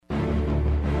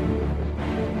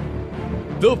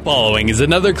The following is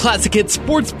another Classic Hits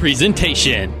sports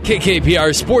presentation.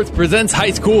 KKPR Sports presents high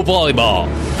school volleyball.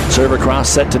 Serve across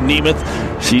set to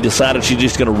Nemeth. She decided she's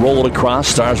just going to roll it across.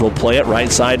 Stars will play it.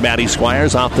 Right side, Maddie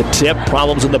Squires off the tip.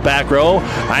 Problems in the back row.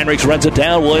 Heinrichs runs it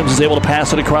down. Williams is able to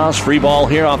pass it across. Free ball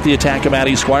here off the attack of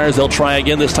Maddie Squires. They'll try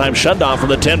again. This time Shundoff from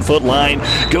the 10-foot line.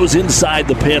 Goes inside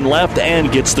the pin left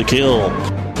and gets the kill.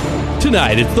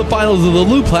 Tonight, it's the finals of the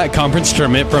Lou Platte Conference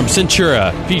Tournament from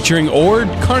Centura, featuring Ord,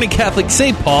 Kearney Catholic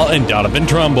St. Paul, and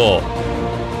Doniphan-Trumbull.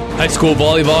 High school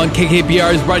volleyball on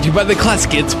KKPR is brought to you by the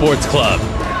Classic Hits Sports Club.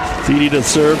 Feedy to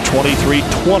serve,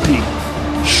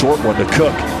 23-20. Short one to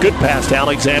Cook. Good pass to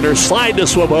Alexander. Slide to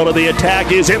Swoboda. The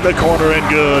attack is in the corner and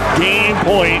good. Game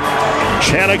point.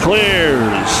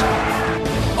 Chanticleers.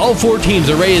 All four teams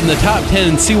are rated in the top 10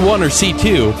 in C1 or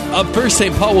C2. Up first,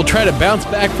 St. Paul will try to bounce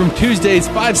back from Tuesday's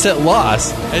 5-set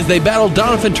loss as they battle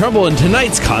Doniphan-Trumbull in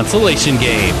tonight's consolation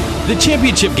game. The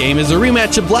championship game is a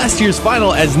rematch of last year's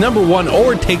final as number 1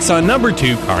 Ord takes on number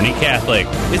 2 Kearney Catholic.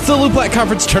 It's the Lou Platte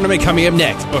Conference Tournament coming up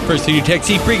next, but first the New Tech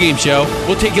Seed pregame show.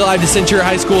 We'll take you live to Centura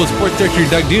High School with Sports Director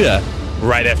Doug Duda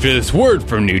right after this word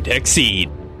from New Tech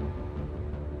Seed.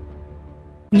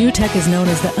 New Tech is known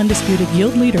as the undisputed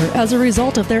yield leader as a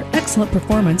result of their excellent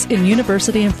performance in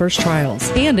university and first trials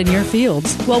and in your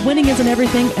fields. While winning isn't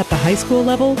everything at the high school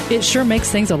level, it sure makes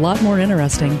things a lot more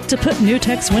interesting. To put New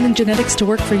Tech's winning genetics to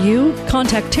work for you,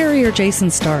 contact Terry or Jason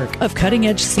Stark of Cutting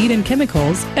Edge Seed and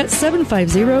Chemicals at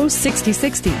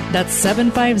 750-6060. That's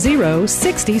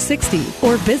 750-6060.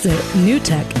 Or visit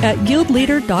newtech at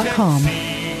yieldleader.com.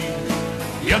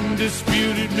 The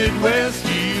undisputed Midwest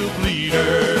yield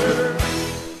leader.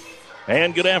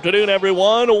 And good afternoon,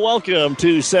 everyone. Welcome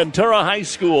to Centura High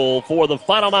School for the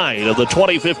final night of the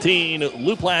 2015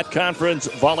 Lou Platte Conference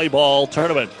Volleyball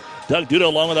Tournament. Doug Duda,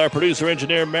 along with our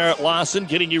producer-engineer Merritt Lawson,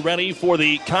 getting you ready for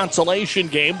the consolation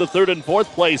game, the third and fourth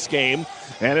place game.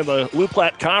 And in the Lou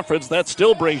Platte Conference, that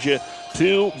still brings you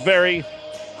two very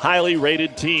highly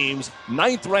rated teams.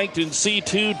 9th ranked in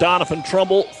C2,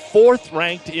 Doniphan-Trumbull. 4th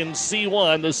ranked in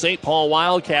C1, the St. Paul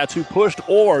Wildcats, who pushed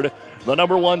Ord, the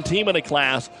number 1 team in the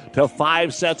class, to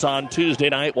 5 sets on Tuesday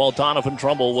night, while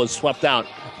Doniphan-Trumbull was swept out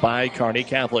by Kearney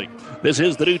Catholic. This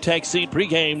is the New Tech Seed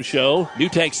pregame show. New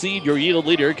Tech Seed, your yield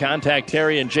leader. Contact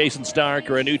Terry and Jason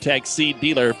Stark or a New Tech Seed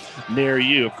dealer near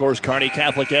you. Of course, Kearney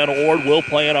Catholic and Ord will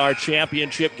play in our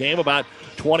championship game about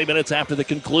 20 minutes after the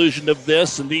conclusion of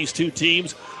this, and these two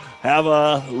teams have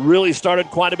really started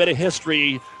quite a bit of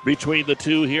history between the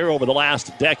two here over the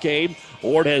last decade.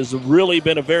 Ord has really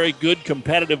been a very good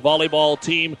competitive volleyball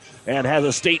team and has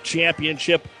a state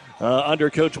championship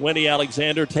under Coach Wendy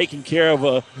Alexander, taking care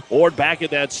of Ord back at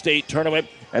that state tournament.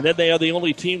 And then they are the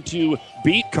only team to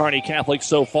beat Kearney Catholic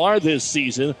so far this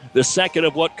season, the second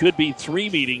of what could be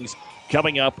 3 meetings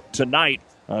coming up tonight.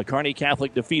 Kearney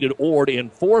Catholic defeated Ord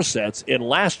in 4 sets in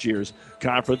last year's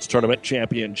conference tournament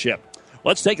championship.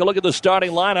 Let's take a look at the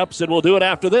starting lineups, and we'll do it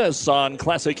after this on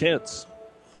Classic Hits.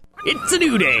 It's a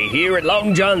new day here at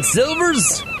Long John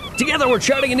Silver's. Together we're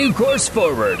charting a new course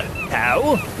forward.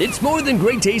 How? It's more than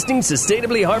great tasting,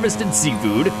 sustainably harvested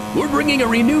seafood. We're bringing a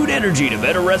renewed energy to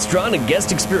better restaurant and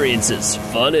guest experiences,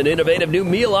 fun and innovative new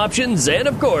meal options, and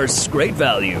of course, great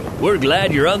value. We're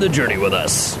glad you're on the journey with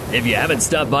us. If you haven't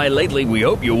stopped by lately, we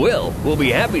hope you will. We'll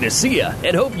be happy to see you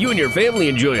and hope you and your family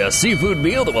enjoy a seafood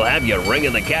meal that will have you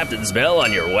ringing the captain's bell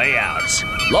on your way out.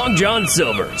 Long John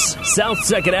Silver's, South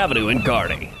 2nd Avenue in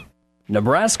Kearney.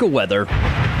 Nebraska weather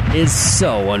is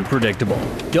so unpredictable.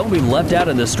 Don't be left out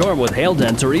in the storm with hail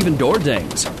dents or even door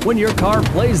dings. When your car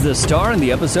plays the star in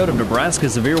the episode of Nebraska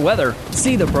Severe Weather,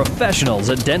 see the professionals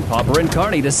at Dent Popper in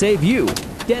Kearney to save you.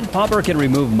 Dent Popper can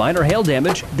remove minor hail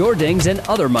damage, door dings, and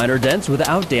other minor dents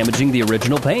without damaging the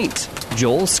original paint.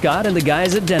 Joel, Scott, and the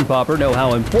guys at Dent Popper know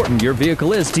how important your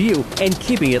vehicle is to you, and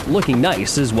keeping it looking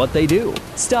nice is what they do.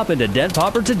 Stop into Dent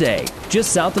Popper today,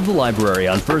 just south of the library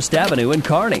on 1st Avenue in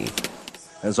Kearney.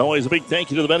 As always, a big thank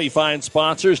you to the many fine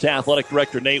sponsors, to Athletic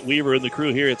Director Nate Weaver and the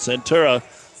crew here at Centura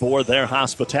for their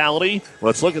hospitality.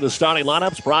 Let's look at the starting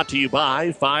lineups brought to you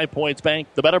by 5 Points Bank,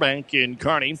 the better bank in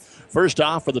Kearney. First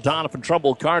off, for the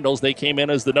Doniphan-Trumbull Cardinals, they came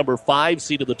in as the number 5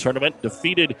 seed of the tournament,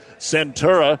 defeated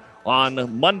Centura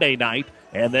on Monday night,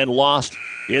 and then lost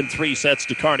in 3 sets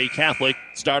to Kearney Catholic.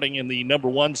 Starting in the number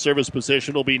 1 service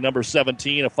position will be number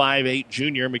 17, a 5'8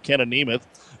 junior, McKenna Nemeth.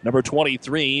 Number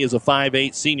 23 is a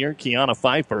 5'8 senior, Kiana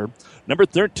Pfeiffer. Number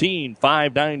 13,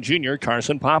 5'9 junior,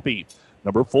 Carson Poppy.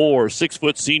 Number 4,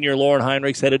 6-foot senior, Lauren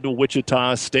Heinrichs, headed to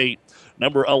Wichita State.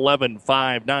 number 11,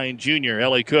 5'9" junior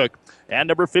Ellie Cook, and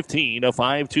number 15, a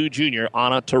 5'2" junior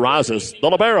Anna Terrazas. The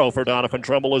libero for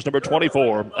Doniphan-Trumbull is number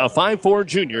 24, a 5'4"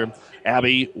 junior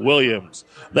Abby Williams.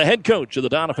 The head coach of the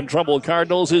Doniphan-Trumbull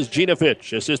Cardinals is Gina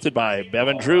Fitch, assisted by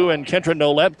Bevan Drew and Kendra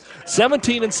Nolet.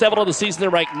 17-7 on the season. They're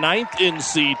ranked 9th in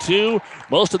C2.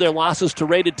 Most of their losses to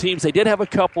rated teams. They did have a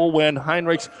couple when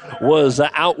Heinrichs was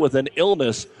out with an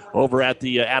illness over at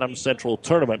the Adams Central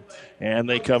tournament, and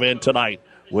they come in tonight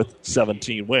with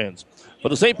 17 wins. For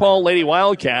the St. Paul Lady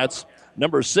Wildcats,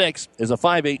 number 6 is a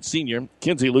 5'8" senior,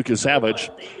 Kinsey Lucas-Savage.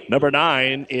 Number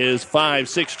 9 is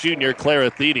 5'6" junior, Clara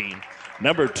Theding.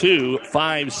 Number 2,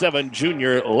 5'7"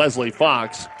 junior, Leslie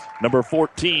Fox. Number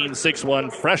 14,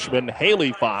 6'1" freshman,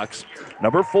 Haley Fox.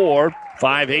 Number 4,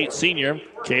 5'8" senior,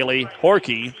 Kaylee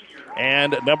Horkey.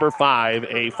 And number 5,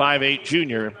 a 5'8"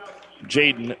 junior,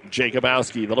 Jaden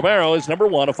Jacobowski. The libero is number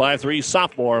 1, a 5'3"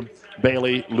 sophomore,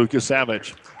 Bailey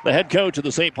Lucas-Savage. The head coach of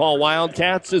the St. Paul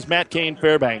Wildcats is Matt Kane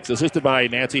Fairbanks, assisted by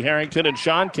Nancy Harrington and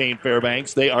Sean Kane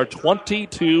Fairbanks. They are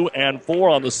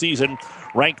 22-4 on the season,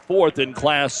 ranked 4th in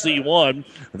Class C1.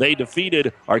 They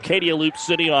defeated Arcadia Loop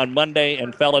City on Monday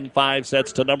and fell in 5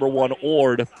 sets to number 1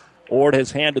 Ord. Ord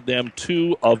has handed them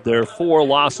 2 of their 4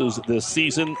 losses this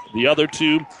season. The other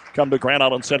 2 come to Grand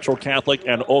Island Central Catholic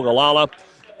and Ogallala.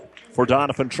 For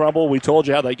Doniphan-Trumbull, we told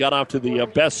you how they got off to the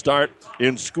best start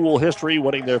in school history,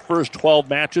 winning their first 12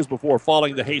 matches before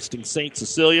falling to Hastings St.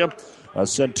 Cecilia.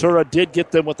 Centura did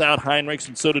get them without Heinrichs,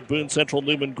 and so did Boone Central,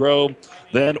 Newman Grove.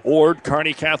 Then Ord,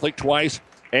 Kearney Catholic twice,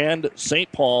 and St.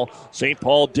 Paul. St.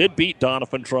 Paul did beat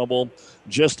Doniphan-Trumbull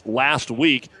just last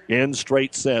week in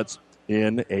straight sets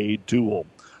in a duel.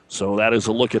 So that is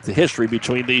a look at the history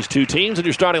between these two teams. And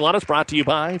your starting lineup is brought to you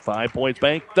by 5 Points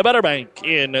Bank, the better bank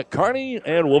in Kearney.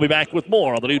 And we'll be back with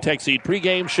more on the New Tech Seed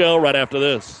pregame show right after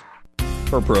this.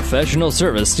 For professional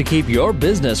service to keep your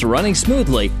business running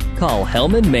smoothly, call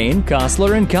Hellman, Maine,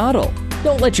 Kostler & Cottle.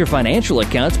 Don't let your financial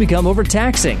accounts become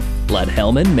overtaxing. Let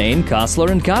Hellman, Maine,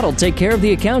 Kostler & Cottle take care of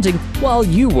the accounting while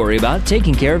you worry about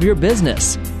taking care of your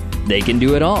business. They can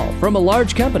do it all, from a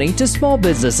large company to small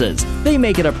businesses. They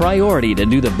make it a priority to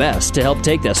do the best to help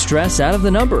take the stress out of the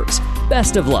numbers.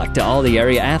 Best of luck to all the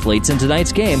area athletes in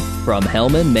tonight's game from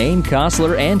Hellman, Maine,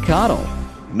 Kostler, and Cottle.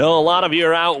 No, a lot of you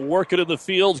are out working in the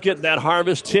fields, getting that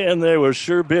harvest in. They were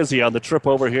sure busy on the trip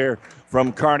over here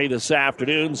from Kearney this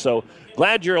afternoon. So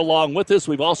glad you're along with us.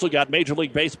 We've also got Major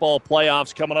League Baseball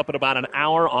playoffs coming up in about an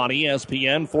hour on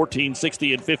ESPN,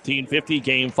 1460 and 1550,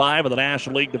 Game 5 of the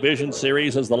National League Division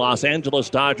Series as the Los Angeles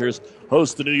Dodgers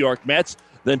host the New York Mets.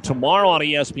 Then tomorrow on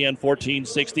ESPN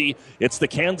 1460, it's the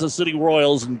Kansas City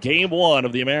Royals in Game 1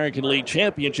 of the American League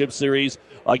Championship Series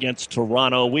against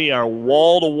Toronto. We are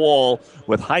wall-to-wall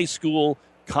with high school,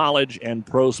 college, and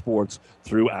pro sports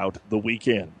throughout the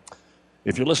weekend.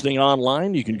 If you're listening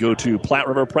online, you can go to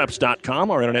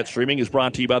PlatteRiverPreps.com. Our internet streaming is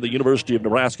brought to you by the University of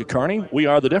Nebraska-Kearney. We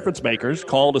are the difference makers.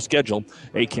 Call to schedule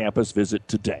a campus visit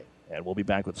today. And we'll be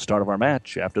back with the start of our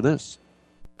match after this.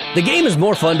 The game is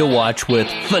more fun to watch with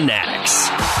Fanatics.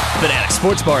 Fanatics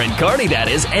Sports Bar in Kearney, that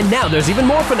is, and now there's even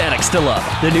more Fanatics to love.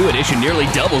 The new addition nearly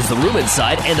doubles the room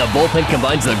inside, and the bullpen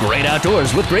combines the great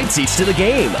outdoors with great seats to the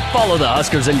game. Follow the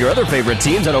Huskers and your other favorite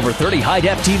teams on over 30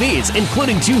 high-def TVs,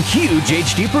 including 2 huge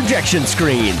HD projection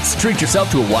screens. Treat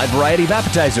yourself to a wide variety of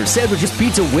appetizers, sandwiches,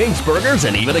 pizza, wings, burgers,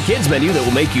 and even a kids menu that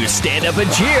will make you stand up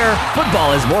and cheer.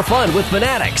 Football is more fun with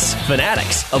Fanatics.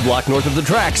 Fanatics, a block north of the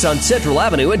tracks on Central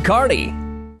Avenue in Kearney.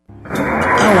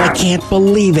 Oh, I can't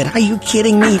believe it. Are you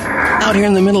kidding me? Out here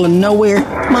in the middle of nowhere,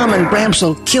 Mom and Bramps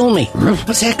will kill me.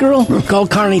 What's that, girl? Call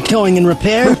Kearney Towing and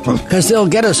Repair? Because they'll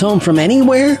get us home from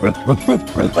anywhere?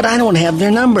 But I don't have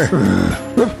their number.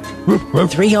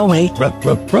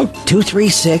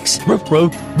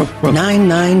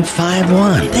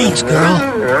 308-236-9951. Thanks, girl.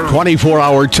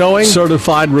 24-hour towing,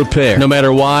 certified repair. No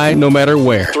matter why, no matter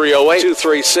where.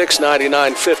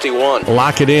 308-236-9951.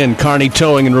 Lock it in, Kearney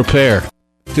Towing and Repair.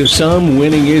 To some,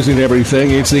 winning isn't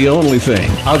everything, it's the only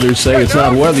thing. Others say it's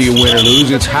not whether you win or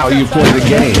lose, it's how you play the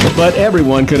game. But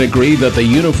everyone can agree that the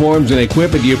uniforms and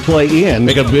equipment you play in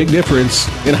make a big difference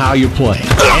in how you play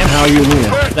and how you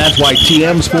win. That's why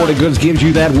TM Sporting Goods gives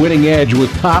you that winning edge with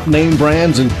top name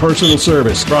brands and personal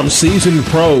service from seasoned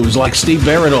pros like Steve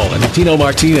Veridol and Tino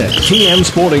Martinez. TM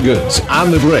Sporting Goods,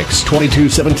 on the bricks,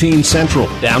 2217 Central,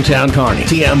 downtown Kearney.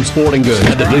 TM Sporting Goods,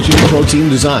 a division of Pro Team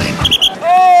Design.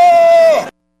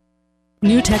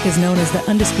 NewTek is known as the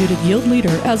undisputed yield leader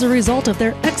as a result of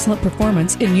their excellent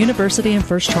performance in university and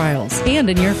first trials and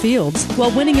in your fields.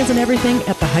 While winning isn't everything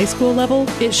at the high school level,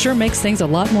 it sure makes things a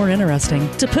lot more interesting.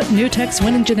 To put NewTek's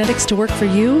winning genetics to work for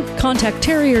you, contact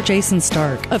Terry or Jason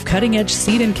Stark of Cutting Edge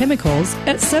Seed and Chemicals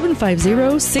at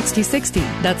 750-6060.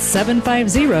 That's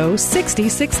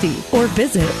 750-6060. Or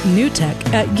visit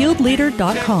NewTek at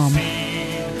yieldleader.com.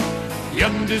 The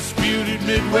undisputed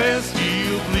Midwest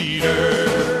yield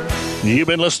leader. You've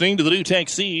been listening to the NewTek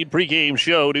Seed pregame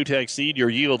show. NewTek Seed, your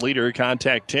yield leader.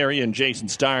 Contact Terry and Jason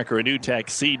Stark or a NewTek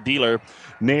Seed dealer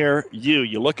near you.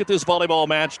 You look at this volleyball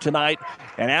match tonight,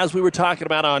 and as we were talking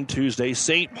about on Tuesday,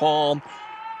 St. Paul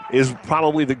is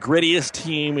probably the grittiest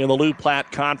team in the Loup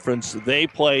Platte Conference. They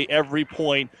play every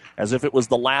point as if it was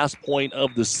the last point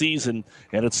of the season,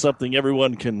 and it's something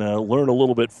everyone can learn a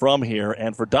little bit from here.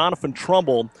 And for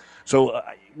Doniphan-Trumbull,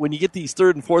 when you get these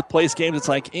third and fourth place games, it's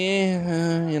like,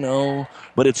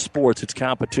 but it's sports, it's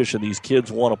competition. These kids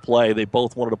want to play. They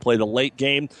both wanted to play the late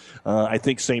game. I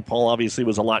think St. Paul obviously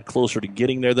was a lot closer to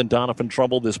getting there than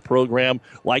Doniphan-Trumbull. This program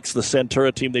likes the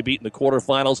Centura team they beat in the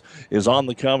quarterfinals, is on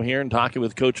the come here, and talking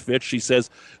with Coach Fitch, she says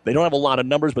they don't have a lot of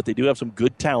numbers, but they do have some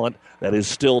good talent that is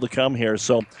still to come here.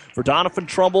 So for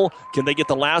Doniphan-Trumbull, can they get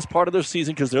the last part of their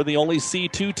season, because they're the only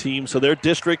C2 team, so their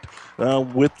district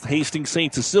with Hastings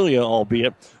St. Cecilia,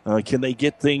 albeit, can they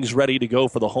get things ready to go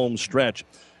for the home stretch?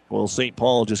 Will St.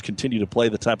 Paul just continue to play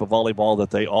the type of volleyball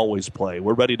that they always play?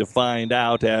 We're ready to find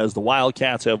out as the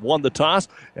Wildcats have won the toss,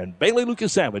 and Bailey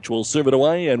Lukasavich will serve it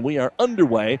away, and we are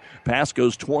underway. Pass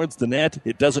goes towards the net.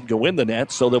 It doesn't go in the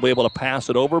net, so they'll be able to pass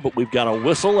it over, but we've got a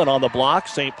whistle, and on the block,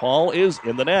 St. Paul is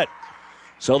in the net.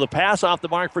 So the pass off the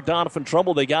mark for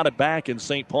Doniphan-Trumbull. They got it back, in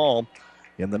St. Paul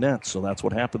in the net. So that's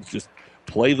what happens. Just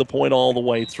play the point all the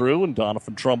way through, and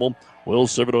Doniphan-Trumbull will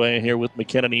serve it away here with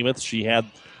McKenna Nemeth. She had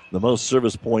the most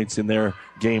service points in their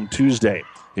game Tuesday.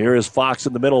 Here is Fox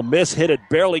in the middle. Hit it.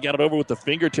 Barely got it over with the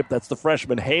fingertip. That's the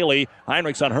freshman Haley.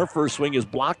 Heinrichs on her first swing is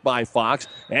blocked by Fox.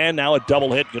 And now a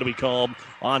double hit going to be called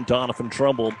on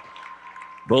Doniphan-Trumbull.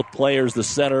 Both players, the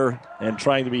center, and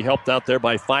trying to be helped out there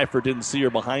by Pfeiffer, didn't see her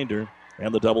behind her.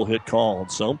 And the double hit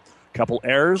called. So, a couple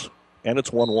errors, and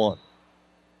it's 1-1.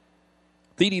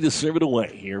 Thiede to serve it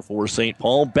away here for St.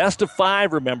 Paul. Best of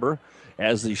 5, remember,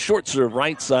 as the short serve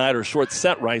right side, or short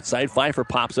set right side. Pfeiffer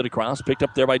pops it across, picked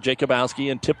up there by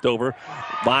Jacobowski and tipped over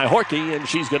by Horkey, and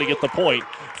she's going to get the point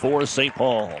for St.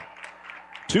 Paul.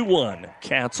 2-1,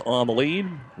 Cats on the lead,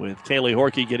 with Kaylee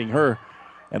Horkey getting her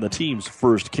and the team's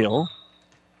first kill.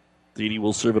 Thiede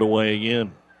will serve it away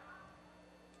again.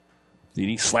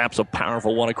 Thiede slaps a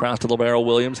powerful one across to Libero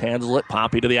Williams, handles it,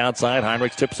 Poppy to the outside.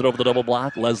 Heinrichs tips it over the double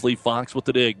block. Leslie Fox with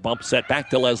the dig. Bump set back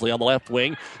to Leslie on the left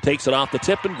wing. Takes it off the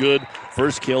tip and good.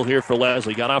 First kill here for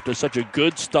Leslie. Got off to such a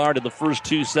good start in the first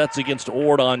 2 sets against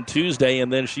Ord on Tuesday,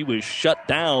 and then she was shut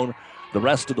down the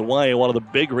rest of the way. One of the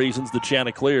big reasons the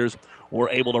Chanticleers were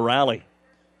able to rally.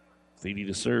 Thiede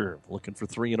to serve. Looking for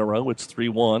 3 in a row. It's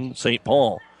 3-1. St.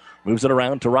 Paul moves it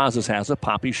around. Terrazas has it.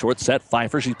 Poppy short set.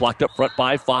 Pfeiffer. She's blocked up front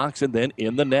by Fox, and then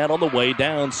in the net on the way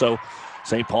down. So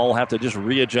St. Paul will have to just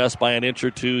readjust by an inch or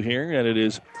two here, and it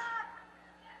is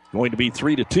going to be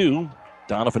 3-2.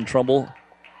 Doniphan-Trumbull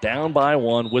down by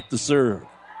 1 with the serve.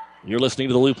 You're listening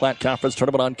to the Loup Platte Conference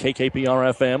Tournament on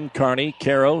KKPR-FM. Kearney,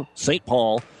 Caro, St.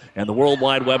 Paul, and the World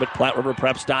Wide Web at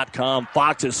PlatteRiverPreps.com.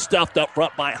 Fox is stuffed up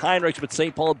front by Heinrichs, but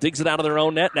St. Paul digs it out of their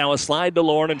own net. Now a slide to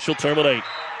Lauren, and she'll terminate.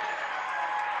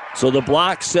 So the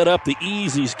block set up the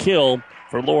easy kill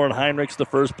for Lauren Heinrichs, the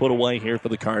first put away here for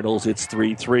the Cardinals. It's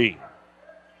 3-3.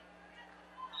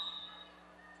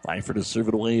 Pfeiffer to serve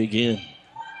it away again.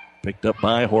 Picked up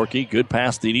by Horkey. Good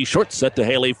pass, Thiede. Short set to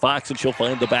Haley Fox, and she'll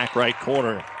find the back right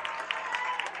corner.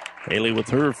 Haley with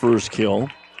her first kill.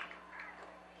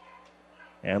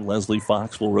 And Leslie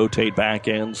Fox will rotate back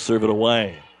and serve it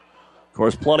away. Of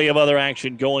course, plenty of other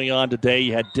action going on today.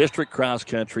 You had district cross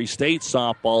country, state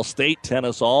softball, state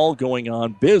tennis, all going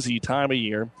on. Busy time of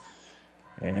year.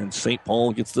 And St.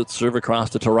 Paul gets the serve across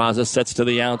to Terraza, sets to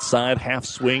the outside. Half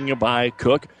swing by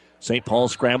Cook. St. Paul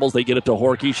scrambles. They get it to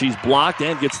Horkey. She's blocked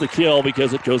and gets the kill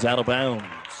because it goes out of bounds.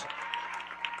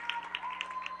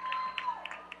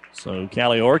 So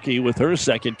Callie Horkey with her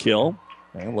second kill.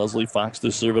 And Leslie Fox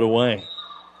to serve it away.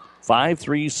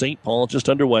 5-3 St. Paul just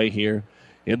underway here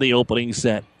in the opening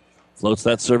set. Floats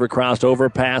that serve across,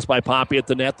 overpass by Poppy at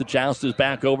the net. The joust is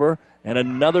back over. And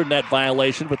another net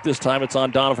violation, but this time it's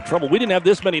on Doniphan-Trumbull. We didn't have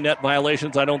this many net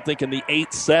violations, I don't think, in the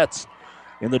 8 sets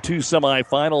in the 2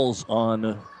 semifinals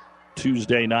on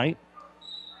Tuesday night.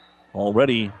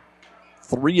 Already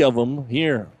 3 of them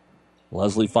here.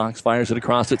 Leslie Fox fires it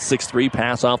across at 6-3.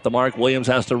 Pass off the mark. Williams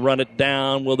has to run it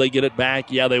down. Will they get it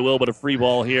back? Yeah, they will, but a free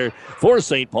ball here for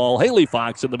St. Paul. Haley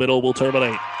Fox in the middle will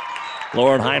terminate.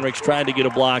 Lauren Heinrichs tried to get a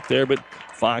block there, but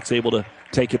Fox able to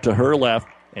take it to her left.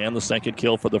 And the second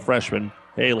kill for the freshman,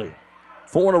 Haley.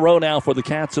 4 in a row now for the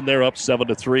Cats, and they're up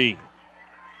 7-3.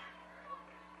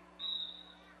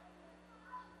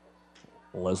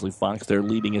 Leslie Fox, their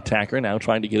leading attacker, now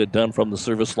trying to get it done from the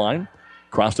service line.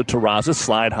 Cross to Terrazas,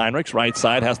 slide Heinrichs, right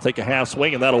side, has to take a half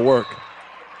swing, and that'll work.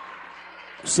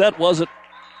 Set wasn't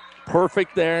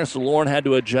perfect there, so Lauren had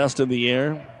to adjust in the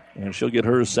air, and she'll get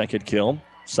her second kill.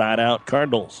 Side out,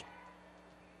 Cardinals.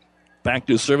 Back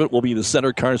to serve it will be the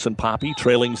center, Carson Poppy,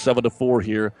 trailing 7-4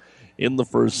 here in the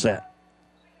first set.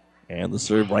 And the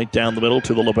serve right down the middle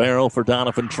to the libero for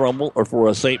Doniphan-Trumbull, or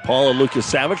for St. Paul and Lucas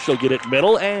Savage. She'll get it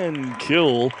middle and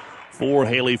kill for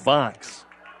Haley Fox.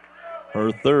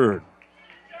 Her third.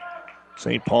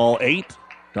 St. Paul 8,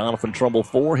 Doniphan-Trumbull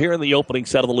 4 here in the opening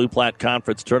set of the Lou Platte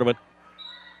Conference Tournament.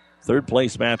 Third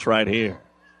place match right here.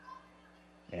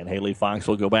 And Haley Fox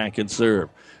will go back and serve.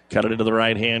 Cut it into the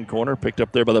right-hand corner. Picked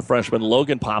up there by the freshman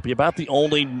Logan Poppy. About the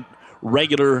only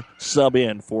regular sub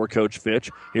in for Coach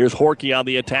Fitch. Here's Horkey on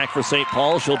the attack for St.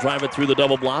 Paul. She'll drive it through the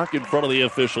double block in front of the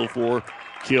official for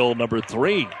kill number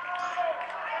 3.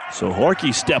 So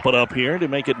Horkey stepping up here to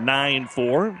make it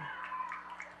 9-4.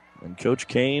 And Coach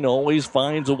Kane always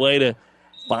finds a way to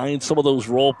find some of those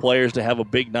role players to have a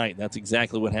big night. That's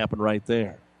exactly what happened right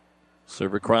there.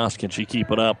 Serve across. Can she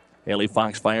keep it up? Haley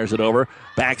Fox fires it over.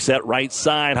 Back set right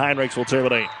side. Heinrichs will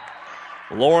terminate.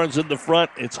 Lauren's in the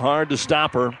front. It's hard to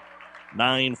stop her.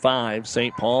 9-5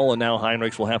 St. Paul, and now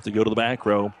Heinrichs will have to go to the back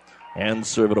row and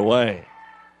serve it away.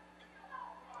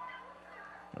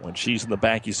 When she's in the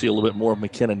back, you see a little bit more of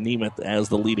McKenna Nemeth as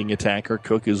the leading attacker.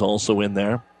 Cook is also in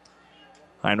there.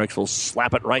 Heinrichs will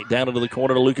slap it right down into the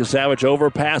corner to Lucas Savage.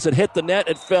 Overpass. It hit the net.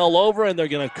 It fell over, and they're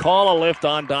going to call a lift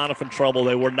on Doniphan-Trumbull.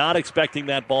 They were not expecting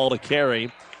that ball to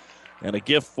carry. And a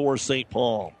gift for St.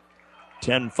 Paul.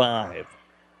 10-5.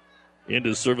 In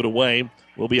to serve it away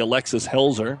will be Alexis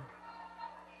Helzer.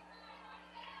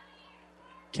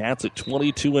 Cats at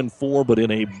 22-4, but in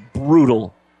a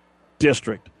brutal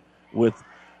district with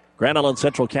Grand Island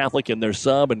Central Catholic in their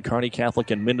sub and Kearney Catholic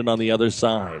and Minden on the other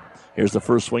side. Here's the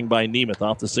first swing by Nemeth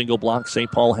off the single block.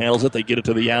 St. Paul handles it. They get it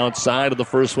to the outside, and the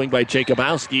first swing by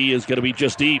Jacobowski is going to be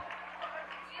just deep.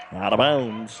 Out of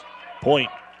bounds. Point.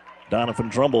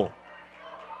 Doniphan-Trumbull.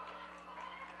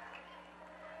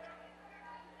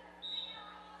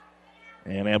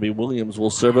 And Abby Williams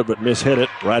will serve it, but mishit it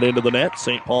right into the net.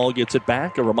 St. Paul gets it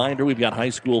back. A reminder, we've got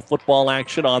high school football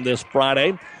action on this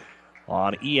Friday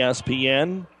on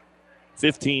ESPN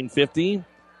 1550.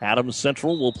 Adams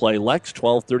Central will play Lex,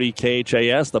 1230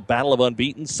 KHAS. The Battle of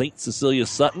Unbeaten, St. Cecilia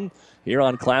Sutton. Here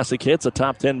on Classic Hits, a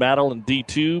top 10 battle in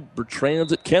D2.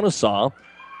 Bertrand's at Kennesaw.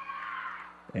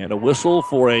 And a whistle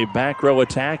for a back row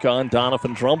attack on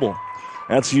Doniphan-Trumbull.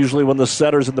 That's usually when the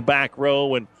setter's in the back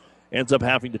row and ends up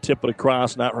having to tip it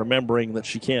across, not remembering that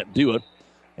she can't do it.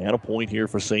 And a point here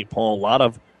for St. Paul. A lot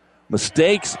of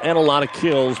mistakes and a lot of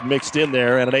kills mixed in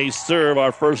there. And an ace serve,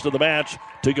 our first of the match,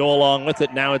 to go along with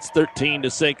it. Now it's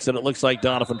 13-6, and it looks like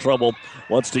Doniphan-Trumbull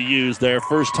wants to use their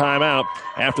first timeout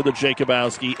after the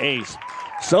Jacobowski ace.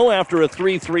 So after a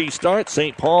 3-3 start,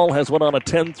 St. Paul has went on a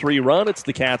 10-3 run. It's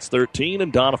the Cats 13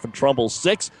 and Doniphan-Trumbull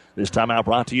 6. This timeout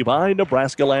brought to you by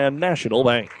Nebraska Land National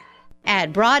Bank.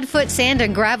 At Broadfoot Sand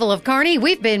and Gravel of Kearney,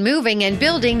 we've been moving and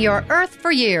building your earth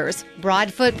for years.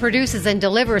 Broadfoot produces and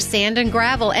delivers sand and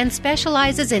gravel and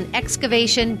specializes in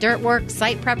excavation, dirt work,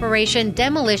 site preparation,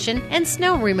 demolition, and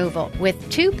snow removal, with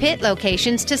 2 pit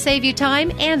locations to save you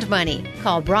time and money.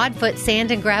 Call Broadfoot Sand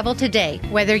and Gravel today,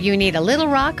 whether you need a little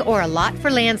rock or a lot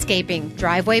for landscaping,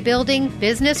 driveway building,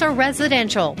 business, or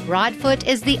residential. Broadfoot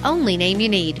is the only name you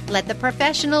need. Let the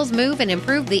professionals move and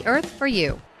improve the earth for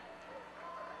you.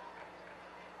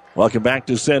 Welcome back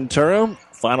to Centura.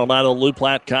 Final night of the Lou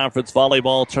Platte Conference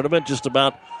Volleyball Tournament. Just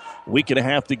about a week and a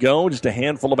half to go. Just a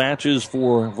handful of matches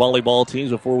for volleyball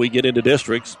teams before we get into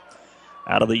districts.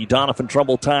 Out of the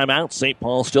Doniphan-Trumbull timeout, St.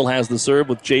 Paul still has the serve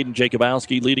with Jaden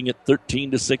Jacobowski leading it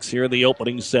 13-6 here in the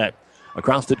opening set.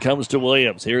 Across it comes to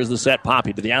Williams. Here's the set.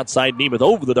 Poppy to the outside. Nemeth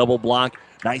over the double block.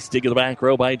 Nice dig of the back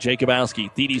row by Jacobowski.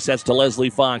 Thede sets to Leslie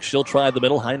Fox. She'll try the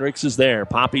middle. Heinrichs is there.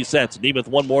 Poppy sets. Nemeth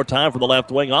one more time from the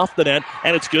left wing off the net,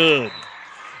 and it's good.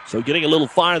 So getting a little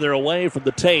farther away from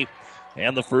the tape.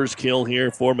 And the first kill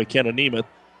here for McKenna Nemeth.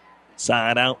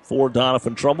 Side out for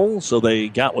Doniphan-Trumbull. So they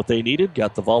got what they needed.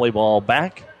 Got the volleyball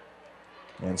back.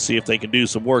 And see if they can do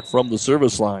some work from the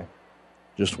service line.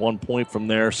 Just 1 point from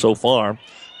there so far.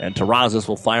 And Terrazas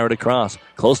will fire it across.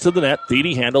 Close to the net.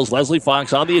 Thiede handles. Leslie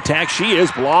Fox on the attack. She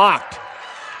is blocked.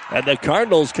 And the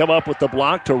Cardinals come up with the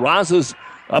block. Terrazas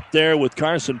up there with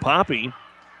Carson Poppy.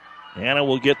 Anna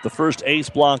will get the first ace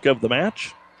block of the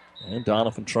match. And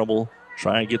Doniphan-Trumbull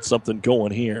try and get something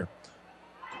going here.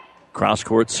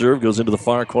 Cross-court serve goes into the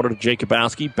far corner to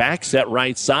Jacobowski. Back set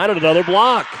right side and another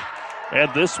block.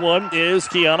 And this one is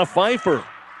Kiana Pfeiffer.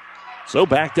 So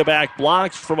back-to-back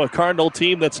blocks from a Cardinal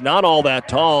team that's not all that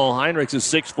tall. Heinrichs is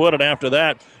 6 foot, and after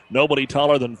that, nobody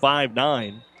taller than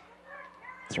 5'9".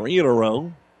 3 in a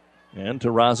row. And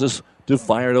Terrazas to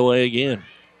fire it away again.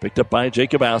 Picked up by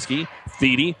Jacobowski.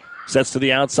 Thiede sets to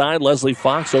the outside. Leslie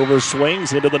Fox over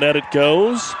swings. Into the net it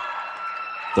goes.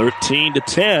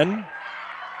 13-10.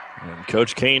 And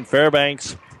Coach Kane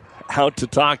Fairbanks out to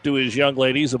talk to his young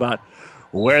ladies about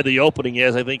where the opening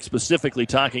is. I think specifically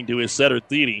talking to his setter,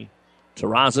 Thiede.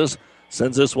 Terrazas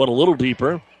sends this one a little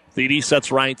deeper. Thiede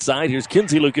sets right side. Here's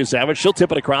Kinsey Lucas-Savage. She'll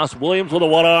tip it across. Williams with a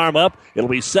one arm up. It'll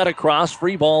be set across.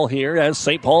 Free ball here as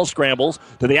St. Paul scrambles.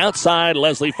 To the outside,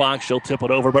 Leslie Fox. She'll tip it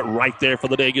over, but right there for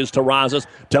the dig is Terrazas.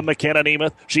 To McKenna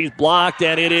Nemeth. She's blocked,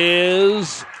 and it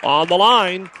is on the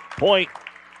line. Point.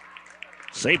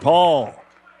 St. Paul.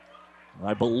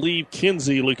 I believe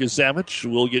Kinsey Lucas-Savage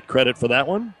will get credit for that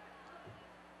one.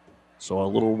 So a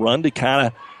little run to kind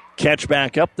of catch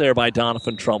back up there by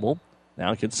Doniphan-Trumbull.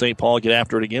 Now can St. Paul get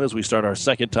after it again as we start our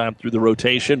second time through the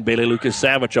rotation. Bailey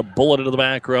Lucas-Savage, a bullet into the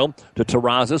back row to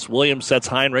Terrazas. Williams sets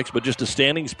Heinrichs, but just a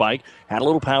standing spike. Had a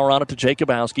little power on it to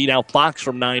Jacobowski. Now Fox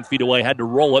from 9 feet away had to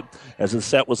roll it as the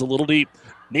set was a little deep.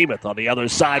 Nemeth on the other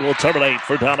side will terminate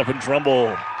for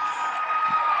Doniphan-Trumbull.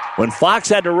 When Fox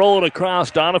had to roll it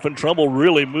across, Doniphan-Trumbull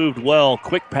really moved well.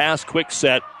 Quick pass, quick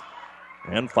set.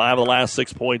 And 5 of the last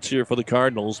 6 points here for the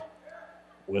Cardinals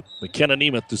with McKenna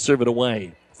Nemeth to serve it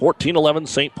away. 14-11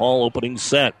 St. Paul opening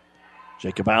set.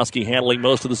 Jacobowski handling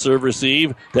most of the serve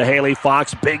receive to Haley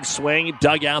Fox. Big swing.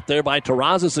 Dug out there by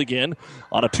Terrazas again.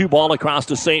 On a 2-ball across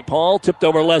to St. Paul. Tipped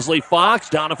over Leslie Fox.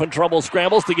 Doniphan-Trumbull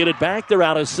scrambles to get it back. They're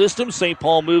out of system. St.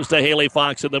 Paul moves to Haley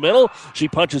Fox in the middle. She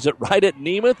punches it right at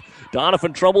Nemeth.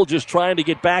 Doniphan-Trumbull just trying to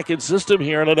get back in system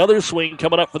here. And another swing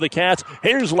coming up for the Cats.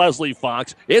 Here's Leslie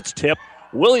Fox. It's tipped.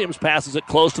 Williams passes it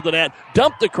close to the net.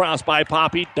 Dumped across by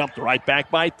Poppy. Dumped right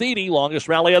back by Thiede. Longest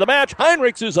rally of the match.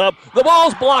 Heinrichs is up. The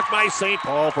ball's blocked by St.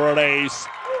 Paul for an ace.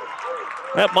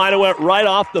 That might have went right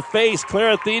off the face.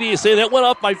 Clara Thiede, you say, that went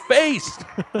off my face.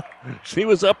 She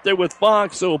was up there with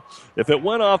Fox, so if it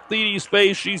went off Thiede's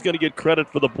face, she's going to get credit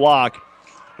for the block.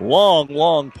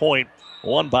 Long point.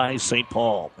 Won by St.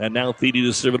 Paul. And now Thiede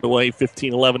to serve it away.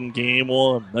 15-11 game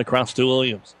one. Across to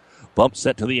Williams. Bump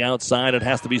set to the outside. It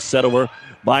has to be set over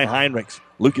by Heinrichs.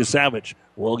 Lucas-Savage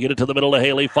will get it to the middle to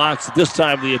Haley Fox. This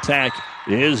time the attack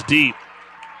is deep.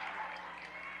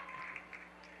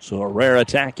 So a rare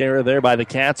attack error there by the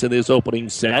Cats in this opening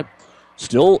set.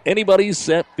 Still anybody's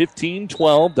set,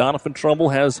 15-12. Doniphan-Trumbull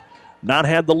has not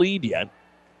had the lead yet.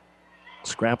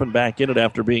 Scrapping back in it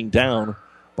after being down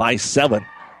by 7.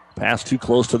 Pass too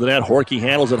close to the net. Horky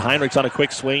handles it. Heinrichs on a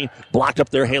quick swing. Blocked up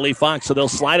there, Haley Fox. So they'll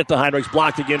slide it to Heinrichs.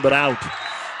 Blocked again, but out.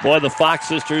 Boy, the Fox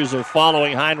sisters are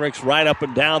following Heinrichs right up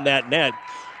and down that net.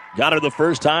 Got her the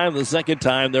first time. The second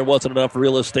time, there wasn't enough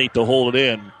real estate to hold it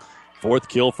in. 4th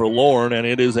kill for Lorne, and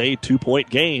it is a 2-point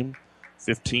game.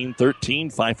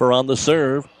 15-13. Pfeiffer on the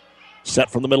serve.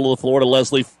 Set from the middle of the floor to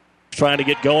Leslie. Trying to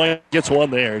get going. Gets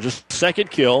one there. Just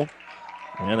second kill.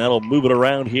 And that'll move it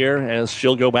around here as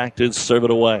she'll go back to serve it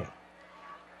away.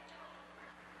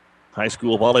 High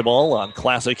school volleyball on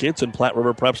Classic Hits and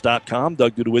PlatteRiverPreps.com.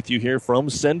 Doug Duda with you here from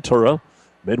Centura.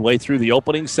 Midway through the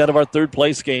opening set of our third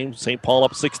place game. St. Paul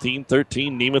up 16-13.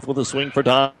 Nemeth with a swing for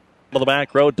Don on the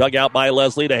back row. Dug out by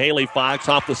Leslie to Haley Fox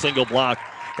off the single block.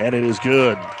 And it is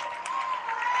good.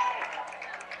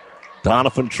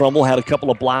 Doniphan-Trumbull had a couple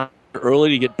of blocks early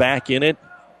to get back in it.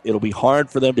 It'll be hard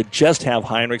for them to just have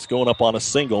Heinrichs going up on a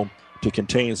single to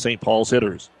contain St. Paul's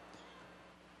hitters.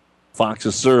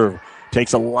 Fox's serve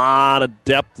takes a lot of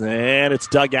depth, and it's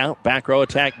dug out. Back row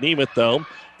attack, Nemeth, though.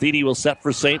 Thiede will set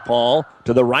for St. Paul.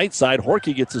 To the right side,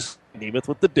 Horky gets a Nemeth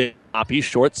with the dig. Poppy,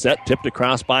 short set, tipped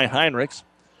across by Heinrichs.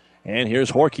 And here's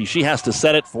Horky. She has to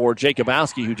set it for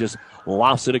Jacobowski, who just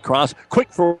lofts it across.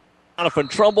 Quick for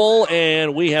Doniphan-Trumbull,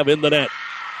 and we have in the net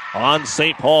on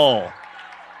St. Paul.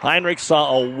 Heinrichs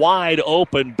saw a wide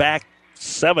open back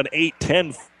 7, 8,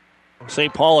 10.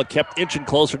 St. Paul had kept inching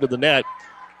closer to the net.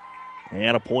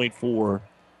 And a point for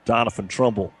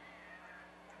Doniphan-Trumbull.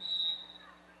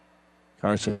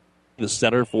 Carson, the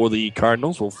center for the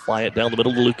Cardinals, will fly it down the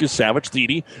middle to Lucas-Savage.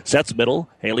 Thiede sets middle.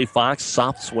 Haley Fox,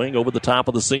 soft swing over the top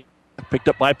of the single. picked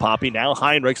up by Poppy. Now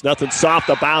Heinrichs, nothing soft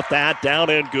about that. Down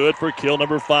and good for kill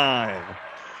number 5.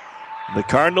 The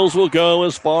Cardinals will go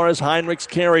as far as Heinrichs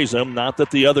carries them. Not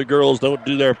that the other girls don't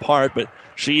do their part, but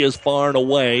she is far and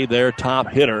away their top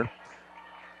hitter.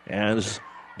 As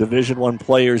Division I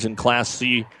players in Class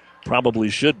C probably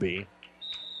should be.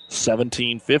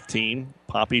 17-15.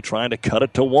 Poppy trying to cut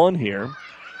it to 1 here.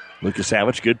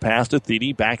 Lukasavich, good pass to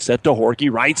Thede. Back set to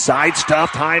Horky. Right side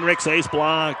stuffed. Heinrichs ace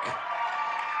block.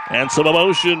 And some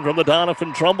emotion from the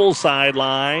Doniphan-Trumbull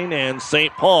sideline. And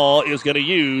St. Paul is going to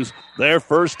use their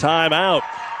first time out.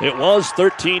 It was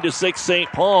 13-6 St.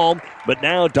 Paul, but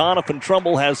now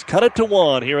Doniphan-Trumbull has cut it to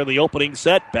 1 here in the opening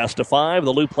set. Best of 5,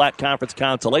 the Lou Platte Conference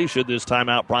consolation. This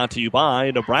timeout brought to you by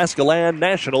Nebraska Land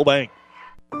National Bank.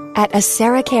 At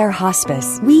AseraCare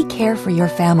Hospice, we care for your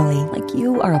family like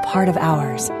you are a part of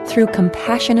ours. Through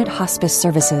compassionate hospice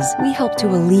services, we help to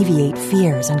alleviate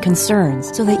fears and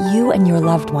concerns so that you and your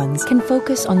loved ones can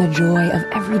focus on the joy of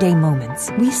everyday moments.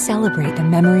 We celebrate the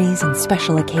memories and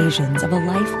special occasions of a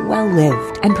life well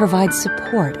lived and provide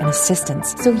support and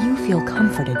assistance so you feel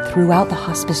comforted throughout the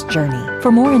hospice journey.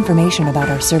 For more information about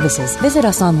our services, visit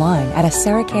us online at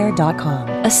aseracare.com.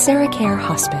 AseraCare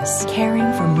Hospice,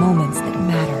 caring for moments that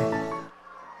matter.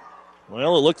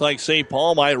 Well, it looked like St.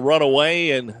 Paul might run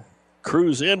away and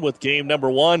cruise in with game number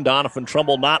 1.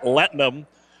 Doniphan-Trumbull not letting them.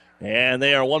 And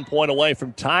they are 1 point away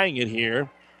from tying it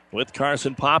here with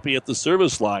Carson Poppy at the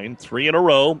service line. 3 in a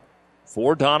row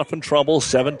for Doniphan-Trumbull.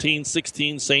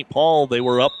 17-16 St. Paul. They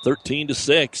were up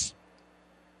 13-6.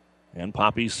 And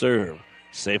Poppy serve.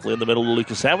 Safely in the middle to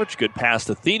Lukasavich. Good pass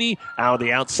to Thede. Out of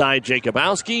the outside,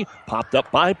 Jacobowski. Popped up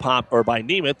by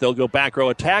Nemeth. They'll go back row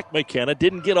attack. McKenna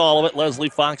didn't get all of it. Leslie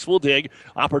Fox will dig.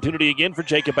 Opportunity again for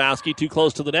Jacobowski. Too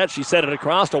close to the net. She set it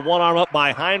across. A one arm up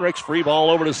by Heinrichs. Free ball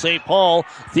over to St. Paul.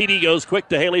 Thede goes quick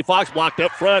to Haley Fox. Blocked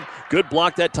up front. Good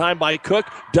block that time by Cook.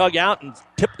 Dug out and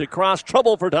tipped across.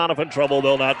 Trouble for Doniphan-Trumbull.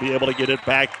 They'll not be able to get it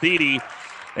back. Thede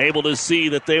able to see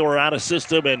that they were out of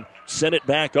system and sent it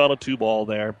back on a 2-ball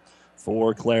there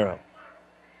for Clara.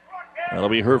 That'll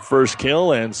be her first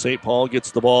kill, and St. Paul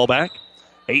gets the ball back.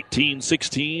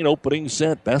 18-16 opening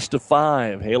set, best of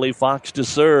 5. Haley Fox to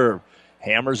serve.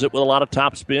 Hammers it with a lot of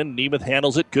topspin. Nemeth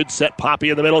handles it. Good set. Poppy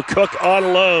in the middle. Cook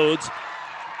unloads.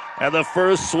 And the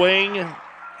first swing,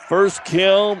 first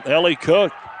kill, Ellie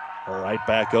Cook. Right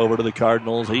back over to the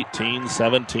Cardinals.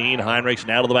 18-17. Heinrichs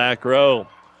now to the back row.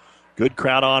 Good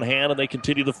crowd on hand, and they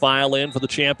continue to file in for the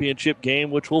championship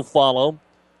game, which will follow.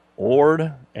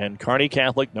 Ord and Kearney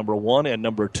Catholic, number 1 and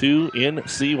number 2 in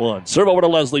C1. Serve over to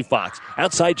Leslie Fox.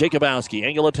 Outside Jacobowski.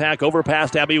 Angle attack over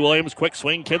past Abby Williams. Quick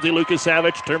swing. Kinsey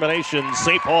Lukasavich. Termination.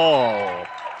 St. Paul.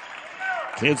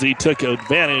 Kinsey took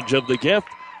advantage of the gift,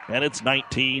 and it's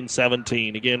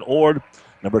 19-17. Again, Ord,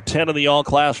 number 10 in the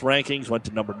all-class rankings, went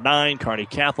to number 9. Kearney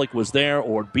Catholic was there.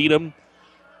 Ord beat him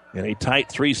in a tight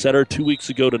 3-setter 2 weeks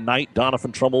ago tonight.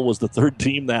 Doniphan-Trumbull was the third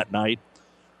team that night.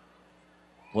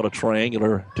 What a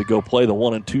triangular to go play the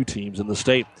 1 and 2 teams in the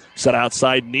state. Set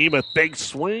outside Nemeth. Big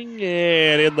swing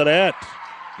and in the net.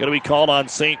 Going to be called on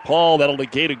St. Paul. That'll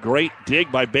negate a great dig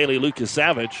by Bailey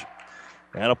Lukasavich.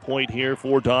 And a point here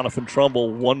for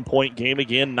Doniphan-Trumbull. 1 point game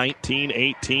again.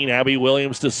 19-18. Abby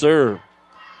Williams to serve.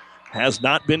 Has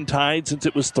not been tied since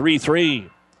it was 3-3.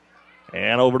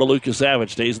 And over to Lukasavich.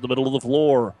 Stays in the middle of the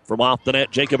floor. From off the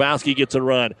net, Jacobowski gets a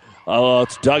run. Oh,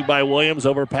 it's dug by Williams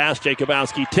over past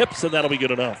Jacobowski. Tips, and that'll be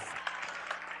good enough.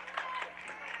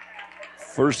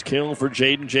 First kill for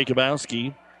Jaden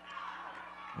Jacobowski.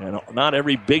 And not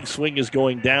every big swing is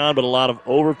going down, but a lot of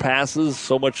overpasses.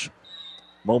 So much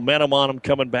momentum on him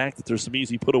coming back that there's some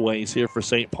easy putaways here for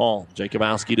St. Paul.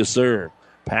 Jacobowski to serve.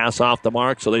 Pass off the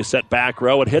mark, so they set back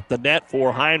row. It hit the net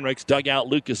for Heinrichs. Dug out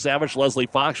Lukasavich. Leslie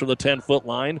Fox from the 10-foot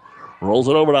line. Rolls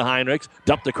it over to Heinrichs.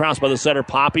 Dumped across by the center.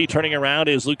 Poppy turning around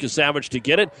is Lukasavich to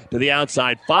get it. To the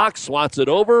outside. Fox swats it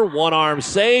over. One arm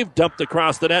save. Dumped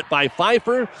across the net by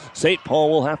Pfeiffer. St. Paul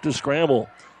will have to scramble.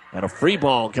 And a free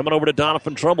ball coming over to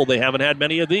Doniphan-Trumbull. They haven't had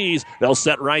many of these. They'll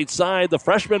set right side. The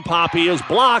freshman Poppy is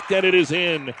blocked, and it is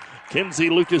in. Kinsey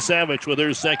Lukasavich with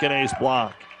her second ace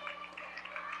block.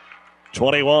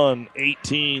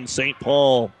 21-18 St.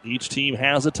 Paul. Each team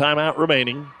has a timeout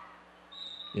remaining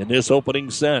in this opening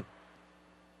set.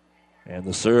 And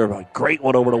the serve, a great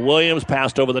one over to Williams,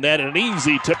 passed over the net, and an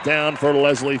easy tip down for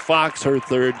Leslie Fox, her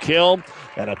third kill.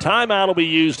 And a timeout will be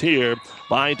used here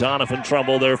by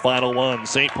Doniphan-Trumbull, their final one.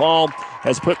 St. Paul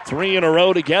has put 3 in a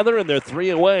row together, and they're 3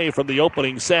 away from the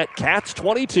opening set. Cats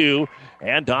 22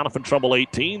 and Doniphan-Trumbull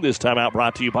 18. This timeout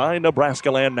brought to you by Nebraska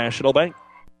Land National Bank.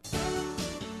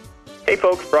 Hey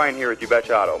folks, Brian here with You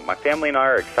Betcha Auto. My family and I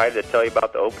are excited to tell you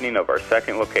about the opening of our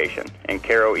second location in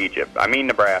Cairo,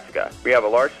 Nebraska. We have a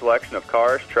large selection of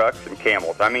cars, trucks, and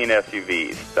camels,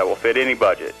 SUVs, that will fit any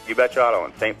budget. You Betcha Auto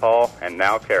in St. Paul and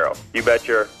now Cairo. You bet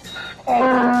your...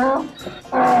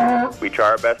 We try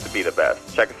our best to be the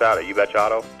best. Check us out at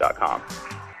youbetchaauto.com.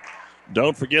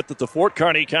 Don't forget that the Fort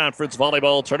Kearney Conference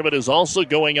Volleyball Tournament is also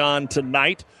going on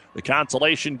tonight. The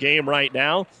consolation game right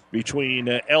now between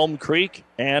Elm Creek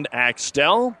and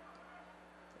Axtell.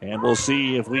 And we'll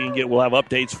see if we'll have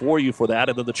updates for you for that.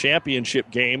 And then the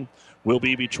championship game will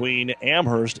be between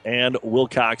Amherst and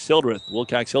Wilcox-Hildreth.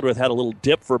 Wilcox-Hildreth had a little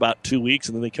dip for about 2 weeks,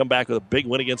 and then they come back with a big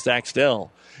win against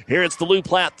Axtell. Here it's the Lou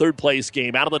Platte third-place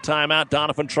game. Out of the timeout,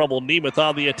 Doniphan-Trumbull. Nemeth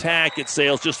on the attack. It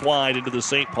sails just wide into the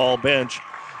St. Paul bench.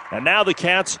 And now the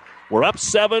Cats were up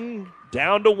 7,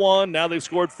 down to 1. Now they've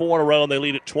scored 4 in a row, and they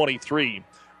lead at 23-18.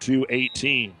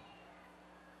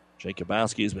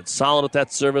 Jacobowski has been solid at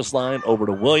that service line. Over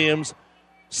to Williams.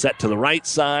 Set to the right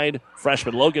side.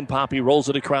 Freshman Logan Poppy rolls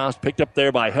it across. Picked up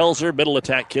there by Helzer. Middle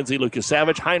attack, Kinsey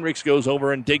Lukasavage. Heinrichs goes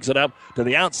over and digs it up to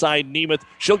the outside. Nemeth.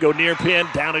 She'll go near pin.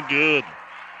 Down and good.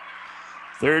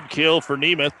 Third kill for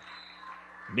Nemeth.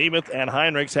 Nemeth and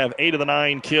Heinrichs have 8 of the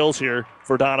 9 kills here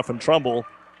for Doniphan-Trumbull,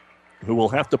 who will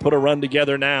have to put a run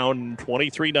together now in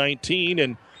 23-19.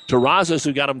 And Terrazas,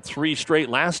 who got him 3 straight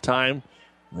last time,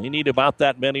 they need about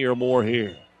that many or more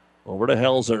here. Over to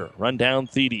Helzer. Run down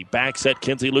Thede. Back set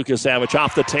Kinsey Lukasavage.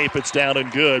 Off the tape. It's down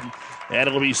and good. And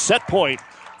it'll be set point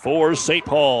for St.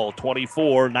 Paul.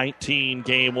 24-19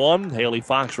 game 1. Haley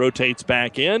Fox rotates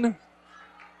back in.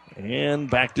 And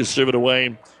back to serve it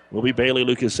away will be Bailey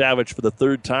Lukasavage for the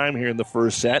 3rd time here in the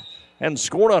first set. And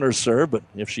scored on her serve, but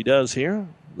if she does here,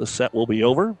 the set will be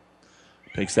over.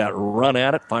 Takes that run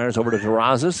at it, fires over to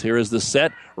Terrazas. Here is the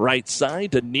set, right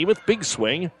side to Nemeth. Big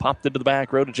swing, popped into the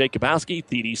back row to Jacobowski.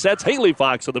 Thede sets, Haley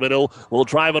Fox in the middle will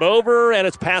drive it over, and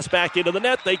it's passed back into the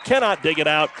net. They cannot dig it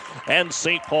out, and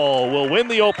St. Paul will win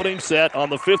the opening set on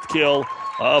the 5th kill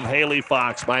of Haley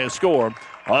Fox by a score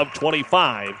of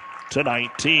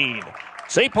 25-19.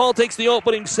 St. Paul takes the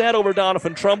opening set over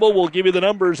Doniphan-Trumbull. We'll give you the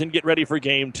numbers and get ready for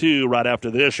game 2 right after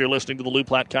this. You're listening to the Lou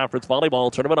Platte Conference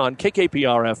Volleyball Tournament on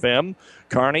KKPR-FM,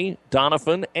 Kearney,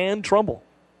 Doniphan, and Trumbull.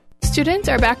 Students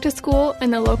are back to school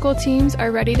and the local teams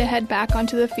are ready to head back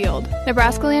onto the field.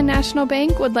 Nebraska Land National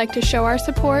Bank would like to show our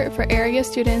support for area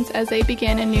students as they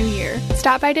begin a new year.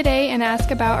 Stop by today and ask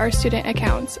about our student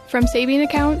accounts. From saving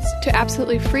accounts to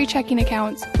absolutely free checking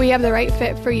accounts, we have the right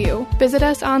fit for you. Visit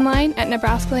us online at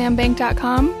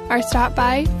nebraskalandbank.com or stop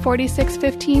by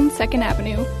 4615 2nd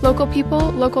Avenue. Local people,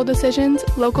 local decisions,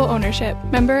 local ownership.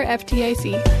 Member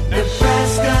FDIC.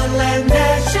 Nebraska Land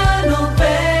National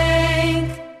Bank.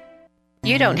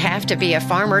 You don't have to be a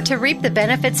farmer to reap the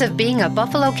benefits of being a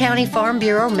Buffalo County Farm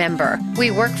Bureau member.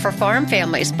 We work for farm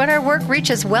families, but our work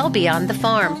reaches well beyond the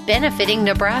farm, benefiting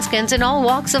Nebraskans in all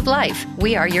walks of life.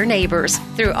 We are your neighbors.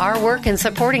 Through our work in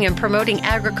supporting and promoting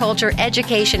agriculture,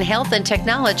 education, health, and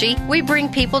technology, we bring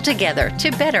people together to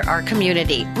better our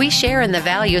community. We share in the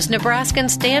values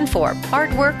Nebraskans stand for: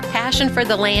 hard work, passion for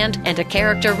the land, and a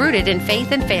character rooted in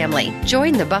faith and family.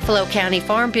 Join the Buffalo County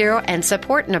Farm Bureau and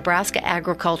support Nebraska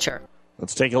agriculture.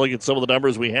 Let's take a look at some of the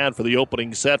numbers we had for the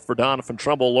opening set for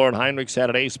Doniphan-Trumbull. Lauren Heinrichs had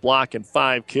an ace block and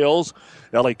 5 kills.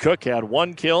 Ellie Cook had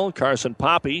 1 kill. Carson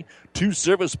Poppy, 2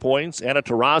 service points. Anna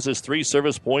Terrazas, 3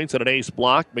 service points and an ace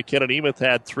block. McKenna Nemeth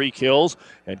had 3 kills.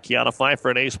 And Kiana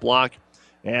Pfeiffer, an ace block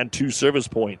and 2 service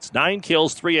points. 9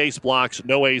 kills, 3 ace blocks,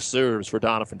 no ace serves for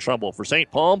Doniphan-Trumbull. For St.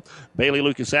 Paul, Bailey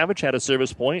Lukasavage had a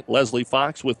service point. Leslie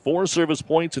Fox with 4 service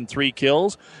points and 3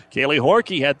 kills. Kaylee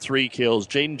Horkey had 3 kills.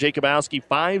 Jaden Jacobowski,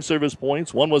 5 service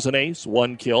points. 1 was an ace,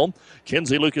 1 kill.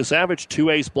 Kinsey Lukasavage, 2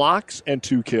 ace blocks and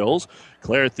 2 kills.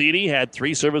 Claire Thede had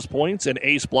 3 service points, an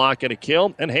ace block and a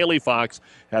kill. And Haley Fox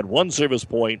had 1 service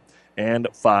point and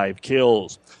 5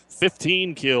 kills.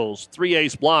 15 kills, 3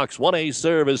 ace blocks, 1 ace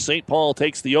serve as St. Paul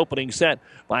takes the opening set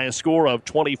by a score of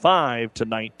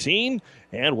 25-19.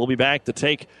 And we'll be back to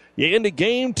take you into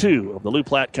game 2 of the Lou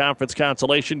Platte Conference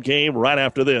consolation game right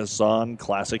after this on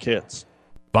Classic Hits.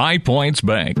 5 Points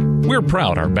Bank. We're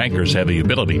proud our bankers have the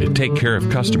ability to take care of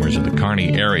customers in the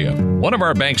Kearney area. One of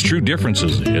our bank's true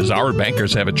differences is our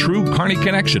bankers have a true Kearney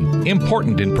connection,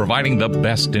 important in providing the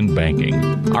best in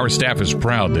banking. Our staff is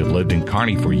proud they've lived in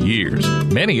Kearney for years.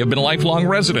 Many have been lifelong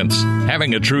residents.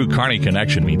 Having a true Kearney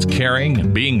connection means caring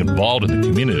and being involved in the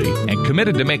community and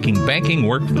committed to making banking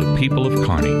work for the people of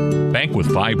Kearney. Bank with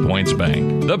 5 Points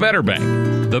Bank. The better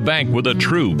bank. The bank with a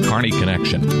true Kearney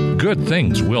connection. Good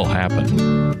things will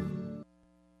happen.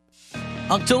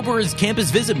 October is Campus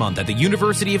Visit Month at the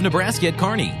University of Nebraska at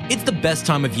Kearney. It's the best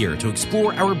time of year to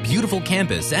explore our beautiful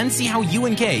campus and see how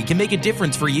UNK can make a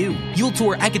difference for you. You'll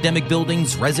tour academic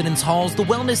buildings, residence halls, the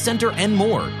wellness center, and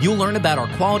more. You'll learn about our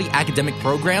quality academic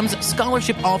programs,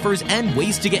 scholarship offers, and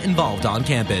ways to get involved on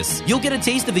campus. You'll get a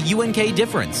taste of the UNK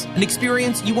difference, an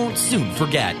experience you won't soon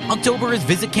forget. October is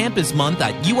Visit Campus Month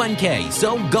at UNK,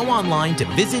 so go online to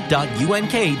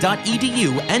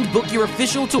visit.unk.edu and book your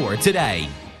official tour today.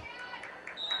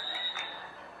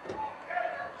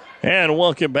 And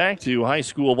welcome back to high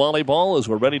school volleyball as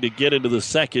we're ready to get into the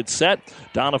second set.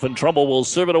 Doniphan-Trumbull will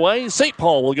serve it away. St.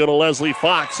 Paul will go to Leslie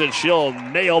Fox, and she'll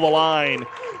nail the line.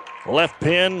 Left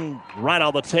pin, right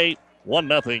on the tape.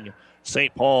 1-0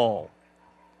 St. Paul.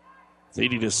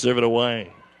 Thede to serve it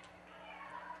away.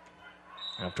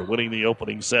 After winning the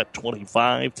opening set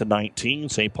 25-19,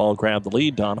 St. Paul grabbed the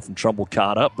lead. Doniphan-Trumbull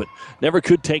caught up, but never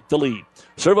could take the lead.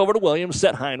 Serve over to Williams.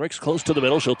 Set Heinrichs close to the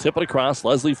middle. She'll tip it across.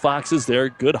 Leslie Fox is there.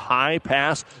 Good high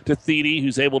pass to Thede,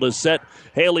 who's able to set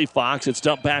Haley Fox. It's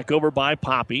dumped back over by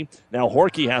Poppy. Now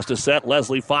Horkey has to set.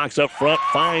 Leslie Fox up front.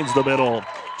 Finds the middle.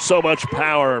 So much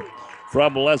power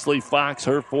from Leslie Fox.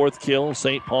 Her fourth kill.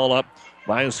 St. Paul up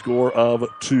by a score of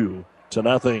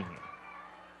 2-0.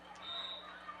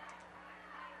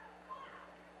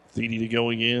 Thede to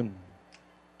going in.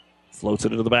 Floats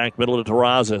it into the back middle to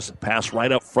Terrazas. Pass right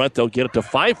up front. They'll get it to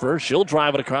Pfeiffer. She'll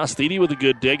drive it across. Thede with a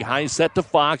good dig. High set to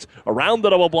Fox. Around the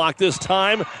double block this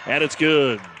time, and it's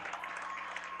good.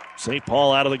 St.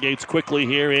 Paul out of the gates quickly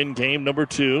here in game number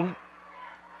 2.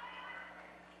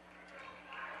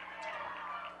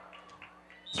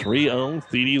 3-0.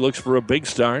 Thede looks for a big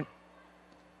start.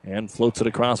 And floats it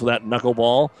across with that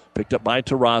knuckleball. Picked up by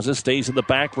Terrazas. Stays in the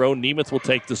back row. Nemeth will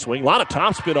take the swing. A lot of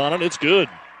topspin on it. It's good.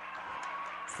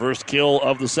 First kill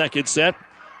of the second set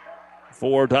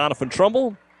for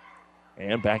Doniphan-Trumbull.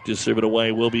 And back to serve it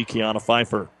away will be Kiana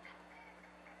Pfeiffer.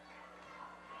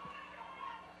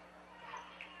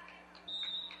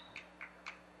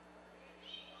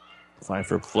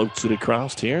 Pfeiffer floats it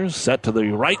across here. Set to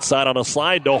the right side on a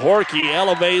slide to Horkey.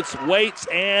 Elevates, waits,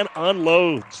 and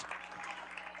unloads.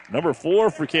 Number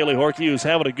 4 for Kaylee Horkey, who's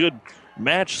having a good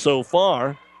match so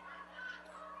far.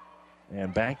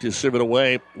 And back to serve it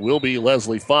away will be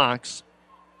Leslie Fox.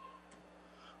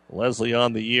 Leslie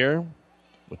on the year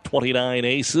with 29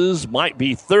 aces. Might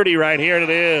be 30 right here, and it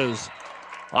is.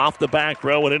 Off the back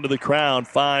row and into the crowd,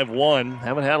 5-1.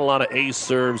 Haven't had a lot of ace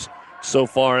serves so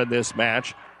far in this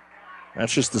match.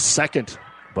 That's just the second,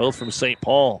 both from St.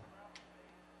 Paul.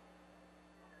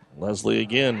 Leslie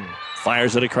again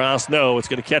fires it across. No, it's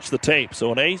going to catch the tape.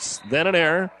 So an ace, then an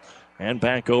error. And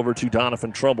back over to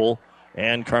Doniphan-Trumbull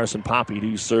and Carson Poppy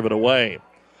to serve it away.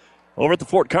 Over at the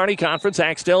Fort Kearney Conference,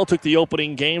 Axtell took the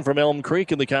opening game from Elm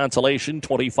Creek in the consolation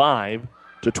 25-20.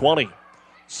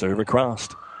 Serve across.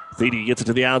 Thede gets it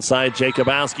to the outside.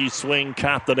 Jacobowski swing,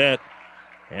 caught the net.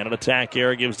 And an attack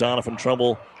error gives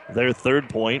Doniphan-Trumbull their third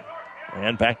point.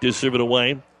 And back to serve it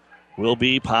away will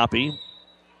be Poppy.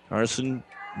 Carson,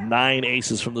 9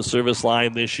 aces from the service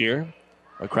line this year.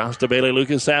 Across to Bailey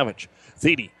Lucas Savage.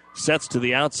 Thede sets to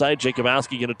the outside.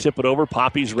 Jacobowski going to tip it over.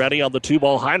 Poppy's ready on the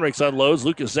 2-ball. Heinrichs unloads.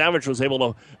 Lucas Savage was able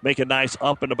to make a nice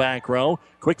up in the back row.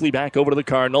 Quickly back over to the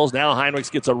Cardinals. Now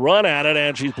Heinrichs gets a run at it,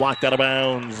 and she's blocked out of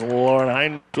bounds. Lauren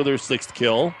Heinrichs with her 6th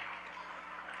kill.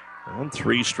 And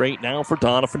 3 straight now for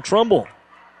Doniphan-Trumbull.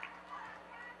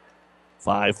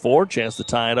 5-4. Chance to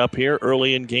tie it up here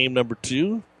early in game number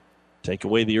 2. Take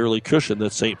away the early cushion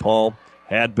that St. Paul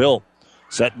had built.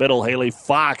 Set middle, Haley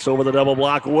Fox over the double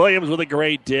block. Williams with a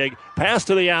great dig. Pass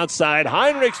to the outside.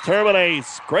 Heinrichs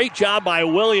terminates. Great job by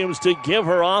Williams to give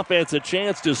her offense a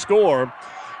chance to score.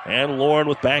 And Lauren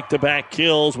with back-to-back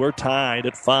kills. We're tied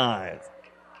at 5.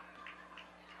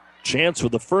 Chance for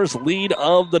the first lead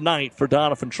of the night for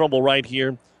Doniphan-Trumbull right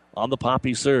here on the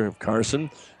Poppy serve.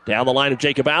 Carson down the line of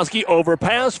Jacobowski.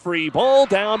 Overpass, free ball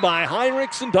down by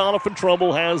Heinrichs, and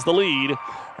Doniphan-Trumbull has the lead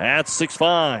at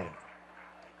 6-5.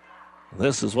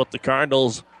 This is what the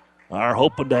Cardinals are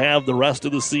hoping to have the rest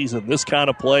of the season. This kind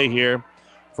of play here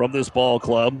from this ball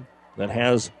club that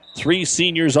has 3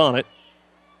 seniors on it.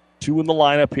 2 in the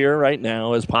lineup here right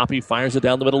now as Poppy fires it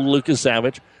down the middle to Lucas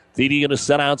Savage. Thede going to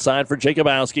set outside for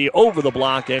Jacobowski. Over the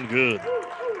block and good.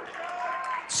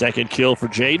 Second kill for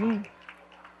Jaden.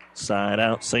 Side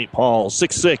out St. Paul.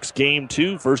 6-6, game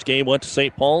 2. First game went to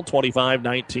St. Paul,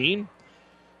 25-19.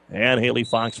 And Haley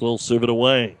Fox will serve it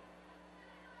away.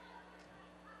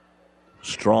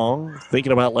 Strong,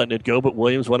 thinking about letting it go, but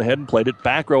Williams went ahead and played it.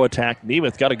 Back row attack.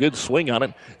 Nemeth got a good swing on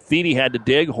it. Thiede had to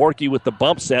dig. Horkey with the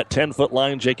bump set. 10-foot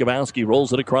line. Jacobowski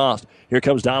rolls it across. Here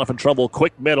comes Doniphan-Trumbull.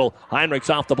 Quick middle. Heinrichs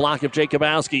off the block of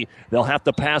Jacobowski. They'll have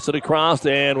to pass it across,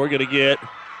 and we're going to get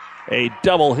a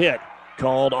double hit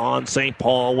called on St.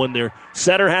 Paul when their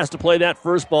setter has to play that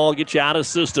first ball, get you out of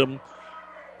system.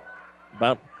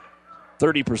 About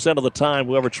 30% of the time,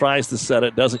 whoever tries to set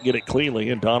it doesn't get it cleanly,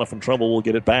 and Doniphan-Trumbull will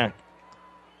get it back.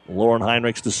 Lauren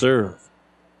Heinrichs to serve.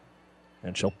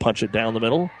 And she'll punch it down the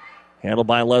middle. Handled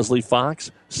by Leslie Fox.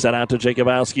 Set out to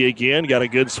Jacobowski again. Got a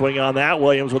good swing on that.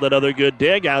 Williams with another good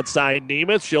dig. Outside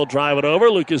Nemeth. She'll drive it over.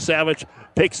 Lucas Savage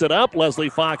picks it up. Leslie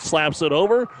Fox slaps it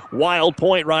over. Wild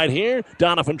point right here.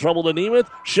 Doniphan-Trumbull to Nemeth.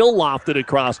 She'll loft it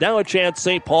across. Now a chance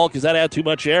St. Paul because that had too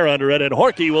much air under it. And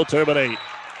Horkey will terminate.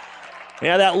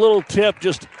 Yeah, that little tip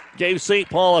just gave St.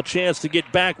 Paul a chance to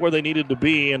get back where they needed to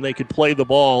be, and they could play the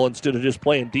ball instead of just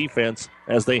playing defense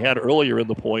as they had earlier in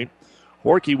the point.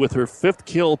 Horkey with her 5th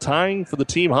kill, tying for the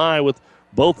team high with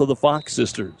both of the Fox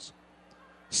sisters.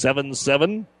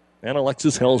 7-7, and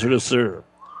Alexis Helzer to serve.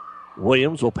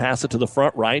 Williams will pass it to the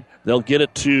front right. They'll get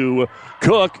it to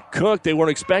Cook. Cook, they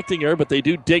weren't expecting her, but they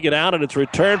do dig it out, and it's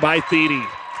returned by Thiede.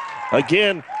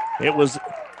 Again, it was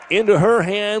into her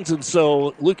hands, and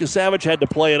so Lucas Savage had to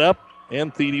play it up,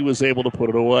 and Thiede was able to put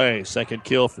it away. 2nd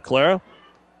kill for Clara,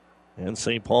 and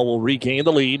St. Paul will regain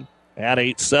the lead at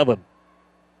 8-7.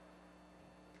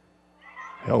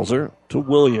 Helzer to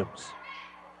Williams.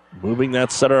 Moving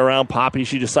that center around Poppy.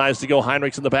 She decides to go.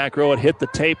 Heinrichs in the back row. It hit the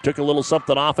tape, took a little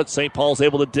something off it. St. Paul's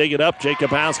able to dig it up.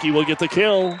 Jacobowski will get the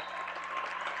kill.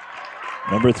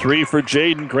 Number 3 for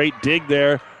Jaden. Great dig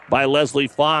there by Leslie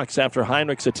Fox after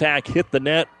Heinrichs' attack hit the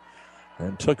net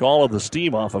and took all of the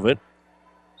steam off of it.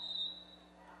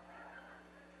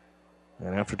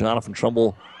 And after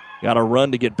Doniphan-Trumbull got a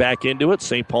run to get back into it,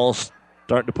 St. Paul's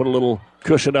starting to put a little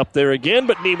cushion up there again,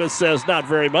 but Nemeth says not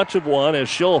very much of one as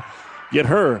she'll get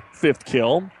her 5th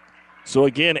kill. So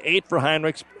again, 8 for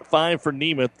Heinrichs, 5 for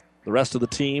Nemeth. The rest of the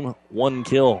team, 1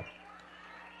 kill.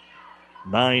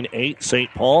 9-8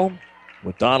 St. Paul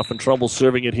with Doniphan-Trumbull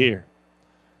serving it here.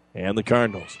 And the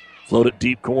Cardinals float it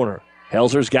deep corner.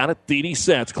 Helzer's got it. Thiede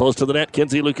sets close to the net.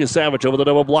 Kinsey Lucas Savage over the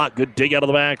double block. Good dig out of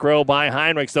the back row by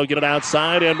Heinrichs. They'll get it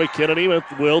outside, and McKenna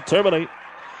Nemeth will terminate.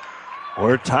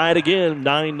 We're tied again,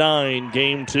 9-9,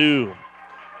 game 2.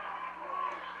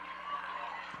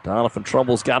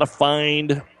 Doniphan-Trumbull's got to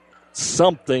find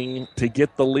something to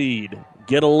get the lead.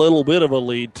 Get a little bit of a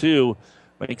lead, too.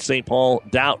 Make St. Paul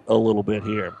doubt a little bit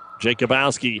here.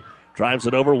 Jacobowski drives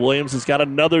it over. Williams has got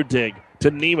another dig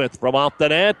to Nemeth from off the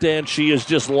net, and she is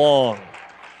just long.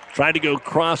 Tried to go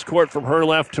cross-court from her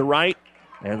left to right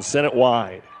and sent it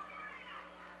wide.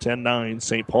 10-9,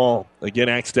 St. Paul. Again,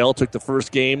 Axtell took the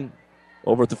first game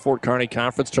over at the Fort Kearney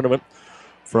Conference Tournament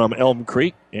from Elm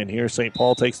Creek, and here St.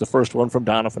 Paul takes the first one from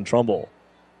Doniphan-Trumbull.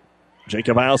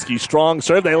 Jacobowski, strong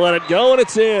serve. They let it go, and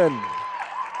it's in.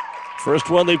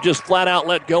 First one they've just flat out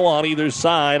let go on either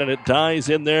side, and it dies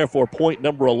in there for point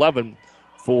number 11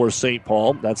 for St.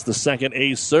 Paul. That's the second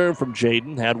ace serve from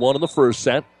Jaden. Had one in the first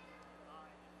set.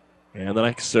 And the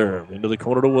next serve into the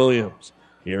corner to Williams.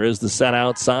 Here is the set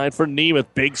outside for Nemeth.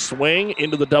 Big swing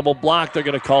into the double block. They're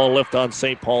going to call a lift on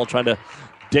St. Paul, trying to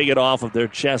dig it off of their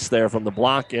chest there from the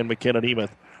block. And McKenna Nemeth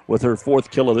with her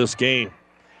 4th kill of this game.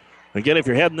 Again, if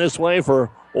you're heading this way for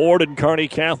Ord and Kearney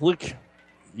Catholic,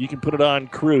 you can put it on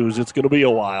cruise. It's going to be a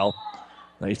while.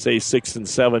 They say 6 and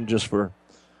 7 just for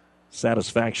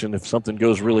satisfaction. If something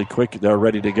goes really quick, they're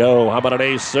ready to go. How about an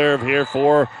ace serve here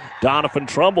for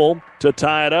Doniphan-Trumbull to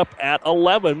tie it up at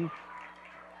 11.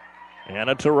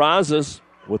 Anna Terrazas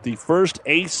with the first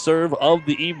ace serve of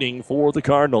the evening for the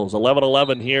Cardinals.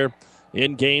 11-11 here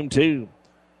in game 2.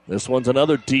 This one's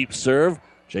another deep serve.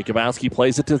 Jacobowski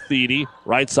plays it to Thiede.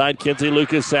 Right side, Kinsey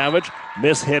Lucas Savage.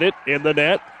 Mishit it in the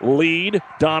net. Lead,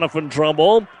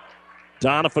 Doniphan-Trumbull.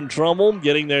 Doniphan-Trumbull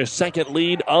getting their second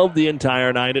lead of the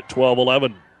entire night at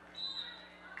 12-11.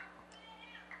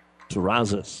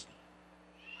 Terrazas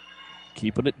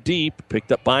keeping it deep.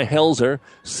 Picked up by Helzer.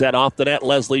 Set off the net,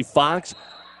 Leslie Fox.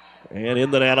 And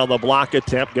in the net on the block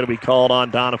attempt. Going to be called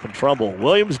on Doniphan-Trumbull.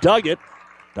 Williams dug it.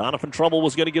 Doniphan-Trumbull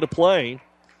was going to get a play.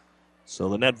 So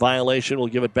the net violation will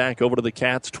give it back over to the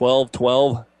Cats.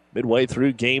 12-12 midway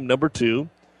through game number 2.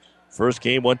 First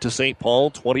game went to St.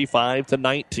 Paul,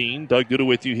 25-19. Doug Duda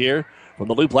with you here from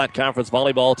the Lou Platte Conference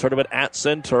Volleyball Tournament at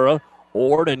Centura.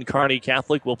 Ord and Kearney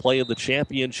Catholic will play in the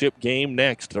championship game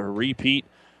next. A repeat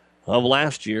of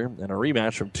last year and a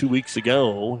rematch from 2 weeks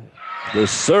ago. The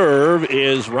serve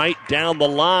is right down the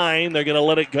line. They're going to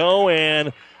let it go,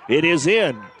 and it is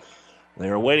in. They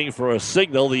were waiting for a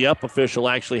signal. The up official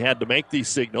actually had to make the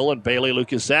signal, and Bailey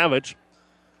Lucas-Savage,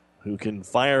 who can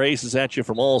fire aces at you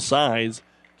from all sides,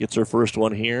 gets her first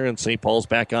one here, and St. Paul's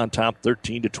back on top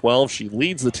 13-12. She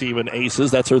leads the team in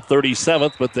aces. That's her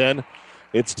 37th, but then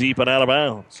it's deep and out of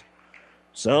bounds.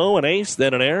 So an ace,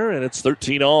 then an error, and it's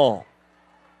 13-all.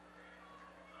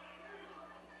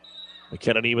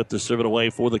 McKenna Nemeth to serve it away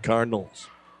for the Cardinals.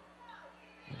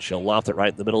 She'll loft it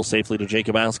right in the middle safely to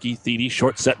Jacobowski. Thiede,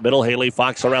 short set middle. Haley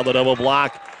Fox around the double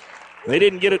block. They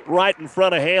didn't get it right in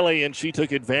front of Haley, and she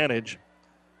took advantage.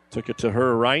 Took it to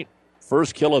her right.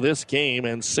 First kill of this game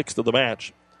and sixth of the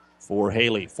match for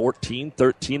Haley.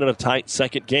 14-13 in a tight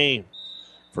second game.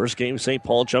 First game, St.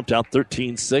 Paul jumped out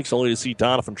 13-6, only to see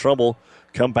Doniphan-Trumbull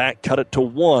come back, cut it to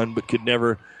 1, but could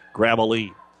never grab a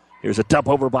lead. Here's a dump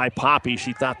over by Poppy.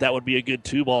 She thought that would be a good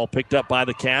 2-ball. Picked up by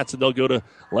the Cats, and they'll go to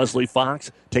Leslie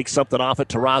Fox. Takes something off it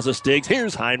to Raza Stiggs.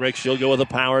 Here's Heinrich. She'll go with a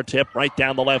power tip right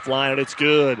down the left line, and it's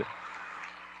good.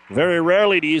 Very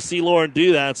rarely do you see Lauren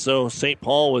do that, so St.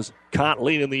 Paul was caught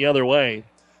leaning the other way.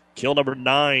 Kill number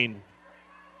 9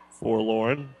 for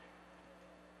Lauren.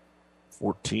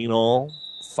 14-all.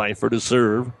 Pfeiffer to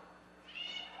serve.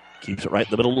 Keeps it right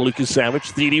in the middle.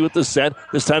 Lucas-Savage. Thiede with the set.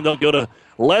 This time they'll go to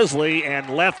Leslie, and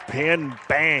left pin,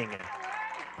 bang.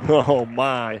 Oh,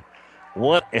 my.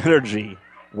 What energy.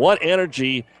 What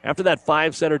energy. After that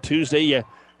 5-setter Tuesday, you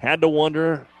had to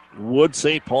wonder, would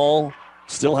St. Paul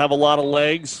still have a lot of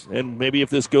legs? And maybe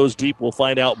if this goes deep, we'll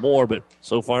find out more, but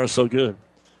so far, so good.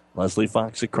 Leslie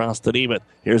Fox across to Nemeth.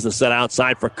 Here's the set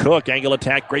outside for Cook. Angle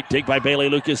attack. Great dig by Bailey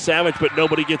Lucas-Savage, but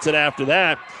nobody gets it after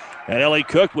that. And Ellie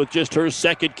Cook with just her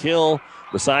second kill.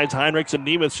 Besides Heinrichs and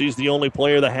Nemeth, she's the only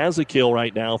player that has a kill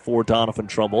right now for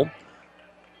Doniphan-Trumbull.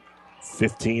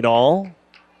 15-all.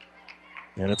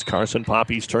 And it's Carson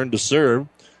Poppy's turn to serve.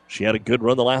 She had a good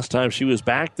run the last time she was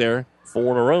back there.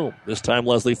 4 in a row. This time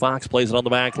Leslie Fox plays it on the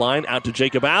back line. Out to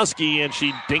Jacobowski, and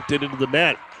she dinked it into the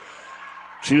net.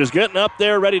 She was getting up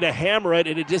there ready to hammer it,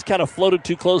 and it just kind of floated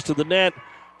too close to the net.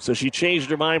 So she changed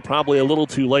her mind probably a little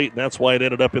too late, and that's why it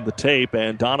ended up in the tape.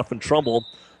 And Doniphan-Trumbull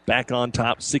back on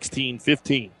top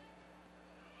 16-15.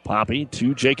 Poppy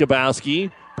to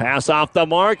Jacobowski. Pass off the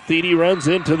mark. Thiede runs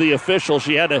into the official.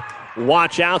 She had to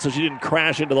watch out so she didn't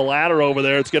crash into the ladder over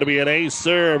there. It's going to be an ace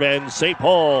serve, and St.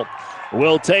 Paul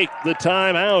will take the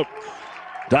timeout.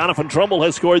 Doniphan-Trumbull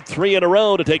has scored 3 in a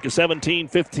row to take a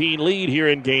 17-15 lead here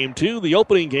in Game 2. The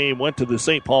opening game went to the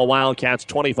St. Paul Wildcats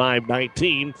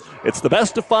 25-19. It's the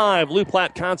best of 5 Lou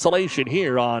Platte consolation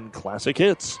here on Classic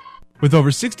Hits. With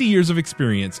over 60 years of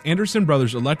experience, Anderson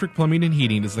Brothers Electric Plumbing and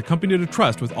Heating is the company to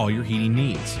trust with all your heating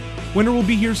needs. Winter will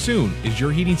be here soon. Is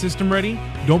your heating system ready?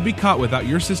 Don't be caught without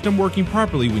your system working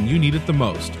properly when you need it the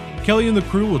most. Kelly and the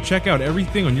crew will check out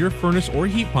everything on your furnace or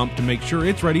heat pump to make sure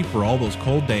it's ready for all those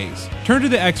cold days. Turn to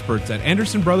the experts at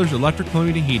Anderson Brothers Electric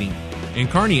Plumbing and Heating. In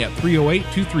Kearney at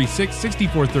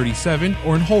 308-236-6437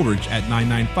 or in Holdridge at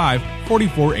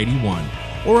 995-4481.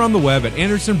 Or on the web at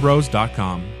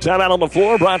andersonbros.com. Time out on the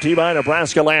floor brought to you by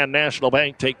Nebraska Land National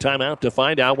Bank. Take time out to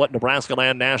find out what Nebraska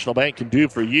Land National Bank can do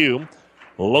for you.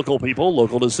 Local people,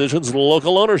 local decisions,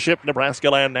 local ownership. Nebraska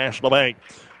Land National Bank.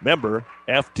 Member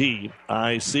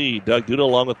FDIC. Doug Duda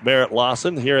along with Merritt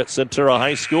Lawson here at Centura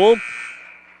High School.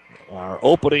 Our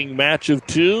opening match of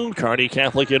 2. Kearney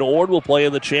Catholic and Ord will play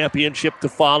in the championship to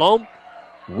follow.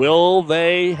 Will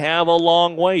they have a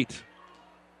long wait?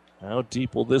 How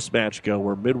deep will this match go?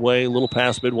 We're midway, a little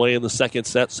past midway in the second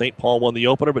set. St. Paul won the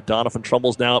opener, but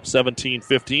Doniphan-Trumbull's now up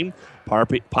 17-15.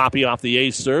 Poppy off the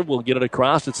ace serve will get it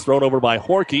across. It's thrown over by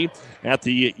Horkey at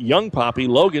the young Poppy.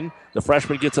 Logan, the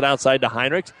freshman, gets it outside to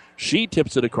Heinrichs. She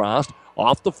tips it across.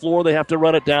 Off the floor, they have to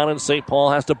run it down, and St. Paul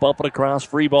has to bump it across.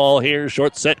 Free ball here.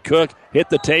 Short set Cook.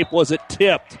 Hit the tape. Was it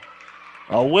tipped?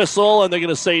 A whistle, and they're going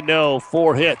to say no.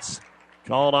 4 hits.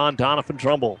 Called on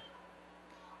Doniphan-Trumbull.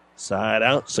 Side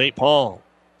out, St. Paul.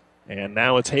 And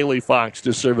now it's Haley Fox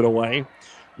to serve it away.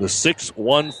 The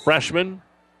 6'1 freshman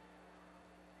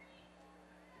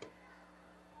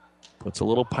puts a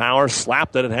little power,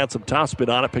 slapped it, and had some topspin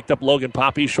on it. Picked up Logan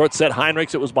Poppy. Short set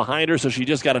Heinrichs. It was behind her, so she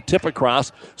just got a tip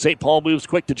across. St. Paul moves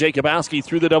quick to Jacobowski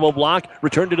through the double block.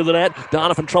 Returned into the net.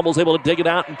 Doniphan-Trumbull's able to dig it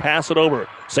out and pass it over.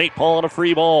 St. Paul on a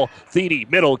free ball. Thiede,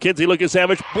 middle. Kinsey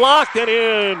Lucas-Savage blocked it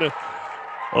in.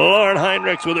 Lauren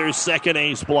Heinrichs with her second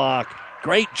ace block.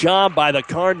 Great job by the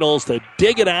Cardinals to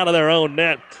dig it out of their own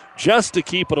net just to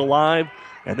keep it alive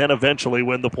and then eventually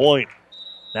win the point.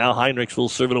 Now Heinrichs will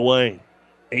serve it away.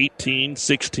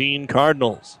 18-16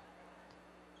 Cardinals.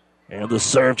 And the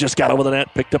serve just got over the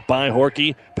net, picked up by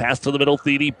Horkey. Pass to the middle,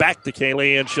 Thiede, back to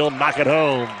Kaylee, and she'll knock it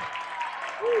home.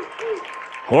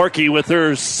 Horkey with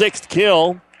her 6th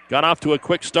kill. got off to a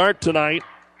quick start tonight.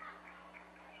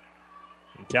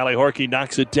 And Callie Horkey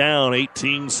knocks it down,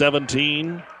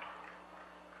 18-17.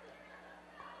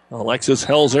 Alexis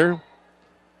Helzer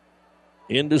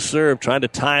in to serve, trying to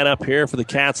tie it up here for the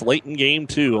Cats late in game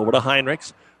 2. Over to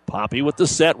Heinrichs. Poppy with the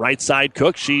set, right side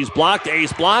Cook. She's blocked,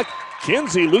 ace block.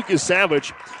 Kinsey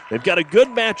Lucas-Savage. They've got a good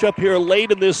matchup here late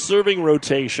in this serving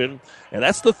rotation, and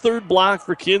that's the third block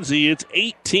for Kinsey. It's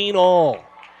 18 all.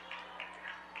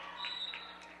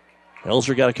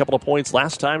 Helzer got a couple of points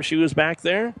last time she was back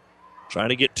there. Trying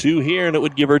to get 2 here, and it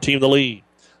would give her team the lead.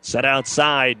 Set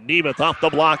outside. Nemeth off the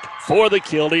block for the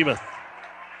kill. Nemeth.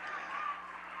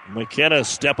 McKenna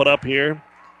stepping up here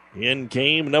in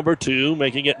game number 2,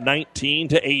 making it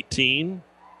 19-18.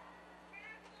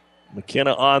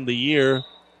 McKenna on the year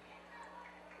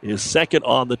is second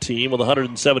on the team with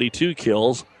 172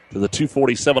 kills to the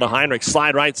 247 of Heinrich.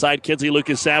 Slide right side, Kinsey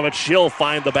Lucas-Savage. She'll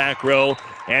find the back row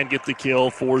and get the kill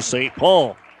for St.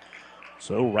 Paul.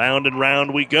 So round and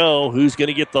round we go. Who's going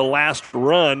to get the last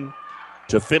run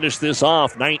to finish this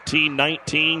off?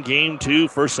 19-19, game 2.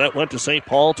 First set went to St.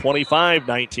 Paul,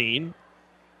 25-19.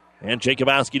 And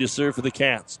Jacobowski to serve for the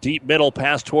Cats. Deep middle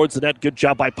pass towards the net. Good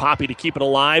job by Poppy to keep it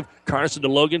alive. Carson to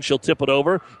Logan. She'll tip it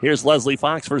over. Here's Leslie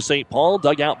Fox for St. Paul.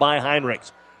 Dug out by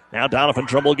Heinrichs. Now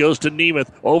Doniphan-Trumbull goes to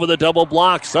Nemeth. Over the double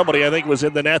block. Somebody, I think, was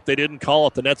in the net. They didn't call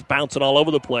it. The net's bouncing all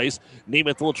over the place.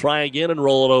 Nemeth will try again and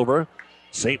roll it over.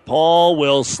 St. Paul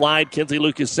will slide Kinsey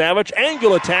Lucas-Savage.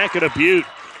 Angle attack and a beaut.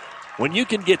 When you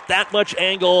can get that much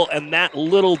angle and that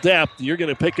little depth, you're going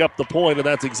to pick up the point, and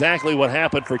that's exactly what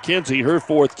happened for Kinsey, her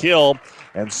 4th kill.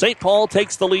 And St. Paul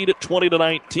takes the lead at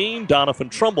 20-19.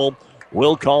 Doniphan-Trumbull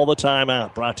will call the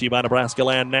timeout. Brought to you by Nebraska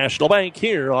Land National Bank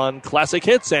here on Classic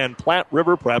Hits and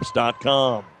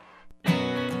PlatteRiverPreps.com.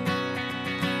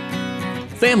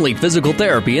 Family Physical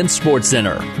Therapy and Sports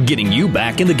Center, getting you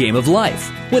back in the game of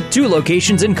life. With 2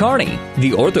 locations in Kearney,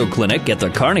 the Ortho Clinic at the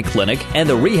Kearney Clinic and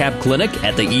the Rehab Clinic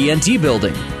at the ENT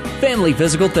Building. Family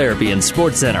Physical Therapy and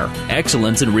Sports Center,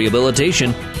 excellence in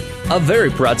rehabilitation. A very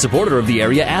proud supporter of the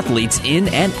area athletes in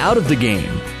and out of the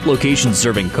game. Locations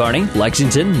serving Kearney,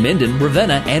 Lexington, Minden,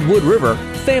 Ravenna, and Wood River.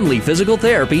 Family Physical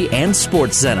Therapy and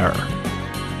Sports Center.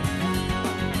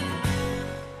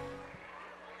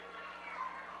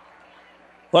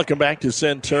 Welcome back to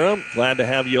Centura. Glad to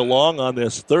have you along on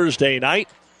this Thursday night.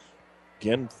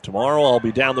 Again, tomorrow I'll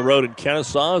be down the road in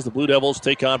Kennesaw as the Blue Devils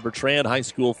take on Bertrand High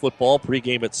School football.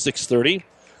 Pregame at 6:30.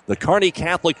 The Kearney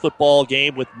Catholic football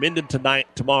game with Minden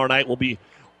tomorrow night will be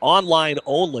online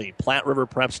only.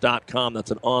 PlatteRiverPreps.com.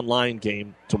 That's an online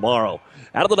game tomorrow.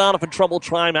 Out of the Doniphan-Trumbull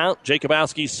timeout,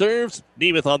 Jacobowski serves.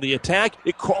 Nemeth on the attack.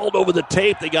 It crawled over the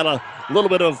tape. They got a little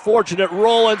bit of a fortunate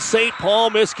roll, and St.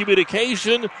 Paul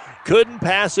miscommunication. Couldn't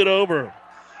pass it over.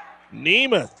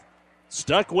 Nemeth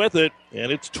stuck with it,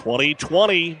 and it's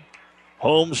 20-20.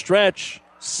 Home stretch,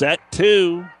 set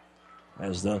 2.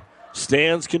 As the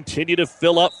stands continue to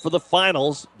fill up for the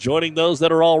finals, joining those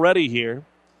that are already here.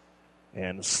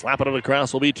 And slapping it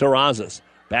across will be Terrazas.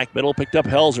 Back middle picked up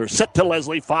Helzer. Set to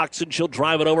Leslie Fox, and she'll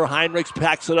drive it over. Heinrichs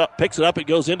picks it up. It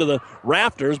goes into the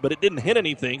rafters, but it didn't hit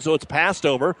anything, so it's passed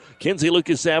over. Kinsey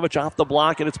Lucas-Savage off the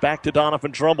block, and it's back to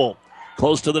Doniphan-Trumbull.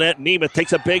 Close to the net, Nemeth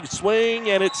takes a big swing,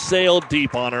 and it sailed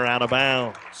deep on her, out of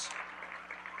bounds.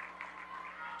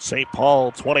 St.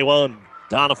 Paul 21,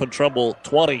 Doniphan-Trumbull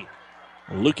 20.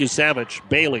 Lucas-Savage,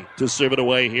 Bailey to serve it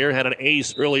away here. Had an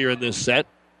ace earlier in this set.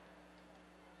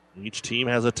 Each team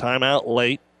has a timeout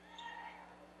late.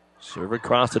 Serve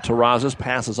across to Terrazas,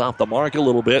 passes off the mark a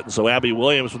little bit, and so Abby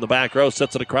Williams from the back row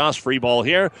sets it across. Free ball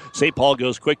here. St. Paul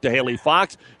goes quick to Haley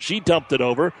Fox. She dumped it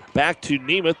over. Back to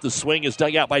Nemeth. The swing is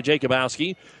dug out by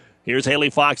Jacobowski. Here's Haley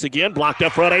Fox again. Blocked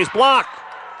up front. Ace block.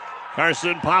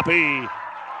 Carson Poppy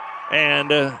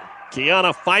and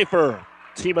Kiana Pfeiffer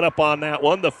teaming up on that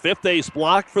one. The 5th ace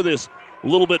block for this a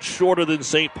little bit shorter than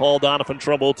St. Paul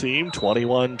Doniphan-Trumbull team.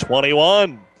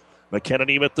 21-21. McKenna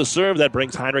Nemeth the serve. That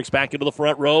brings Heinrichs back into the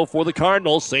front row for the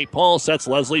Cardinals. St. Paul sets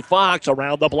Leslie Fox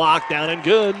around the block, down and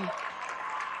good.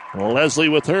 Leslie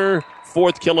with her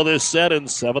 4th kill of this set and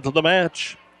 7th of the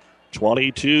match.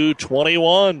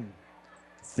 22-21.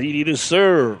 Thede to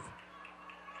serve.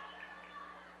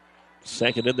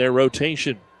 Second in their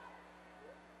rotation.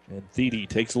 And Thede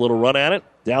takes a little run at it.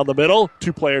 Down the middle.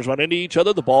 2 players run into each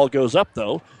other. The ball goes up,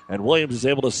 though, and Williams is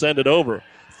able to send it over.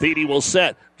 Thede will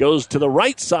set. Goes to the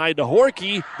right side to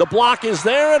Horkey. The block is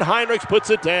there, and Heinrichs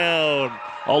puts it down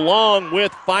along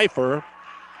with Pfeiffer.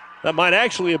 That might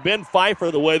actually have been Pfeiffer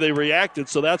the way they reacted,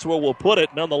 so that's where we'll put it.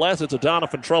 Nonetheless, it's a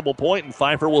Doniphan-Trumbull point, and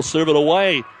Pfeiffer will serve it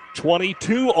away.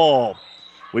 22 all.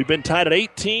 We've been tied at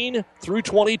 18 through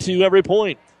 22 every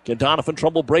point. Can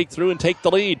Doniphan-Trumbull break through and take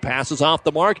the lead? Passes off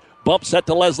the mark. Bump set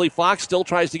to Leslie Fox. Still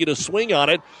tries to get a swing on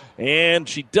it. And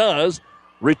she does.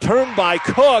 Returned by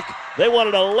Cook. They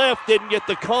wanted a lift. Didn't get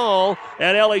the call.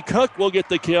 And Ellie Cook will get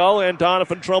the kill. And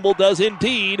Doniphan-Trumbull does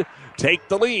indeed take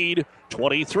the lead.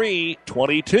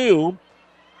 23-22.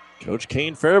 Coach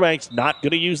Kane Fairbanks not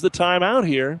going to use the timeout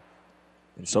here.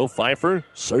 And so Pfeiffer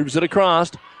serves it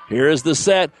across. Here is the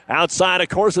set. Outside, of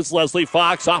course, it's Leslie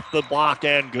Fox off the block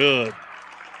and good.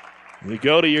 You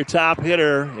go to your top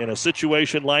hitter in a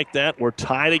situation like that. We're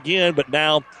tied again, but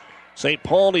now St.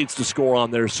 Paul needs to score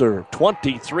on their serve.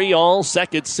 23 all,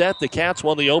 second set. The Cats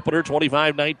won the opener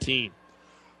 25-19.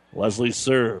 Leslie's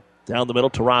serve. Down the middle,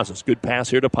 Terrazas. Good pass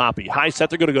here to Poppy. High set,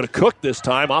 they're going to go to Cook this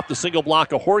time. Off the single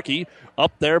block of Horkey.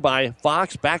 Up there by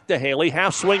Fox. Back to Haley.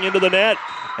 Half swing into the net.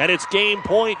 And it's game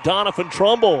point,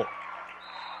 Doniphan-Trumbull.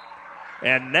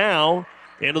 And now,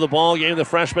 into the ball game, the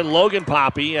freshman Logan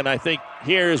Poppy. And I think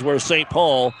here is where St.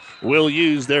 Paul will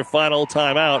use their final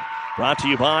timeout. Brought to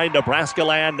you by Nebraska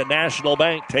Land National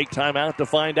Bank. Take time out to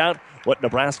find out what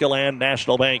Nebraska Land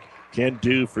National Bank can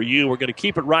do for you. We're going to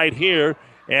keep it right here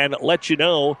and let you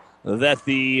know that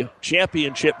the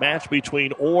championship match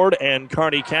between Ord and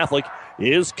Kearney Catholic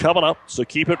is coming up, so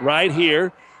keep it right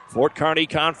here. Fort Kearney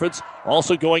Conference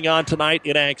also going on tonight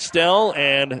in Axtell,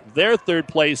 and their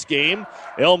third-place game.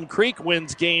 Elm Creek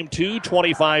wins Game 2,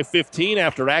 25-15,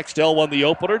 after Axtell won the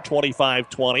opener,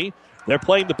 25-20. They're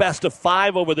playing the best of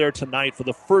 5 over there tonight for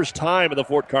the first time in the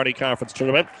Fort Kearney Conference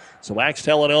Tournament. So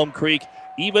Axtell and Elm Creek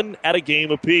even at a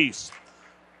game apiece.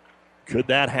 Could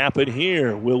that happen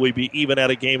here? Will we be even at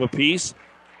a game apiece?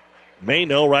 May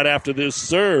know right after this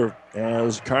serve,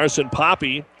 as Carson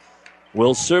Poppy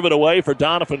will serve it away for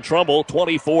Doniphan-Trumbull.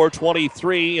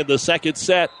 24-23 in the second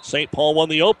set. St. Paul won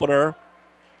the opener.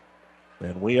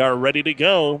 And we are ready to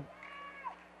go.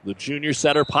 The junior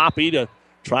setter Poppy to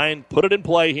try and put it in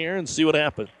play here and see what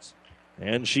happens.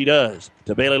 And she does.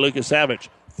 To Bailey Lucas-Savage.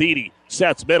 Thiede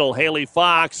sets middle. Haley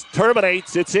Fox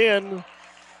terminates. It's in.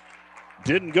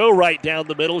 Didn't go right down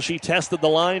the middle. She tested the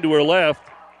line to her left.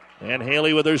 And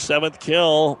Haley with her 7th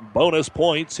kill. Bonus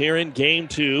points here in Game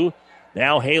 2.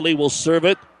 Now Haley will serve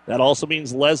it. That also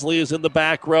means Leslie is in the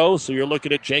back row. So you're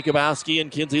looking at Jacobowski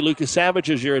and Kinsey Lucas-Savage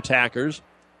as your attackers.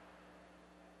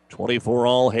 24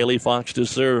 all, Haley Fox to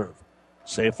serve.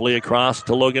 Safely across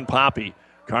to Logan Poppy.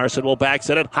 Carson will back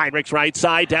set it. Heinrich's right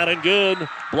side, down and good.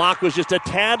 Block was just a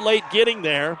tad late getting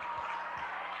there.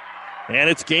 And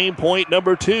it's game point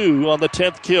number 2 on the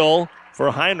 10th kill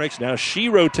for Heinrichs. Now she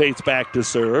rotates back to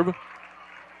serve.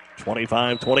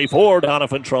 25-24,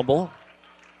 Doniphan-Trumbull.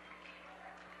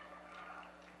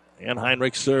 And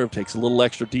Heinrich's serve takes a little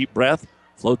extra deep breath.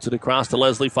 Floats it across to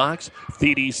Leslie Fox.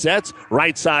 Thiede sets.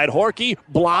 Right side Horkey.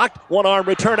 Blocked. One arm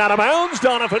return out of bounds.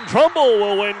 Doniphan-Trumbull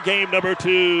will win game number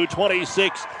 2.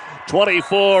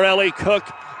 26-24. Ellie Cook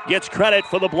gets credit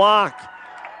for the block.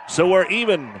 So we're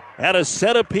even at a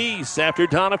set apiece after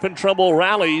Doniphan-Trumbull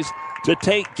rallies to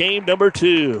take game number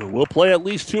 2. We'll play at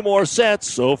least 2 more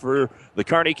sets. So for the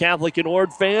Kearney Catholic and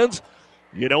Ord fans,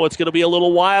 you know it's going to be a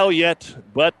little while yet,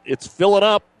 but it's filling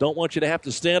up. Don't want you to have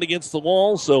to stand against the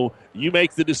wall, so you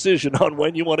make the decision on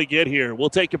when you want to get here. We'll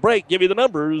take a break, give you the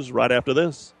numbers right after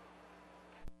this.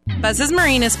 Buzz's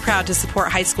Marine is proud to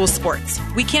support high school sports.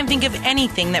 We can't think of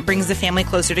anything that brings the family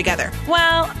closer together.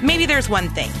 Well, maybe there's one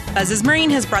thing. Buzz's Marine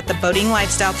has brought the boating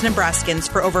lifestyle to Nebraskans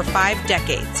for over 5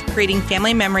 decades, creating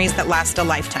family memories that last a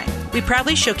lifetime. We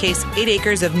proudly showcase 8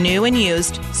 acres of new and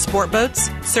used sport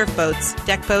boats, surf boats,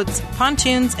 deck boats,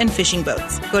 pontoons, and fishing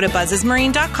boats. Go to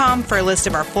buzzesmarine.com for a list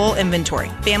of our full inventory.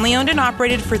 Family owned and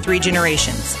operated for 3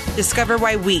 generations. Discover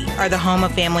why we are the home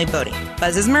of family boating.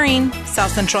 Buzz's Marine,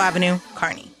 South Central Avenue,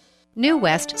 Kearney. New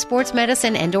West Sports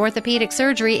Medicine and Orthopedic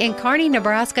Surgery in Kearney,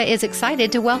 Nebraska is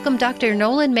excited to welcome Dr.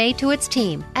 Nolan May to its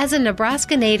team. As a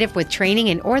Nebraska native with training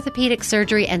in orthopedic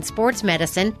surgery and sports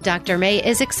medicine, Dr. May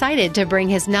is excited to bring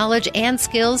his knowledge and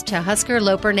skills to Husker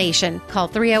Loper Nation. Call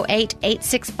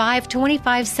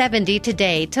 308-865-2570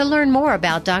 today to learn more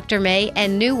about Dr. May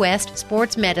and New West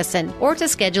Sports Medicine or to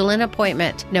schedule an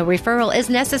appointment. No referral is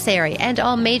necessary and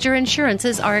all major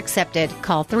insurances are accepted.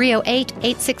 Call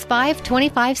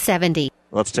 308-865-2570.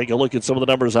 Let's take a look at some of the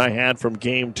numbers I had from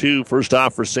Game 2. First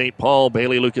off for St. Paul,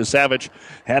 Bailey Lucas-Savage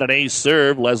had an ace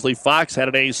serve. Leslie Fox had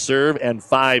an ace serve and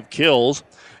 5 kills.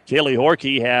 Kaylee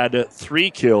Horkey had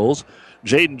 3 kills.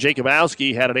 Jaden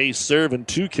Jacobowski had an ace serve and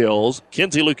 2 kills.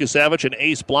 Kinsey Lucas-Savage an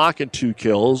ace block and 2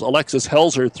 kills. Alexis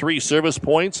Helzer 3 service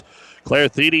points. Claire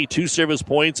Thiede 2 service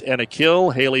points and a kill.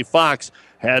 Haley Fox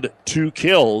had 2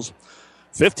 kills.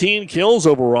 15 kills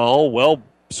overall. Well,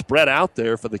 spread out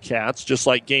there for the Cats, just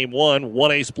like game one.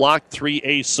 1 ace block, 3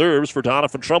 ace serves for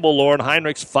Doniphan-Trumbull. Lauren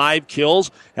Heinrichs, 5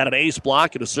 kills, had an ace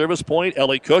block and a service point.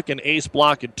 Ellie Cook, an ace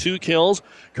block and 2 kills.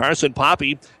 Carson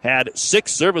Poppy had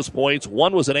 6 service points.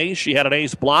 1 was an ace. She had an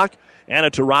ace block. Anna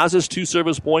Terrazas, 2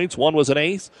 service points. 1 was an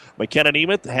ace. McKenna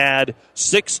Nemeth had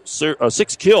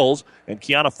 6 kills. And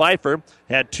Kiana Pfeiffer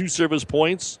had 2 service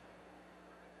points.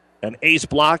 An ace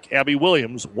block. Abby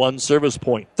Williams, 1 service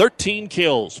point. 13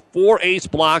 kills, 4 ace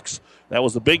blocks. That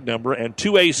was the big number. And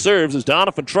 2 ace serves as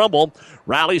Doniphan-Trumbull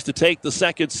rallies to take the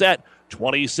second set.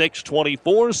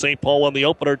 26-24. St. Paul won the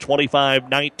opener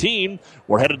 25-19.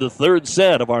 We're headed to the third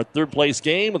set of our third-place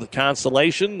game of the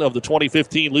consolation of the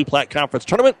 2015 Lou Platte Conference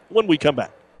Tournament when we come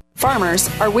back. Farmers,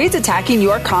 are weeds attacking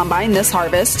your combine this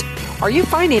harvest? Are you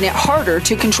finding it harder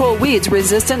to control weeds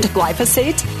resistant to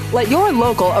glyphosate? Let your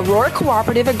local Aurora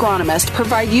Cooperative Agronomist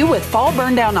provide you with fall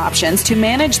burn-down options to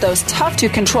manage those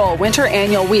tough-to-control winter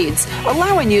annual weeds,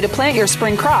 allowing you to plant your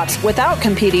spring crops without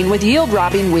competing with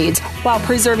yield-robbing weeds while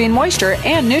preserving moisture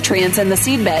and nutrients in the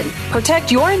seedbed.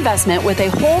 Protect your investment with a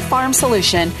whole farm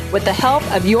solution with the help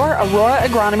of your Aurora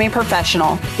Agronomy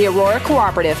professional, the Aurora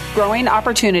Cooperative, growing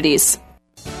opportunities.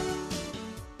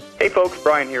 Hey folks,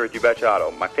 Brian here with You Betcha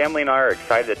Auto. My family and I are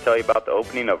excited to tell you about the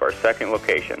opening of our second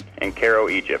location in Cairo,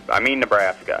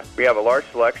 Nebraska. We have a large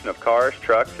selection of cars,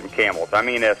 trucks, and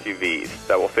SUVs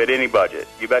that will fit any budget.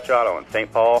 You Betcha Auto in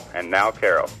St. Paul and now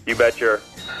Cairo. You bet your...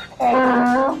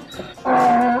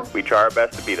 We try our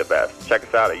best to be the best. Check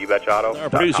us out at YouBetchaAuto.com.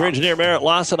 Our producer engineer Merritt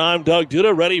Lawson, I'm Doug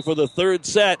Duda, ready for the third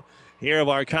set here of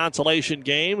our consolation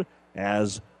game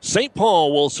as St.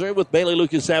 Paul will serve with Bailey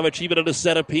Lukasavich, even at a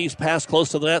set apiece. Pass close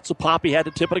to the net, so Poppy had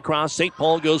to tip it across. St.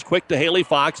 Paul goes quick to Haley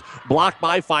Fox, blocked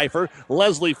by Pfeiffer.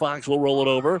 Leslie Fox will roll it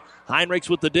over.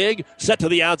 Heinrichs with the dig, set to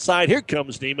the outside. Here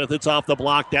comes Nemeth. It's off the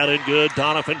block, down and good.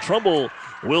 Doniphan-Trumbull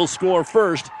will score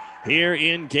first here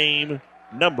in game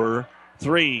number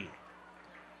 3.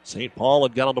 St. Paul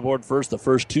had got on the board first the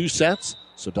first 2 sets,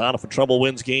 so Doniphan-Trumbull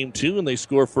wins game 2, and they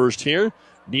score first here.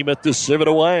 Nemeth to serve it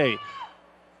away.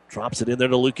 Drops it in there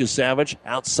to Lukasavich.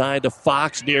 Outside to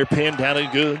Fox. Near pin. Down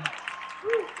and good.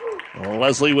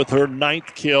 Leslie with her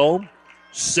 9th kill.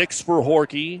 6 for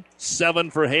Horkey.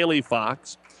 7 for Haley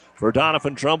Fox. For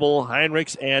Doniphan-Trumbull,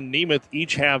 Heinrichs and Nemeth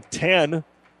each have 10.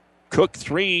 Cook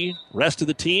 3. Rest of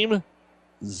the team,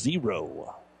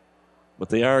 0. But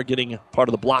they are getting part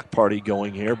of the block party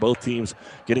going here. Both teams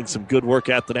getting some good work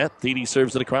at the net. Thiede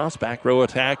serves it across. Back row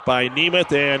attack by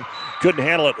Nemeth and couldn't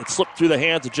handle it. It slipped through the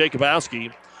hands of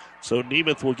Jacobowski. So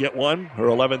Nemeth will get one, her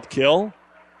 11th kill.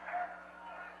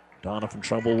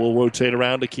 Doniphan-Trumbull will rotate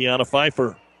around to Kiana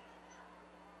Pfeiffer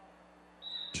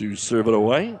to serve it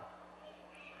away.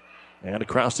 And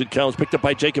across it comes, picked up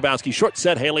by Jacobowski. Short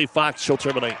set, Haley Fox, she'll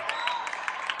terminate.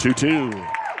 2-2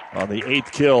 on the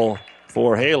 8th kill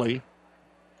for Haley.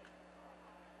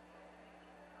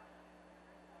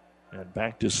 And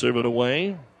back to serve it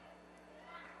away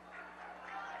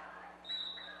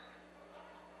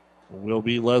will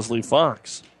be Leslie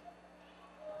Fox.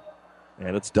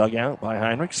 And it's dug out by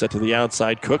Heinrich. Set to the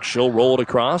outside. Cook. She'll roll it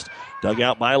across. Dug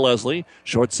out by Leslie.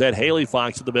 Short set. Haley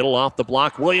Fox in the middle. Off the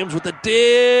block. Williams with the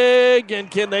dig.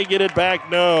 And can they get it back?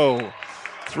 No.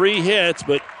 3 hits,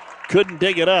 but couldn't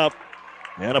dig it up.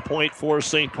 And a point for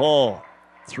St. Paul.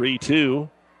 3-2.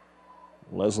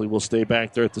 Leslie will stay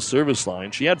back there at the service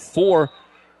line. She had 4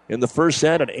 in the first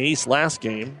set. An ace last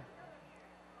game.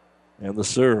 And the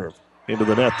serve into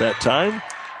the net that time.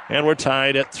 And we're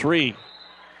tied at 3.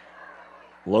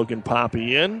 Logan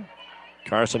Poppy in.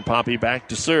 Carson Poppy back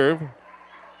to serve.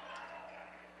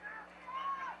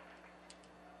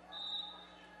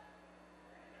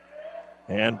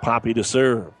 And Poppy to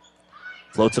serve.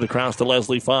 Floats it across to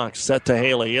Leslie Fox. Set to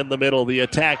Haley in the middle. The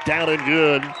attack down and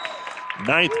good.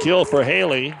 9th kill for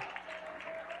Haley.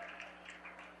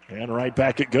 And right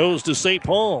back it goes to St.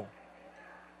 Paul.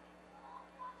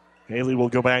 Haley will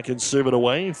go back and serve it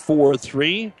away.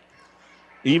 4-3.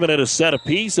 Even at a set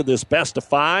apiece in this best of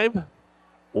 5.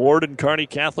 Ord and Kearney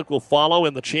Catholic will follow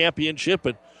in the championship,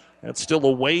 but that's still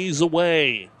a ways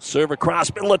away. Serve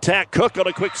across, middle attack. Cook on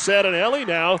a quick set, and Ellie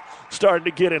now starting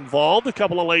to get involved. A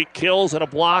couple of late kills and a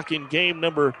block in game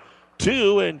number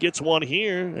 2, and gets one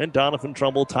here, and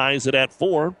Doniphan-Trumbull ties it at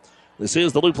 4. This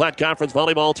is the Lou Platte Conference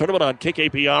Volleyball Tournament on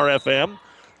KKPR-FM.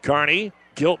 Kearney,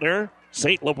 Giltner,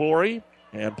 St. Labori,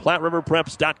 and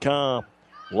PlatteRiverPreps.com.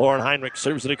 Lauren Heinrich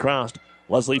serves it across.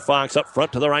 Leslie Fox up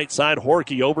front to the right side.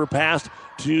 Horkey overpassed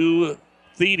to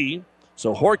Thiede.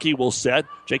 So Horkey will set.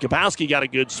 Jacobowski got a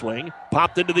good swing.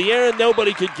 Popped into the air and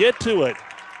nobody could get to it.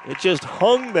 It just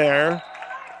hung there.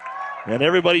 And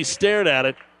everybody stared at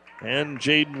it. And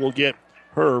Jaden will get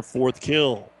her 4th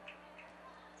kill.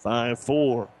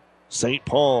 5-4. St.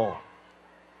 Paul.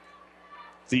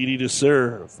 Thiede to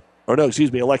serve.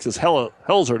 Alexis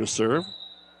Helzer to serve.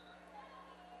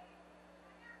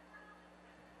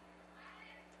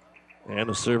 And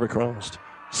a serve across.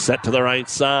 Set to the right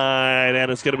side, and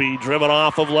it's going to be driven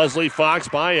off of Leslie Fox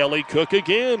by Ellie Cook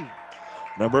again.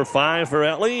 Number 5 for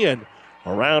Ellie, and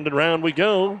around and round we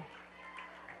go.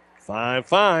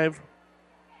 5-5.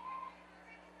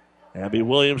 Abby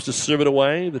Williams to serve it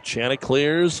away. The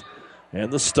Chanticleers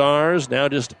and the Stars now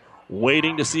just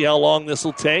waiting to see how long this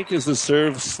will take as the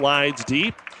serve slides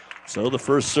deep. So the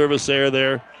first service error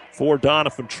there for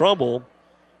Doniphan-Trumbull.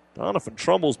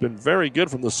 Doniphan-Trumbull's been very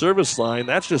good from the service line.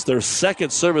 That's just their second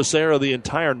service error of the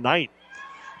entire night.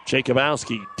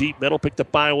 Jacobowski, deep middle, picked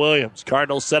up by Williams.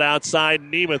 Cardinals set outside.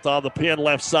 Nemeth on the pin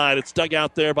left side. It's dug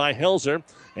out there by Helzer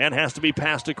and has to be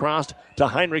passed across to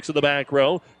Heinrichs in the back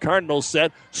row. Cardinals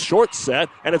set, short set,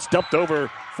 and it's dumped over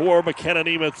for McKenna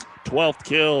Nemeth's 12th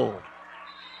kill.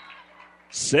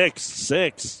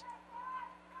 6-6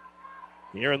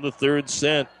 here in the third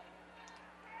set.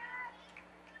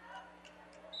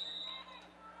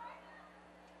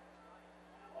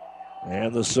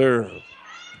 And the serve.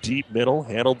 Deep middle,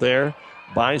 handled there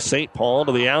by St. Paul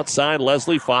to the outside.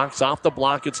 Leslie Fox off the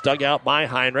block. It's dug out by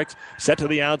Heinrichs. Set to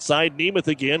the outside. Nemeth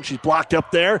again. She's blocked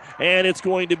up there. And it's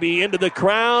going to be into the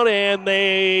crowd, and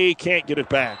they can't get it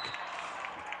back.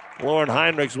 Lauren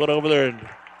Heinrichs went over there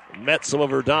and met some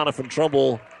of her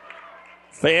Doniphan-Trumbull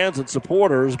fans and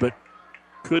supporters, but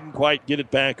couldn't quite get it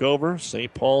back over.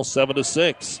 St. Paul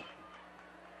 7-6.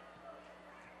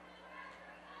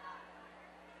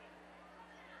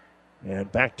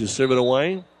 And back to serve it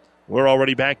away. We're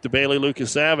already back to Bailey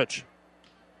Lucas-Savage.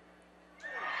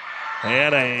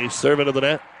 And a serve into the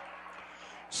net.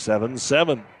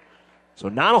 7-7. So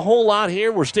not a whole lot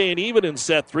here. We're staying even in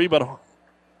set 3, but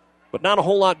not a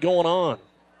whole lot going on.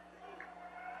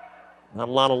 Not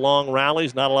a lot of long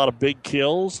rallies, not a lot of big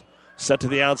kills. Set to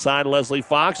the outside, Leslie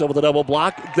Fox over the double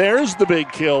block. There's the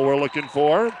big kill we're looking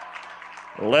for.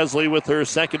 Leslie with her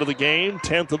second of the game,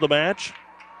 10th of the match.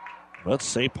 But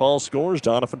St. Paul scores.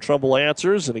 Doniphan-Trumbull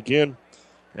answers. And again,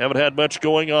 haven't had much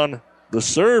going on the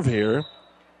serve here.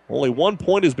 Only 1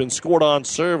 point has been scored on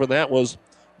serve, and that was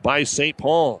by St.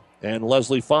 Paul and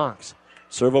Leslie Fox.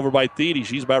 Serve over by Thiede.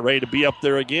 She's about ready to be up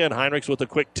there again. Heinrichs with a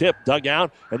quick tip. Dug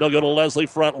out, and they'll go to Leslie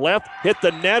front left. Hit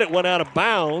the net. It went out of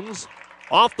bounds.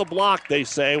 Off the block, they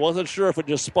say. Wasn't sure if it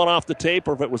just spun off the tape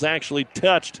or if it was actually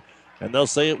touched. And they'll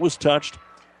say it was touched.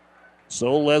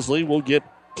 So Leslie will get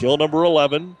kill number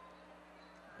 11.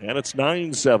 And it's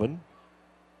 9-7.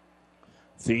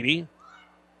 Thiede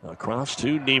across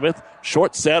to Nemeth.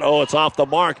 Short set. Oh, it's off the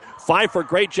mark. Pfeiffer,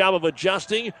 great job of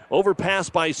adjusting. Overpass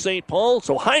by St. Paul.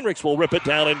 So Heinrichs will rip it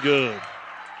down and good.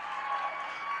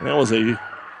 That was a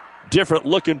different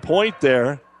looking point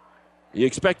there. You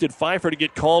expected Pfeiffer to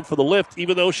get called for the lift,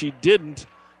 even though she didn't.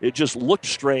 It just looked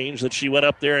strange that she went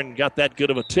up there and got that good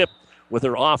of a tip with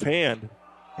her offhand.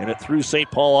 And it threw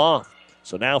St. Paul off.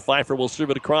 So now Pfeiffer will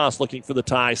serve it across, looking for the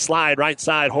tie. Slide right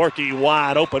side. Horkey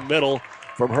wide open middle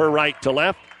from her right to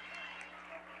left.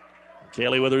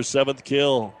 Kaylee with her 7th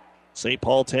kill. St.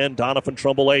 Paul 10,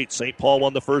 Doniphan-Trumbull 8. St. Paul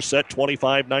won the first set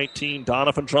 25-19.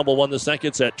 Doniphan-Trumbull won the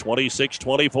second set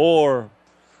 26-24.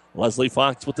 Leslie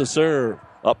Fox with the serve.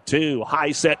 Up 2.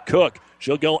 High set Cook.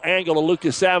 She'll go angle to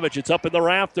Lucas Savage. It's up in the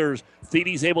rafters.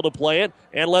 Thiede's able to play it.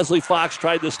 And Leslie Fox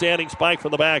tried the standing spike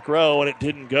from the back row, and it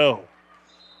didn't go.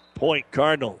 Point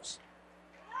Cardinals.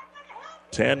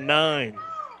 10-9.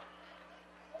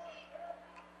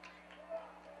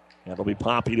 And it'll be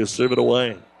Poppy to serve it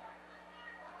away.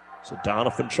 So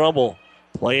Doniphan-Trumbull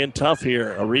playing tough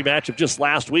here. A rematch of just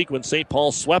last week when St.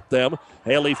 Paul swept them.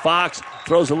 Haley Fox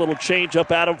throws a little change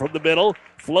up at him from the middle.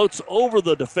 Floats over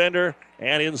the defender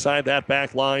and inside that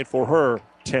back line for her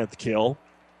 10th kill.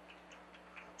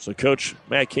 So Coach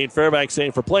Matt Kane-Fairbanks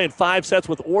saying, for playing 5 sets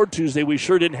with Ord Tuesday, we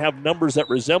sure didn't have numbers that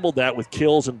resembled that with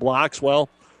kills and blocks. Well,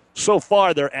 so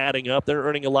far they're adding up. They're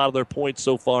earning a lot of their points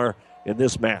so far in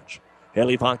this match.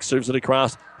 Haley Fox serves it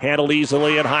across, handled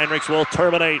easily, and Heinrichs will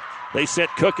terminate. They set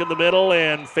Cook in the middle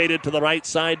and faded to the right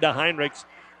side to Heinrichs,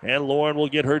 and Lauren will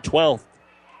get her 12th.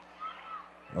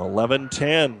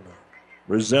 11-10,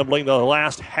 resembling the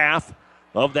last half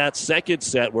of that second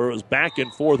set where it was back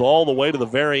and forth all the way to the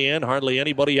very end. Hardly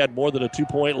anybody had more than a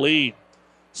 2-point lead.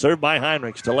 Served by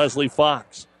Heinrichs to Leslie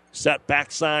Fox. Set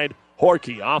backside,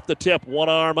 Horkey off the tip, one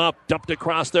arm up, dumped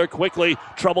across there quickly.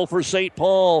 Trouble for St.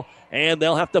 Paul, and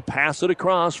they'll have to pass it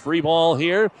across. Free ball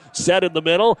here, set in the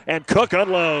middle, and Cook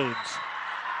unloads.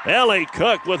 Ellie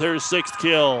Cook with her 6th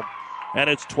kill, and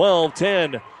it's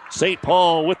 12-10. St.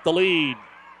 Paul with the lead.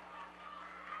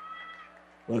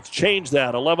 Let's change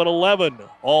that. 11-11,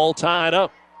 all tied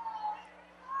up.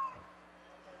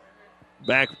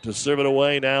 Back to serve it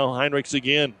away now. Heinrichs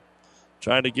again,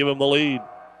 trying to give him the lead.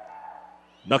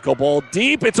 Knuckleball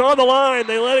deep. It's on the line.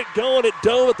 They let it go, and it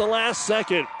dove at the last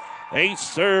second. Ace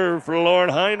serve for Lauren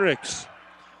Heinrichs.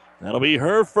 That'll be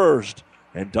her first.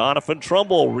 And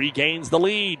Doniphan-Trumbull regains the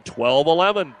lead,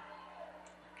 12-11.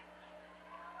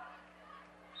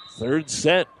 Third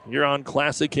set here on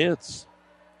Classic Hits.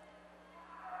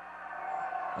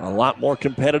 A lot more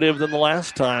competitive than the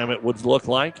last time, it would look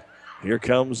like. Here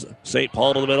comes St.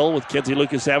 Paul to the middle with Kinsey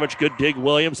Lucas-Savage. Good dig.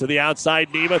 Williams to the outside.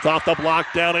 Nemeth off the block,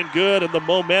 down and good. And the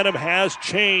momentum has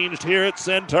changed here at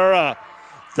Centura.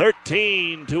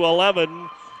 13-11.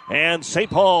 And St.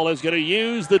 Paul is going to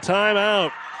use the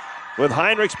timeout. With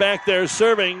Heinrichs back there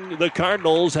serving, the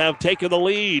Cardinals have taken the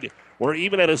lead. We're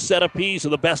even at a set apiece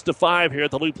of the best of five here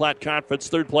at the Lou Platte Conference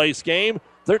third place game.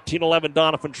 13-11,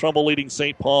 Doniphan-Trumbull leading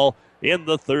St. Paul in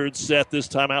the third set. This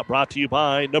timeout brought to you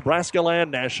by Nebraska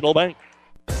Land National Bank.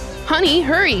 Honey,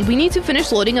 hurry. We need to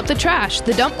finish loading up the trash.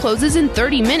 The dump closes in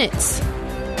 30 minutes.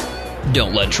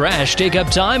 Don't let trash take up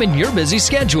time in your busy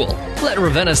schedule. Let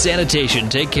Ravenna Sanitation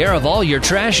take care of all your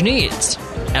trash needs.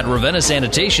 At Ravenna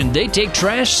Sanitation, they take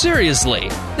trash seriously.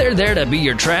 They're there to be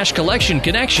your trash collection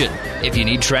connection. If you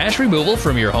need trash removal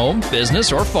from your home,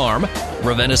 business, or farm,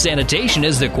 Ravenna Sanitation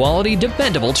is the quality,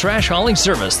 dependable trash hauling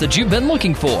service that you've been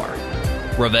looking for.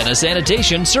 Ravenna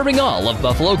Sanitation, serving all of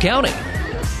Buffalo County.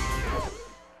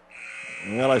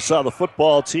 Well, I saw the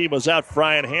football team was out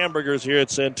frying hamburgers here at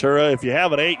Centura. If you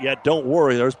haven't ate yet, don't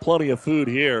worry. There's plenty of food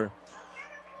here.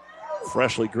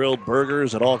 Freshly grilled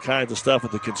burgers and all kinds of stuff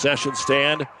at the concession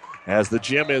stand as the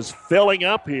gym is filling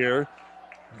up here.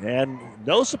 And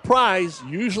no surprise,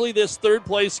 usually this third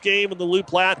place game in the Lou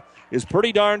Platte is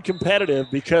pretty darn competitive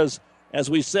because, as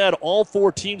we said, all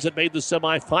four teams that made the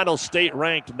semifinal state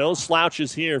ranked. No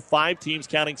slouches here. 5 teams,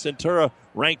 counting Centura,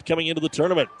 ranked coming into the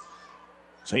tournament.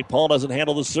 St. Paul doesn't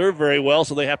handle the serve very well,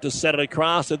 so they have to set it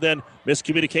across, and then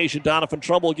miscommunication.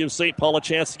 Doniphan-Trumbull gives St. Paul a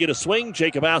chance to get a swing.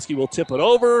 Jacobowski will tip it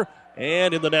over,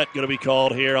 and in the net going to be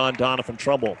called here on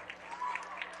Doniphan-Trumbull.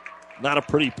 Not a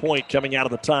pretty point coming out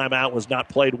of the timeout. Was not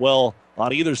played well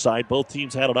on either side. Both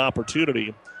teams had an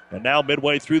opportunity. And now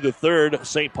midway through the third,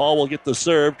 St. Paul will get the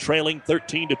serve, trailing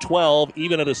 13-12,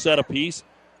 even at a set apiece.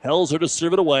 Helzer to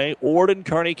serve it away. Ord and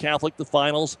Kearney Catholic, the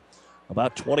finals,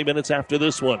 about 20 minutes after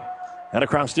this one. And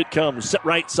across it comes, set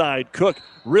right side. Cook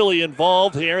really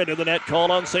involved here, and in the net called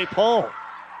on St. Paul.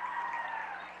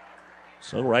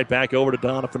 So right back over to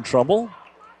Doniphan-Trumbull.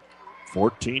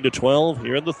 14-12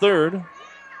 here in the third.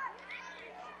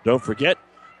 Don't forget,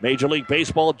 Major League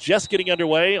Baseball just getting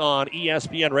underway on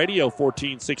ESPN Radio,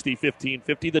 1460,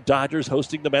 1550. The Dodgers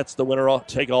hosting the Mets, the winner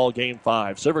take all game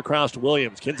 5. Serve across to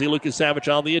Williams. Kinsey Lucas-Savage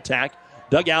on the attack.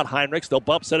 Dug out Heinrichs. They'll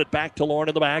bump set it back to Lauren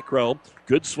in the back row.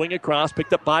 Good swing across,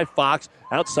 picked up by Fox.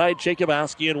 Outside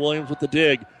Jacobowski and Williams with the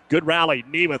dig. Good rally.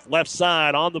 Nemeth left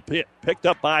side on the pit. Picked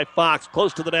up by Fox.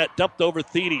 Close to the net. Dumped over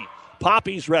Thede.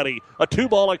 Poppy's ready. A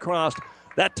 2-ball across.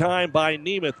 That time by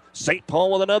Nemeth. St.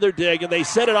 Paul with another dig, and they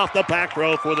set it off the back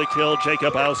row for the kill.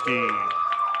 Jacobowski.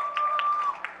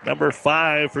 Number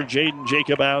 5 for Jaden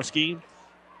Jacobowski.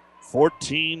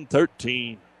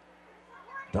 14-13.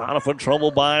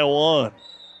 Doniphan-Trumbull by 1.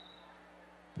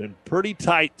 Been pretty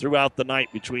tight throughout the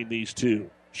night between these two.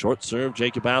 Short serve,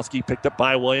 Jacobowski picked up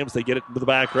by Williams. They get it into the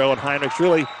back row, and Heinrichs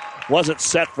really wasn't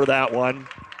set for that one.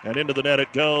 And into the net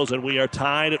it goes, and we are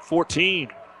tied at 14.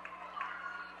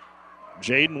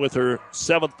 Jaden with her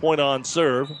 7th point on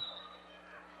serve.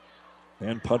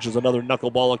 And punches another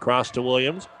knuckleball across to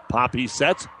Williams. Poppy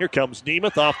sets. Here comes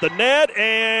Nemeth off the net,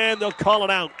 and they'll call it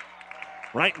out.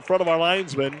 Right in front of our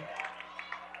linesman.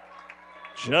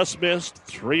 Just missed.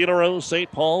 3 in a row,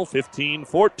 St. Paul,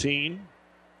 15-14.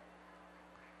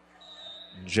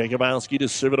 Jacobowski to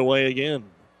serve it away again.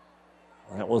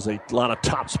 That was a lot of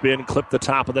top spin. Clipped the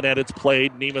top of the net. It's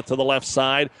played. Nemeth to the left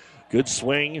side. Good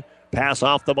swing. Pass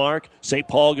off the mark. St.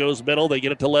 Paul goes middle. They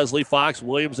get it to Leslie Fox.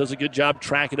 Williams does a good job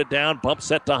tracking it down. Bump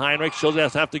set to Heinrich. She'll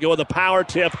just have to go with a power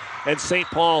tip. And St.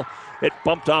 Paul, it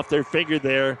bumped off their finger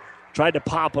there. Tried to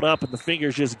pop it up, and the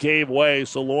fingers just gave way.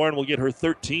 So Lauren will get her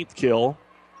 13th kill.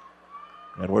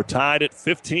 And we're tied at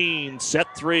 15. Set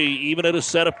 3, even at a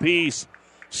set apiece.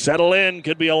 Settle in.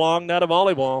 Could be a long night of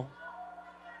volleyball.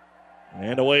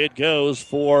 And away it goes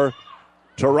for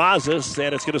Terrazas,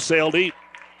 and it's going to sail deep.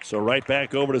 So right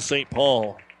back over to St.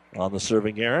 Paul on the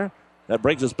serving error. That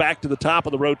brings us back to the top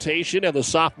of the rotation, and the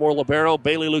sophomore libero,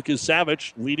 Bailey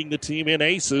Lucas-Savage, leading the team in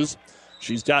aces.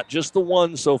 She's got just the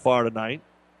 1 so far tonight.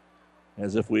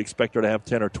 as if we expect her to have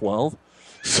 10 or 12.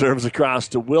 Serves across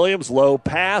to Williams. Low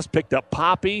pass. Picked up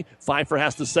Poppy. Pfeiffer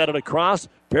has to set it across.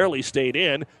 Barely stayed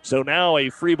in. So now a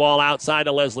free ball outside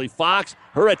to Leslie Fox.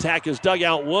 Her attack is dug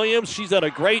out Williams. She's done a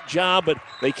great job, but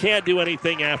they can't do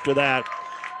anything after that.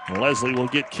 Leslie will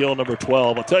get kill number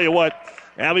 12. I'll tell you what,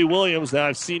 Abby Williams, now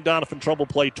I've seen Doniphan-Trumbull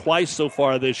play twice so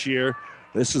far this year.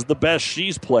 This is the best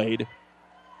she's played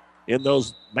in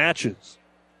those matches.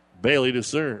 Bailey to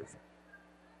serve.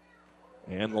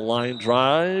 And the line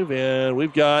drive, and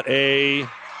we've got a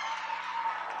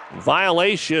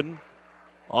violation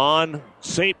on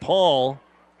St. Paul,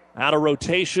 out of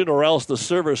rotation, or else the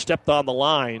server stepped on the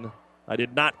line. I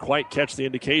did not quite catch the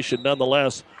indication.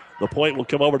 Nonetheless, the point will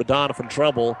come over to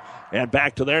Doniphan-Trumbull, and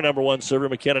back to their number one server,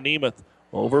 McKenna Nemeth.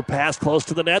 Overpass close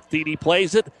to the net. Thiede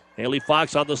plays it. Haley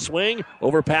Fox on the swing.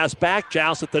 Overpass back.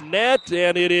 Joust at the net,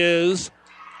 and it is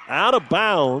out of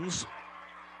bounds,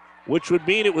 which would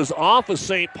mean it was off of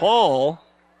St. Paul.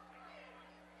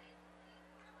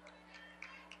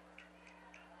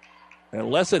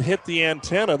 Unless it hit the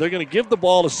antenna, they're going to give the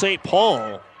ball to St.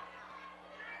 Paul.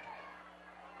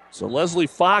 So Leslie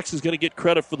Fox is going to get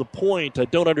credit for the point. I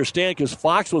don't understand because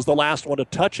Fox was the last one to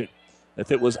touch it.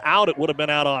 If it was out, it would have been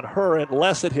out on her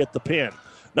unless it hit the pin.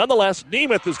 Nonetheless,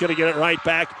 Nemeth is going to get it right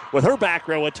back with her back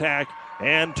row attack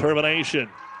and termination.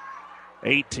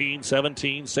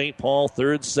 18-17, St. Paul,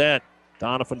 third set.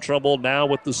 Doniphan-Trumbull now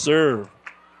with the serve.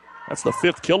 That's the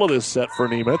fifth kill of this set for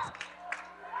Nemeth.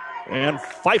 And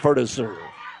Pfeiffer to serve.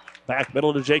 Back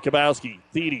middle to Jacobowski.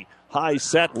 Thiede, high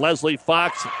set. Leslie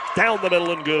Fox down the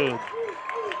middle and good.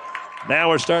 Now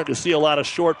we're starting to see a lot of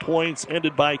short points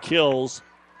ended by kills.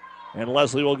 And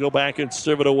Leslie will go back and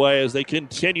serve it away as they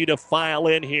continue to file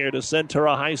in here to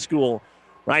Centura High School.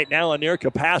 Right now a near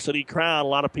capacity crowd. A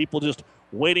lot of people just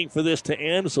waiting for this to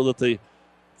end so that the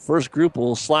first group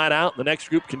will slide out. The next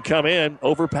group can come in.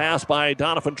 Overpass by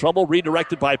Doniphan-Trumbull.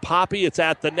 Redirected by Poppy. It's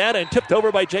at the net and tipped over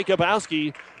by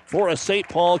Jacobowski for a St.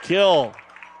 Paul kill.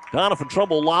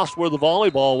 Doniphan-Trumbull lost where the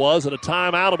volleyball was, and a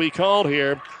timeout will be called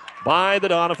here by the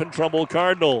Doniphan-Trumbull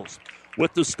Cardinals.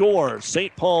 With the score,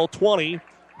 St. Paul 20,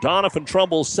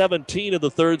 Doniphan-Trumbull 17 in the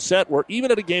third set. We're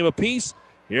even at a game apiece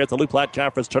here at the Loup Platte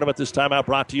Conference Tournament. This timeout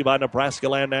brought to you by Nebraska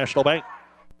Land National Bank.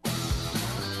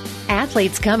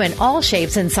 Athletes come in all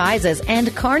shapes and sizes,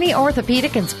 and Kearney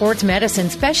Orthopedic and Sports Medicine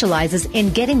specializes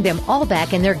in getting them all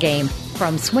back in their game.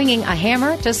 From swinging a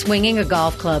hammer to swinging a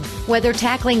golf club, whether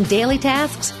tackling daily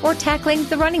tasks or tackling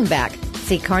the running back.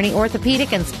 See Kearney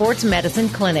Orthopedic and Sports Medicine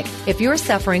Clinic. If you're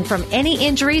suffering from any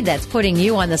injury that's putting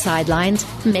you on the sidelines,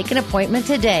 make an appointment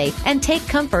today and take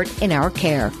comfort in our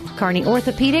care. Kearney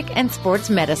Orthopedic and Sports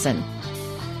Medicine.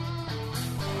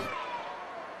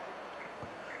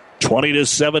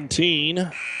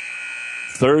 20-17,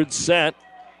 third set.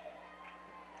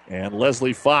 And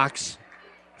Leslie Fox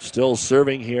still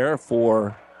serving here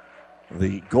for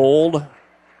the gold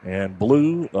and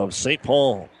blue of St.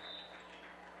 Paul.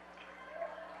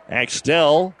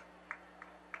 Axtell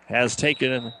has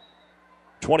taken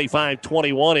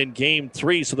 25-21 in game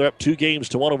 3, so they're up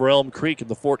 2-1 over Elm Creek in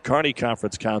the Fort Kearney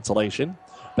Conference consolation.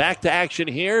 Back to action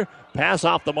here. Pass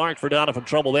off the mark for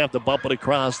Doniphan-Trumbull. They have to bump it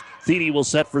across. Thiede will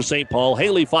set for St. Paul.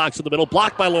 Haley Fox in the middle.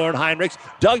 Blocked by Lauren Heinrichs.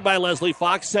 Dug by Leslie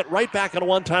Fox. Set right back on a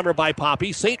one-timer by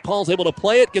Poppy. St. Paul's able to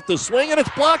play it, get the swing, and it's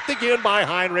blocked again by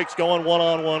Heinrichs going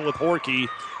one-on-one with Horkey.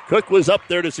 Cook was up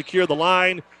there to secure the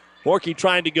line. Horkey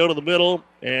trying to go to the middle,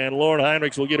 and Lauren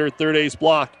Heinrichs will get her third ace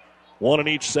blocked. One in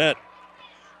each set.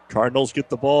 Cardinals get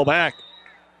the ball back.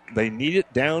 They need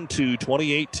it down to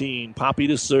 20-18. Poppy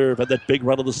to serve. Had that big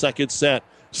run of the second set.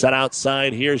 Set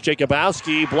outside. Here's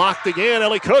Jacobowski. Blocked again.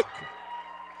 Ellie Cook.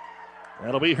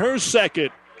 That'll be her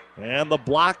second. And the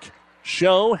block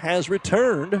show has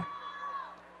returned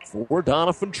for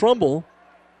Doniphan-Trumbull.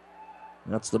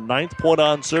 That's the 9th point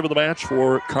on serve of the match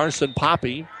for Carson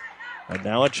Poppy. And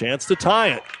now a chance to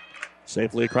tie it.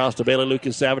 Safely across to Bailey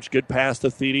Lucas Savage. Good pass to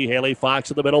Thiede. Haley Fox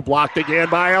in the middle. Blocked again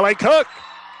by Ellie Cook.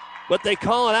 But they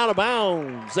call it out of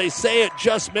bounds. They say it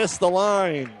just missed the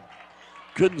line.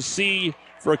 Couldn't see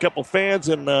for a couple fans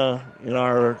in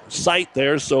our site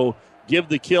there, so give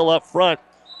the kill up front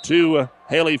to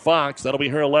Haley Fox. That'll be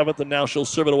her 11th, and now she'll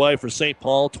serve it away for St.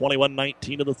 Paul,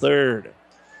 21-19 in the third.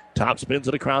 Top spins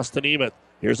it across to Nemeth.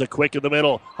 Here's a quick in the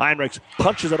middle. Heinrichs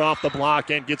punches it off the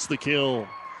block and gets the kill.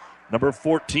 Number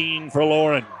 14 for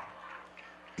Lauren.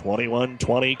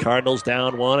 21-20, Cardinals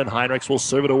down one, and Heinrichs will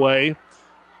serve it away.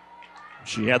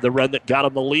 She had the run that got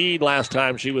him the lead last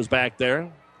time she was back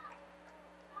there.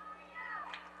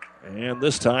 And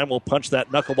this time we'll punch that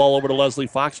knuckleball over to Leslie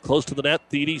Fox, close to the net.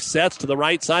 Thiede sets to the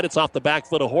right side. It's off the back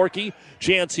foot of Horkey.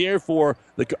 Chance here for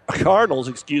the Cardinals,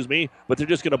 but they're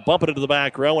just going to bump it into the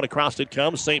back row, and across it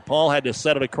comes. St. Paul had to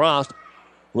set it across.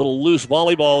 Little loose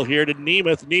volleyball here to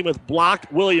Nemeth. Nemeth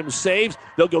blocked. Williams saves.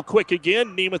 They'll go quick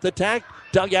again. Nemeth attack.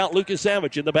 Dug out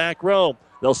Lukasevich in the back row.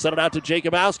 They'll send it out to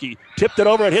Jacobowski. Tipped it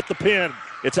over and hit the pin.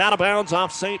 It's out of bounds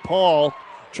off St. Paul.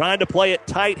 Trying to play it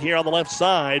tight here on the left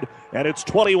side. And it's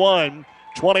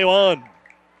 21-21.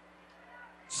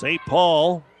 St.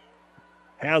 Paul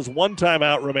has one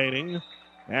timeout remaining,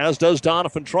 as does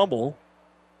Doniphan-Trumbull.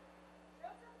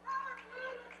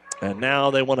 And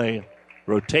now they want a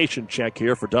rotation check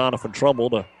here for Doniphan-Trumbull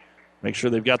to make sure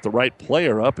they've got the right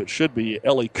player up. It should be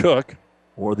Ellie Cook,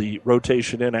 or the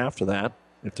rotation in after that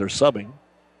if they're subbing.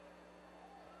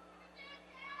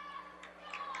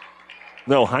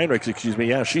 No, Heinrichs,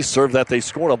 Yeah, she served that. They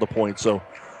scored on the point. So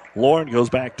Lauren goes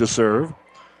back to serve.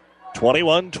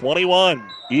 21-21.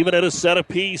 Even at a set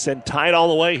apiece and tied all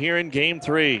the way here in game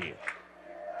 3.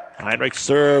 Heinrichs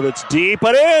serve. It's deep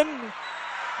but in.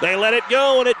 They let it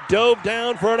go, and it dove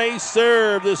down for an ace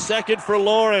serve. The second for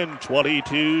Lauren.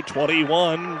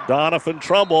 22-21.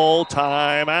 Doniphan-Trumbull.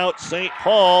 Timeout St.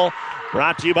 Paul.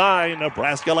 Brought to you by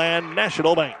Nebraska Land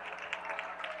National Bank.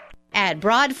 At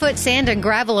Broadfoot Sand and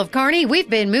Gravel of Kearney, we've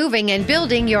been moving and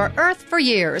building your earth for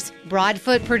years.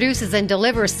 Broadfoot produces and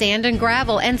delivers sand and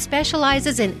gravel and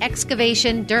specializes in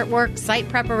excavation, dirt work, site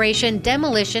preparation,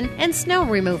 demolition, and snow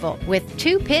removal, with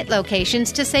 2 pit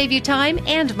locations to save you time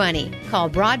and money. Call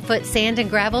Broadfoot Sand and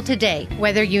Gravel today,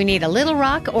 whether you need a little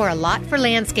rock or a lot for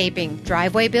landscaping,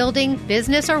 driveway building,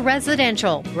 business, or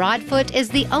residential. Broadfoot is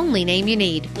the only name you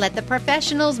need. Let the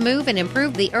professionals move and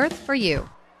improve the earth for you.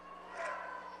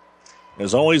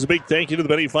 As always, a big thank you to the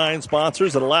Benny Fine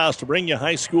sponsors that allow us to bring you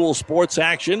high school sports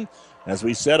action. As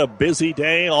we said, a busy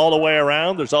day all the way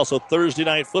around. There's also Thursday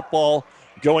night football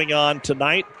going on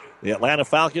tonight. The Atlanta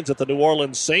Falcons at the New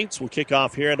Orleans Saints will kick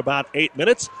off here in about 8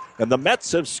 minutes. And the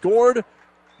Mets have scored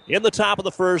in the top of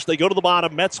the first. They go to the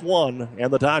bottom. Mets 1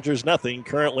 and the Dodgers nothing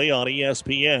currently on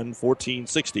ESPN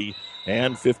 1460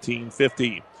 and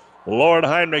 1550. Lauren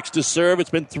Heinrichs to serve.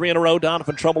 It's been 3 in a row.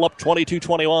 Doniphan-Trumbull up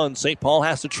 22-21. St. Paul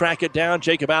has to track it down.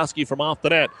 Jacobowski from off the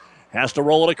net has to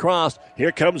roll it across.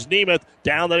 Here comes Nemeth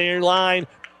down the near line.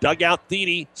 Dug out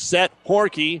Thiede. Set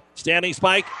Horkey. Standing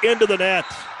spike into the net.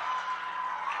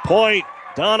 Point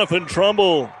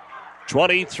Doniphan-Trumbull.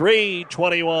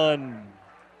 23-21.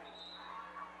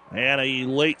 And a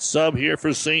late sub here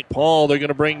for St. Paul. They're going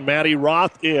to bring Maddie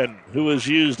Roth in, who was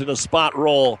used in a spot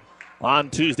role on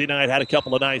Tuesday night. Had a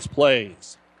couple of nice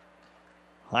plays.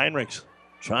 Heinrichs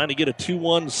trying to get a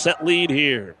 2-1 set lead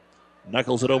here.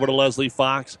 Knuckles it over to Leslie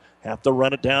Fox. Have to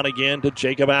run it down again to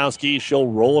Jacobowski. She'll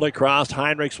roll it across.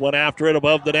 Heinrichs went after it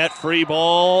above the net. Free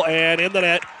ball and in the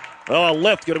net. Oh, a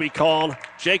lift going to be called.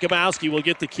 Jacobowski will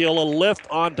get the kill. A lift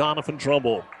on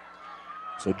Doniphan-Trumbull.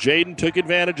 So Jaden took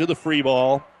advantage of the free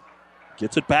ball.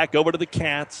 Gets it back over to the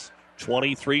Cats.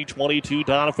 23-22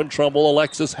 Doniphan-Trumbull.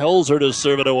 Alexis Helzer to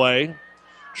serve it away.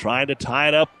 Trying to tie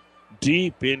it up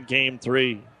deep in game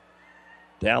 3.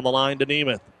 Down the line to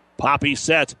Nemeth. Poppy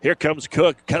sets. Here comes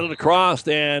Cook. Cut it across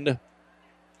and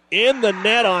in the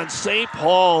net on St.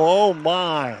 Paul. Oh,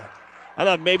 my. I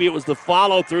thought maybe it was the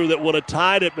follow-through that would have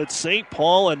tied it, but St.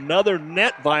 Paul, another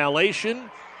net violation.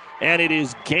 And it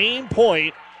is game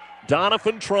point.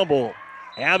 Doniphan-Trumbull.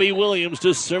 Abby Williams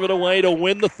to serve it away to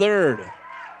win the third.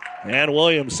 And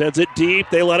Williams sends it deep.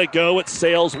 They let it go. It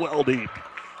sails well deep.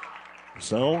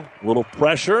 So, a little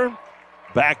pressure.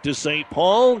 Back to St.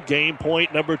 Paul. Game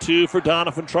point number 2 for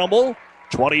Doniphan-Trumbull.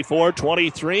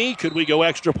 24-23. Could we go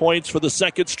extra points for the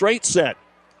second straight set?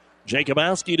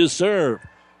 Jacobowski to serve.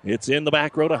 It's in the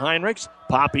back row to Heinrichs.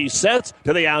 Poppy sets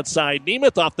to the outside.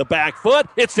 Nemeth off the back foot.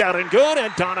 It's down and good.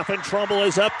 And Doniphan-Trumbull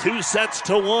is up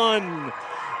 2-1.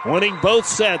 Winning both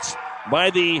sets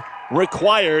by the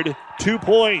required 2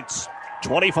 points.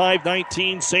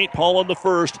 25-19 St. Paul in the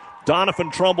first.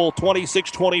 Doniphan-Trumbull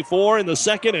 26-24 in the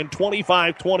second and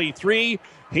 25-23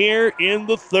 here in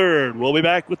the third. We'll be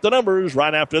back with the numbers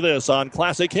right after this on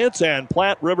Classic Hits and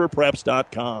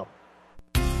PlatteRiverPreps.com.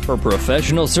 For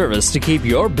professional service to keep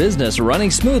your business running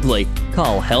smoothly,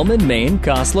 call Hellman, Maine,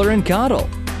 Kostler, and Cottle.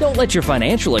 Don't let your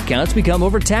financial accounts become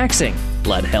overtaxing.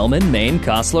 Let Hellman, Maine,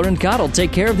 Kostler, and Cottle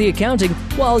take care of the accounting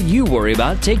while you worry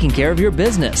about taking care of your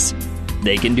business.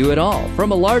 They can do it all,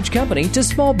 from a large company to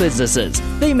small businesses.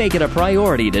 They make it a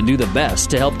priority to do the best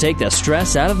to help take the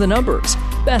stress out of the numbers.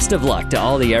 Best of luck to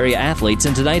all the area athletes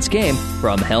in tonight's game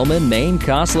from Hellman, Maine,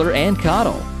 Kostler, and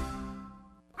Cottle.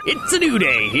 It's a new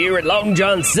day here at Long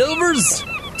John Silver's.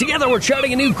 Together we're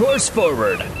charting a new course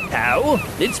forward. How?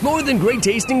 It's more than great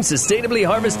tasting, sustainably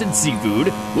harvested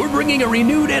seafood. We're bringing a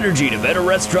renewed energy to better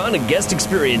restaurant and guest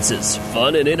experiences,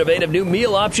 fun and innovative new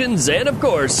meal options, and of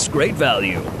course, great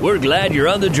value. We're glad you're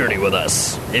on the journey with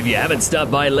us. If you haven't stopped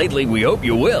by lately, we hope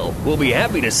you will. We'll be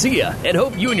happy to see you and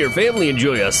hope you and your family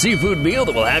enjoy a seafood meal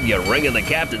that will have you ringing the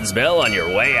captain's bell on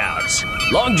your way out.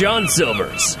 Long John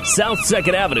Silver's, South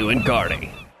 2nd Avenue in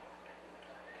Kearney.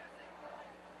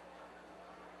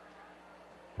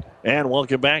 And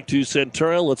welcome back to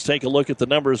Centura. Let's take a look at the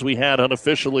numbers we had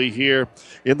unofficially here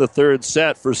in the third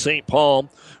set for St. Paul.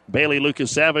 Bailey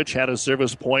Lukasavich had a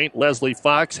service point. Leslie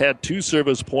Fox had 2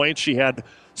 service points. She had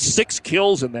 6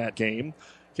 kills in that game.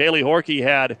 Kaylee Horkey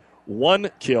had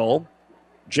 1 kill.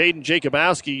 Jaden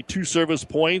Jacobowski, 2 service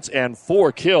points and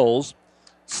 4 kills.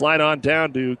 Slide on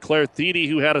down to Claire Thiede,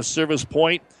 who had a service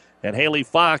point, and Haley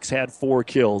Fox had 4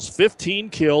 kills. 15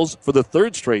 kills for the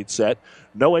third straight set.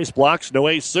 No ace blocks, no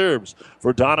ace serves.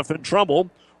 For Doniphan-Trumbull,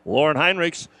 Lauren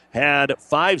Heinrichs had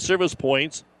 5 service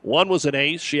points. 1 was an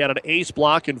ace. She had an ace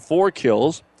block and 4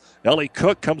 kills. Ellie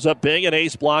Cook comes up big, an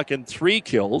ace block and 3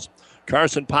 kills.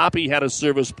 Carson Poppy had a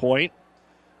service point.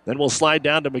 Then we'll slide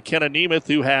down to McKenna Nemeth,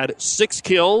 who had 6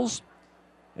 kills.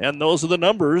 And those are the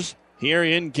numbers here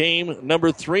in game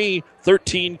number 3.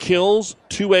 13 kills,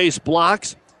 2 ace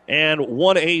blocks, and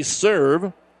 1 ace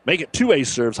serve. Make it 2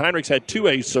 ace serves. Heinrichs had 2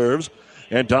 ace serves.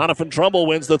 And Doniphan-Trumbull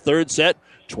wins the third set,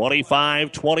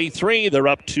 25-23. They're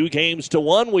up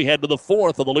 2-1. We head to the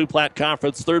fourth of the Lou Platte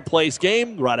Conference third place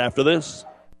game right after this.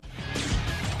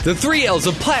 The 3 L's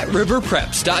of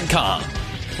PlatteRiverPreps.com.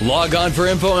 Log on for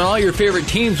info on all your favorite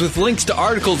teams with links to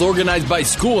articles organized by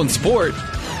school and sport.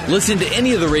 Listen to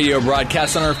any of the radio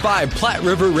broadcasts on our 5 Platte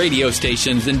River radio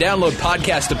stations and download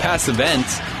podcasts to past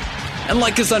events. And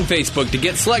like us on Facebook to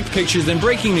get select pictures and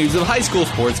breaking news of high school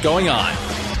sports going on.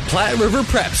 Platte River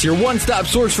Preps, your one-stop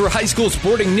source for high school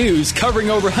sporting news, covering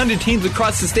over 100 teams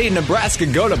across the state of Nebraska.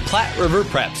 Go to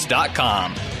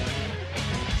PlatteRiverPreps.com.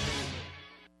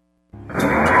 Oh,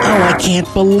 I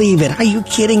can't believe it. Are you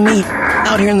kidding me?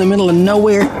 Out here in the middle of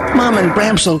nowhere, Mom and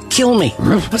Bramps will kill me.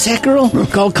 What's that, girl?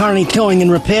 Call Kearney Towing and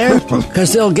Repair?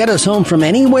 Because they'll get us home from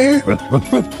anywhere?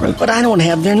 But I don't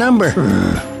have their number.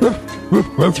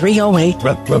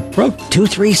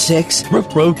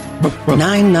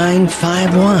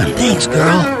 308-236-9951. Thanks,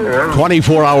 girl.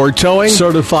 24-hour towing,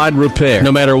 certified repair.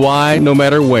 No matter why, no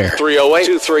matter where.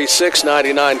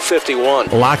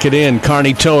 308-236-9951. Lock it in,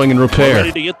 Kearney Towing and Repair. We're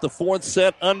ready to get the fourth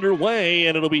set underway,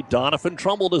 and it'll be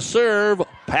Doniphan-Trumbull to serve.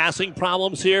 Passing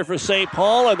problems here for St.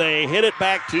 Paul, and they hit it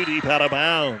back too deep out of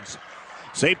bounds.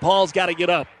 St. Paul's got to get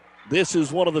up. This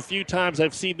is one of the few times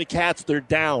I've seen the Cats. They're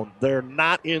down. They're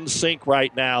not in sync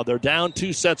right now. They're down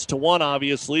 2-1,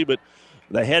 obviously, but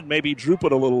the head may be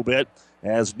drooping a little bit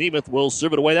as Nemeth will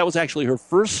serve it away. That was actually her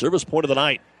first service point of the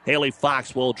night. Haley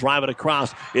Fox will drive it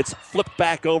across. It's flipped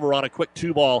back over on a quick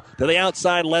 2-ball to the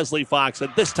outside, Leslie Fox,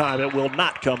 and this time it will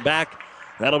not come back.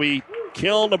 That'll be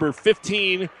kill number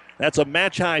 15. That's a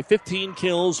match-high 15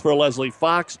 kills for Leslie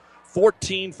Fox,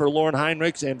 14 for Lauren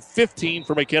Heinrichs, and 15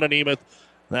 for McKenna Nemeth.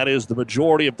 That is the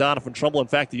majority of Doniphan-Trumbull. In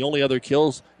fact, the only other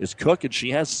kills is Cook, and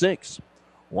she has 6.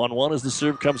 1-1 as the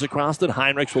serve comes across it.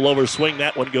 Heinrichs will overswing.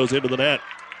 That one goes into the net.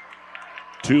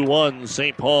 2-1,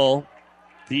 St. Paul.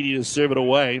 Thiede to serve it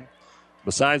away.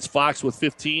 Besides Fox with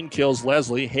 15 kills,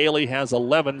 Leslie. Haley has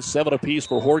 11, 7 apiece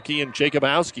for Horkey and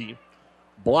Jacobowski.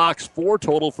 Blocks 4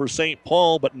 total for St.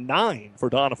 Paul, but 9 for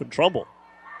Doniphan-Trumbull.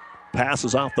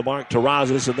 Passes off the mark to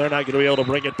Razas, and they're not going to be able to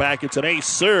bring it back. It's an ace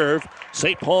serve.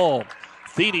 St. Paul.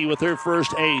 Thiede with her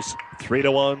first ace.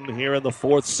 3-1 here in the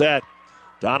fourth set.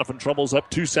 Doniphan-Trumbull's up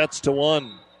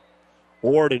 2-1.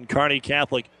 Ord and Kearney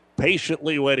Catholic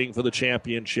patiently waiting for the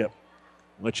championship,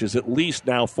 which is at least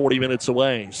now 40 minutes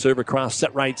away. Serve across,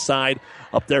 set right side.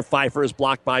 Up there, Pfeiffer is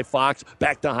blocked by Fox.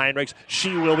 Back to Heinrichs.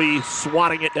 She will be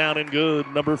swatting it down and good.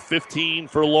 Number 15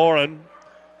 for Lauren.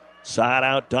 Side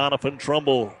out,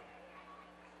 Doniphan-Trumbull.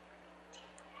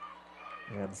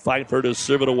 And Pfeiffer to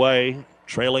serve it away,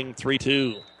 trailing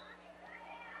 3-2.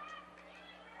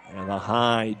 And a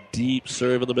high, deep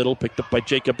serve in the middle, picked up by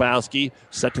Jacobowski.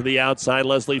 Set to the outside,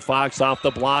 Leslie Fox off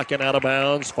the block and out of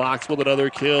bounds. Fox with another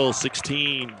kill,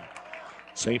 16.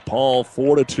 St. Paul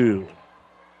 4-2.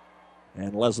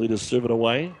 And Leslie to serve it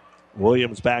away.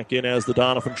 Williams back in as the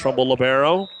Doniphan-Trumbull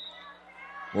libero.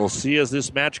 We'll see as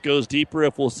this match goes deeper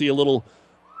if we'll see a little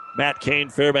Matt Cain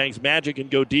Fairbanks magic and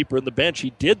go deeper in the bench.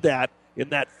 He did that in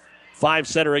that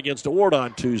 5-setter against Ord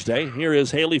on Tuesday. Here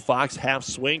is Haley Fox, half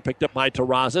swing, picked up by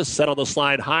Terrazas, set on the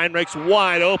slide. Heinrichs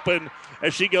wide open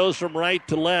as she goes from right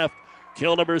to left.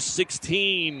 Kill number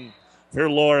 16 for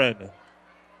Lauren.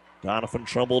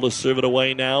 Doniphan-Trumbull to serve it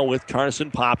away now with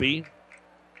Carson Poppy.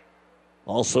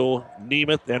 Also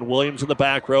Nemeth and Williams in the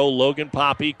back row. Logan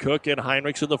Poppy, Cook, and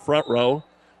Heinrichs in the front row.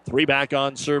 3 back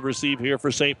on serve receive here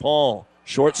for St. Paul.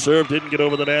 Short serve didn't get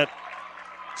over the net.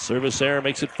 Service error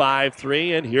makes it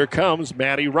 5-3, and here comes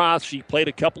Maddie Roth. She played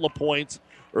a couple of points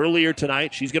earlier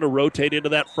tonight. She's going to rotate into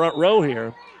that front row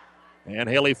here. And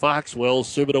Haley Fox will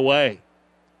serve it away.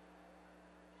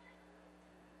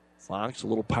 Fox a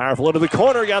little powerful into the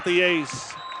corner, got the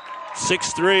ace.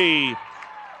 6-3.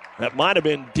 That might have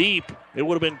been deep. It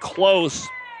would have been close,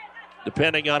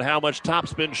 depending on how much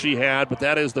topspin she had. But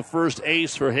that is the first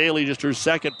ace for Haley, just her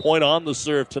second point on the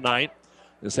serve tonight.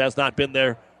 This has not been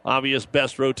their obvious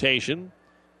best rotation.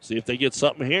 See if they get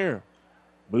something here.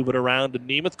 Move it around to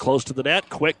Nemeth, close to the net.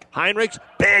 Quick, Heinrichs.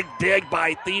 Big dig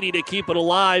by Thiede to keep it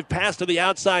alive. Pass to the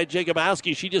outside,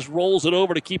 Jacobowski. She just rolls it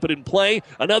over to keep it in play.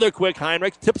 Another quick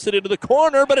Heinrichs. Tips it into the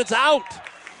corner, but it's out.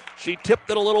 She tipped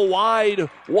it a little wide.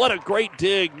 What a great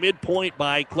dig. Midpoint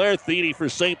by Claire Thiede for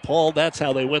St. Paul. That's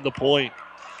how they win the point.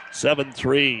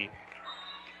 7-3.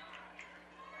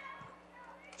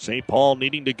 St. Paul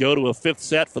needing to go to a 5th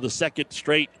set for the second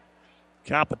straight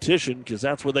competition, because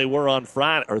that's where they were on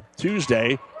Friday or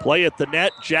Tuesday. Play at the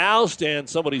net, joust, and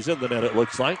somebody's in the net, it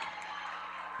looks like.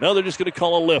 No, they're just going to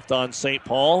call a lift on St.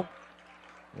 Paul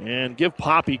and give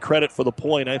Poppy credit for the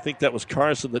point. I think that was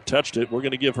Carson that touched it. We're going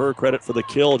to give her credit for the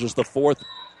kill, just the 4th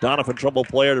Doniphan-Trumbull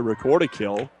player to record a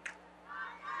kill.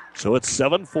 So it's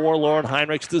 7-4. Lauren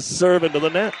Heinrichs to serve into the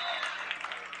net.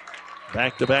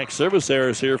 Back-to-back service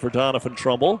errors here for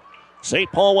Doniphan-Trumbull.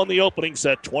 St. Paul won the opening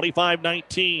set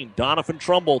 25-19.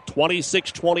 Doniphan-Trumbull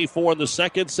 26-24 in the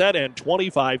second set and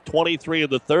 25-23 in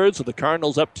the third. So the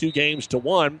Cardinals up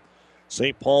 2-1.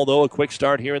 St. Paul, though, a quick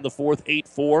start here in the fourth,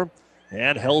 8-4.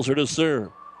 And Helzer to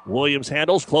serve. Williams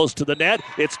handles close to the net.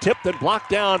 It's tipped and blocked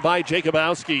down by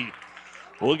Jacobowski.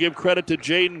 We'll give credit to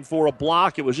Jaden for a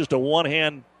block. It was just a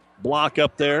one-hand block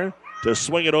up there to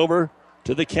swing it over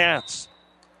to the Cats.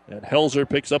 And Helzer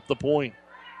picks up the point.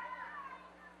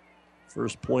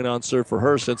 First point on serve for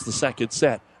her since the second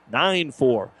set.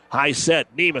 9-4. High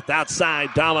set. Nemeth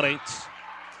outside dominates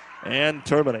and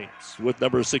terminates with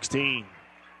number 16.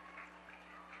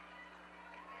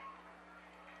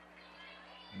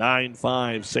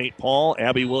 9-5 St. Paul.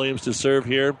 Abby Williams to serve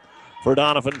here for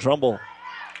Doniphan-Trumbull.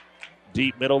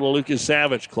 Deep middle to Lucas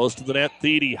Savage. Close to the net.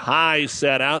 Thiede. High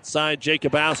set outside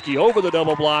Jacobowski over the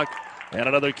double block. And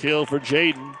another kill for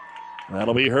Jaden.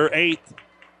 That'll be her 8th.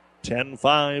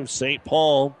 10-5 St.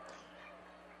 Paul.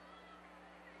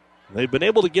 They've been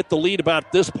able to get the lead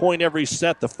about this point every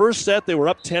set. The first set they were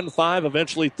up 10-5,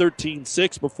 eventually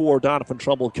 13-6 before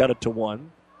Doniphan-Trumbull cut it to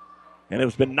 1. And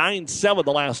it's been 9-7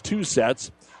 the last 2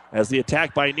 sets as the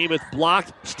attack by Nemeth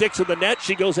blocked, sticks in the net.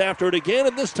 She goes after it again,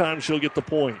 and this time she'll get the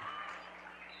point.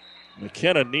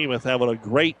 McKenna Nemeth having a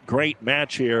great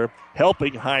match here,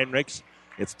 helping Heinrichs.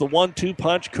 It's the 1-2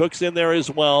 punch. Cook's in there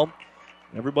as well.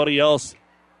 Everybody else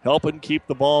helping keep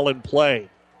the ball in play,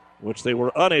 which they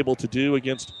were unable to do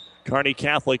against Kearney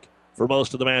Catholic for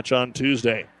most of the match on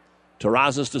Tuesday.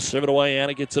 Terrazas to serve it away.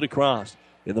 Anna gets it across.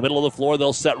 In the middle of the floor,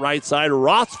 they'll set right side.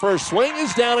 Roth's first swing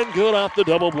is down and good off the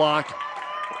double block.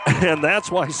 And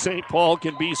that's why St. Paul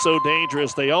can be so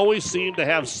dangerous. They always seem to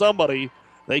have somebody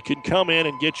they can come in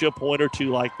and get you a point or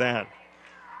two like that.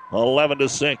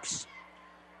 11-6.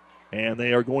 And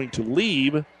they are going to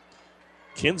leave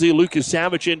Kinsey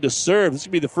Lucas-Savage in to serve. This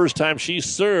could be the first time she's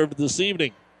served this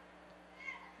evening.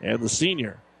 And the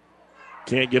senior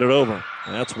can't get it over.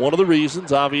 And that's one of the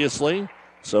reasons, obviously.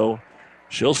 So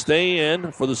she'll stay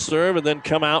in for the serve and then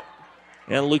come out.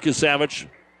 And Lucas-Savage,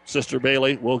 Sister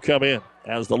Bailey, will come in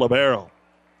as the libero.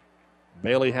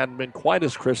 Bailey hadn't been quite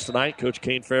as crisp tonight. Coach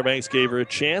Kane Fairbanks gave her a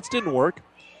chance. Didn't work.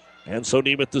 And so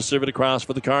Nemeth to serve it across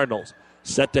for the Cardinals.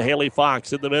 Set to Haley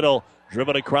Fox in the middle.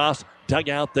 Driven across. Dug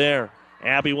out there.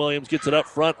 Abby Williams gets it up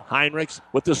front. Heinrichs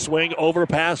with the swing.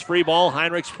 Overpass. Free ball.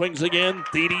 Heinrichs swings again.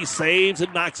 Thiede saves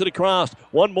and knocks it across.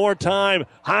 One more time.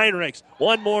 Heinrichs.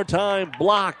 One more time.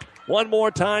 Blocked. One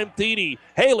more time. Thiede.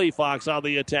 Haley Fox on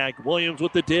the attack. Williams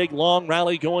with the dig. Long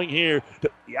rally going here. To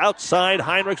the outside.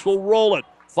 Heinrichs will roll it.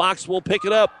 Fox will pick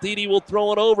it up. Thiede will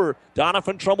throw it over.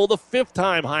 Doniphan-Trumbull the 5th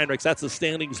time. Heinrichs. That's a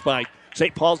standing spike.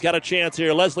 St. Paul's got a chance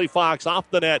here. Leslie Fox off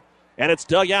the net. And it's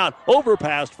dug out.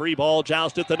 Overpass. Free ball.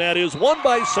 Joust at the net is won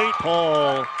by St.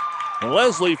 Paul. And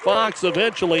Leslie Fox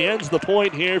eventually ends the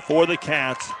point here for the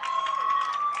Cats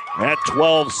at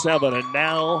 12-7. And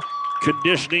now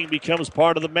conditioning becomes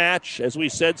part of the match. As we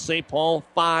said, St. Paul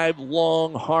 5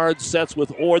 long, hard sets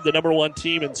with Ord, the number 1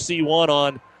 team in C1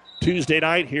 on Tuesday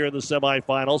night here in the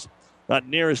semifinals. not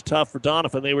near as tough for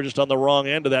Doniphan. They were just on the wrong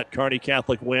end of that Kearney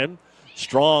Catholic win.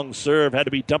 Strong serve had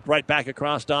to be dumped right back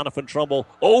across Doniphan-Trumbull.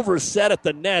 Overset at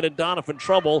the net, and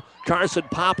Doniphan-Trumbull, Carson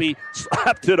Poppy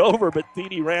slapped it over, but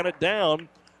Thede ran it down.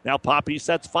 Now Poppy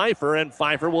sets Pfeiffer, and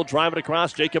Pfeiffer will drive it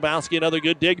across. Jacobowski, another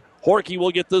good dig. Horkey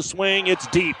will get the swing. It's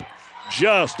deep,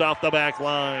 just off the back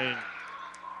line.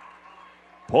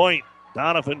 Point,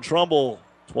 Doniphan-Trumbull,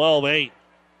 12-8.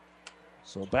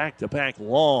 So back-to-back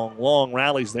long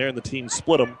rallies there, and the team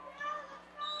split them.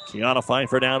 Kiana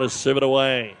Pfeiffer now to serve it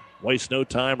away. Waste no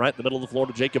time, right in the middle of the floor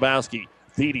to Jacobowski.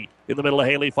 Thede in the middle of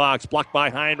Haley Fox, blocked by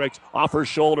Heinrichs, off her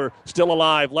shoulder, still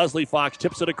alive. Leslie Fox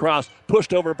tips it across,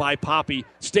 pushed over by Poppy,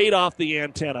 stayed off the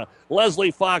antenna.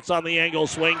 Leslie Fox on the angle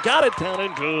swing, got it down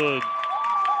and good.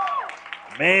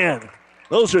 Man,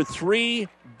 those are 3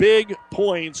 big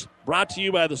points brought to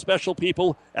you by the special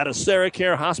people at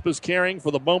AseraCare Hospice, caring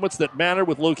for the moments that matter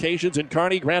with locations in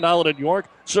Kearney, Grand Island, and York,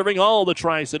 serving all the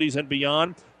Tri-Cities and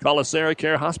beyond. Call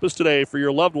AseraCare Hospice today for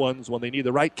your loved ones when they need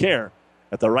the right care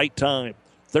at the right time.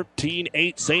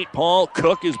 13-8 St. Paul.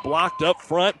 Cook is blocked up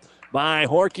front by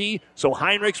Horkey, so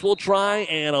Heinrichs will try,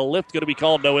 and a lift going to be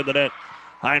called no in the net.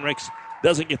 Heinrichs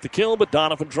doesn't get the kill, but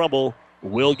Doniphan-Trumbull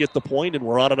will get the point, and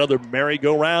we're on another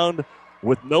merry-go-round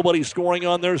with nobody scoring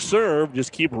on their serve.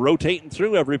 Just keep rotating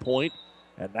through every point.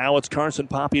 And now it's Carson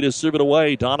Poppy to serve it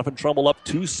away. Doniphan-Trumbull up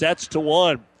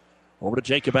 2-1. Over to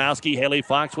Jacobowski. Haley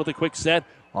Fox with a quick set.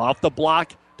 Off the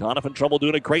block. Doniphan-Trumbull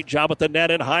doing a great job at the net,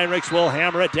 and Heinrichs will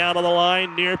hammer it down to the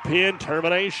line. Near pin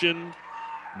termination.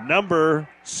 Number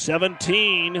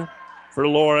 17 for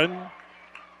Lauren.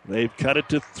 They've cut it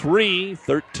to 3,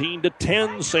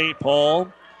 13-10 St.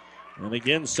 Paul. And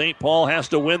again, St. Paul has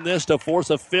to win this to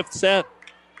force a 5th set.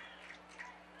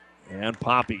 And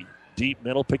Poppy, deep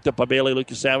middle, picked up by Bailey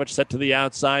Lukasavich, set to the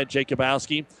outside.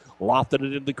 Jacobowski lofted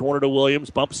it in the corner to Williams.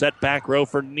 Bump set back row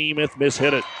for Nemeth,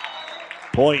 mishit it.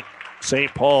 Point,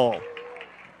 St. Paul.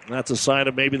 And that's a sign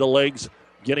of maybe the legs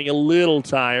getting a little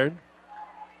tired.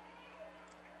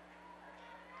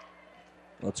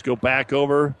 Let's go back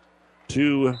over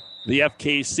to the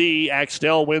FKC.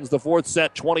 Axtell wins the 4th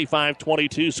set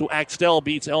 25-22, so Axtell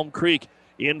beats Elm Creek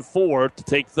in 4 to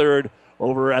take 3rd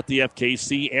over at the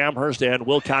FKC. Amherst and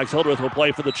Wilcox-Hildreth will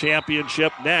play for the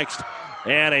championship next.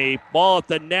 And a ball at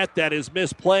the net that is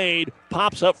misplayed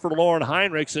pops up for Lauren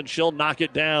Heinrichs, and she'll knock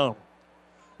it down.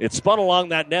 It spun along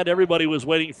that net. Everybody was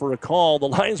waiting for a call. The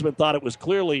linesman thought it was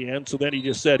clearly in, so then he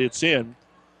just said it's in.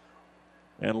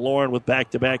 And Lauren with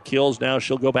back-to-back kills. Now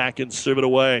she'll go back and serve it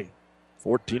away.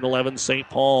 14-11 St.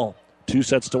 Paul.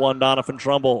 2-1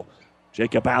 Doniphan-Trumbull.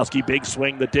 Jacobowski, big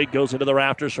swing. The dig goes into the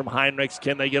rafters from Heinrichs.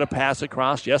 Can they get a pass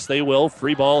across? Yes, they will.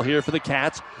 Free ball here for the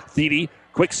Cats. Thede,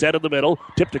 quick set in the middle.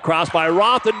 Tipped across by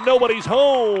Roth, and nobody's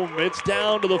home. It's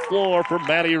down to the floor for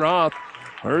Maddie Roth.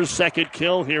 Her 2nd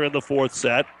kill here in the 4th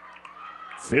set.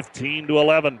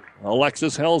 15-11.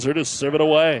 Alexis Helzer to serve it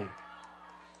away.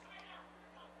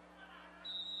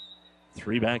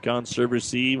 3 back on serve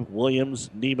receive.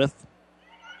 Williams, Nemeth,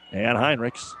 and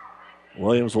Heinrichs.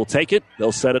 Williams will take it.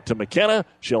 They'll set it to McKenna.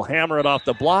 She'll hammer it off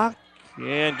the block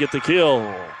and get the kill.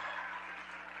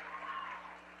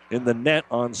 In the net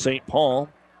on St. Paul.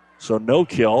 So no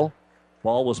kill.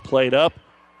 Ball was played up.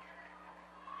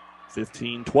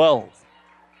 15-12.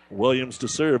 Williams to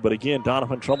serve. But again,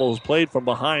 Doniphan-Trumbull has played from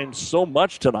behind so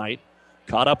much tonight.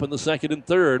 Caught up in the 2nd and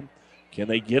 3rd. Can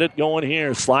they get it going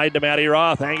here? Slide to Maddie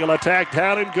Roth. Angle attack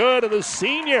down and good. And the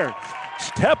senior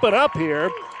stepping up here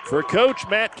for Coach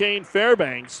Matt Kane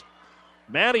Fairbanks.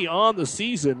 Maddie on the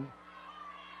season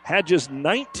had just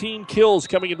 19 kills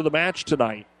coming into the match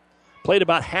tonight. Played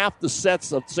about half the sets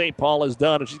that St. Paul has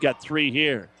done, and she's got 3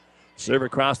 here. Serve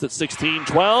across at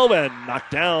 16-12 and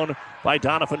knocked down by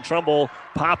Doniphan-Trumbull.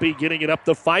 Poppy getting it up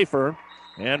to Pfeiffer,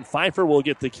 and Pfeiffer will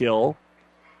get the kill.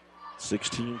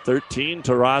 16-13,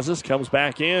 Terrazas comes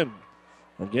back in.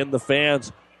 Again, the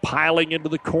fans piling into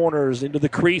the corners, into the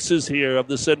creases here of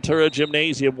the Centura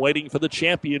Gymnasium, waiting for the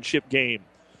championship game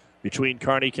between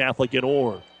Kearney Catholic and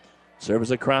Orr.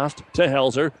 Serves across to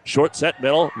Helzer. Short set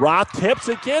middle. Roth tips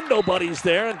again. Nobody's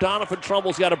there, and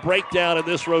Doniphan-Trumbull's got a breakdown in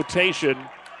this rotation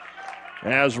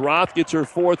as Roth gets her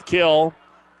 4th kill,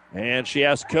 and she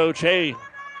asks Coach, hey,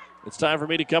 it's time for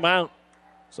me to come out.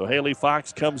 So Haley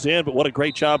Fox comes in, but what a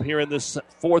great job here in this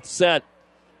 4th set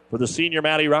for the senior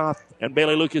Maddie Roth. And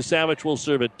Bailey Lucas-Savage will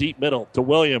serve it deep middle to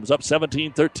Williams. Up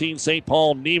 17-13 St.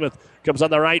 Paul. Nemeth comes on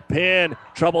the right pin.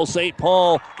 Trouble St.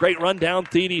 Paul. Great run down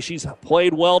Thede. She's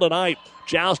played well tonight.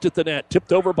 Joust at the net.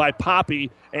 Tipped over by Poppy.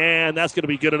 And that's going to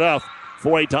be good enough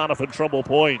for a Doniphan-Trumbull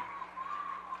point.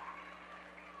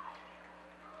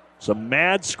 Some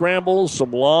mad scrambles,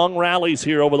 some long rallies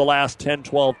here over the last 10,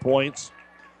 12 points.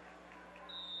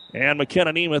 And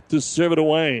McKenna Nemeth to serve it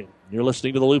away. You're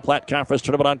listening to the Lou Platte Conference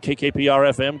Tournament on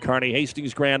KKPR-FM, Kearney,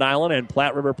 Hastings, Grand Island, and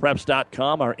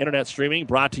PlatteRiverPreps.com. Our internet streaming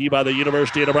brought to you by the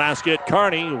University of Nebraska at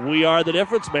Kearney. We are the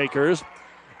difference makers.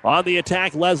 On the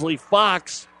attack, Leslie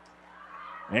Fox.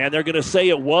 And they're going to say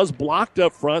it was blocked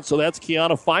up front, so that's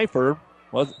Kiana Pfeiffer.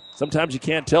 Well, sometimes you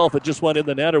can't tell if it just went in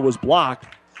the net or was blocked.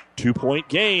 2-point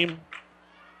game.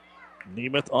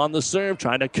 Nemeth on the serve,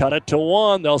 trying to cut it to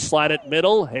one. They'll slide it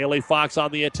middle. Haley Fox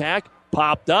on the attack.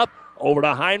 Popped up. Over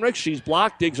to Heinrich. She's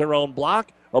blocked. Digs her own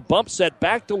block. A bump set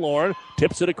back to Lauren.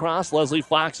 Tips it across. Leslie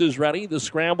Fox is ready. The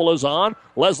scramble is on.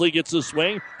 Leslie gets the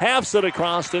swing. Halves it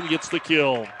across and gets the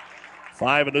kill.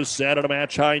 5 in the set and a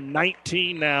match high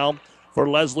 19 now for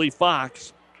Leslie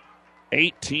Fox.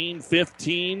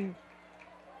 18-15.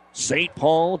 St.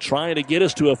 Paul trying to get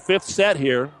us to a 5th set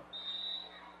here.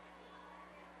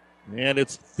 And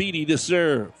it's Thede to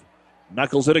serve.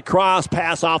 Knuckles it across.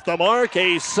 Pass off the mark.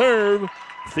 A serve.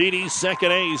 Thede's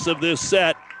second ace of this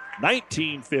set.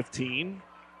 19-15.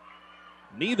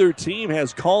 Neither team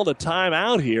has called a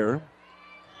timeout here. A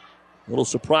little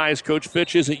surprise Coach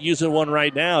Fitch isn't using one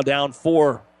right now. Down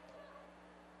 4.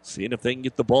 Seeing if they can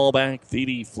get the ball back.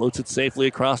 Thede floats it safely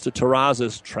across to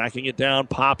Terrazas. Tracking it down.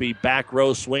 Poppy. Back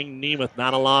row swing. Nemeth.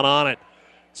 Not a lot on it.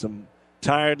 Some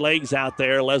tired legs out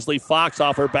there. Leslie Fox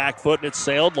off her back foot, and it's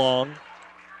sailed long.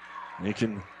 You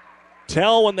can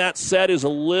tell when that set is a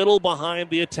little behind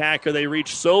the attacker. They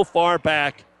reach so far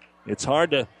back, it's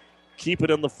hard to keep it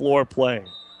in the floor play.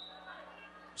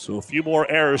 So a few more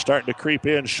errors starting to creep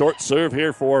in. Short serve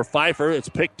here for Pfeiffer. It's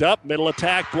picked up. Middle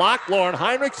attack block. Lauren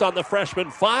Heinrichs on the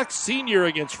freshman Fox. Senior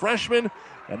against freshman.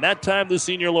 And that time the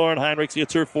senior Lauren Heinrichs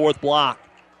gets her 4th block.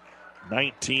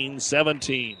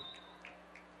 19-17.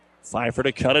 Pfeiffer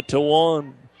to cut it to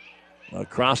 1.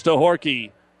 Across to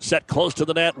Horkey. Set close to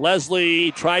the net.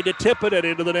 Leslie tried to tip it, and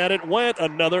into the net it went.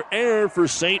 Another error for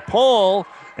St. Paul,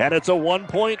 and it's a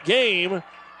 1-point game.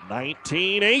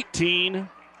 19-18.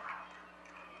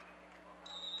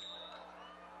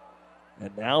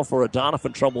 And now for a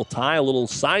Doniphan-Trumbull tie, a little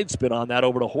side spin on that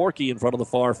over to Horkey in front of the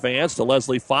far fans to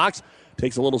Leslie Fox.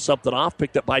 Takes a little something off,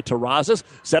 picked up by Terrazas.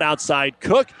 Set outside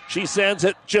Cook. She sends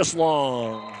it just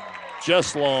long.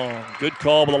 Just long. Good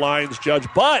call by the Lions judge.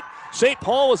 But St.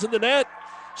 Paul was in the net.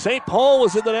 St. Paul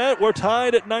was in the net. We're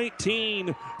tied at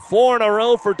 19. 4 in a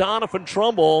row for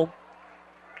Doniphan-Trumbull.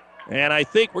 And I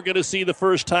think we're going to see the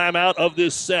first timeout of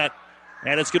this set.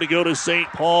 And it's going to go to St.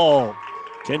 Paul.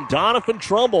 Can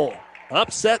Doniphan-Trumbull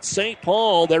upset St.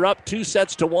 Paul? They're up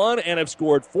 2-1 and have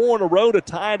scored 4 in a row to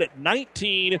tie it at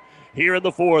 19 here in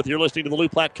the 4th. You're listening to the Lou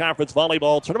Platte Conference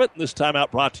Volleyball Tournament. This timeout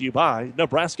brought to you by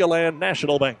Nebraska Land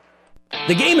National Bank.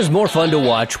 The game is more fun to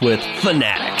watch with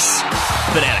Fanatics.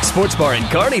 Fanatics Sports Bar in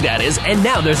Kearney, that is, and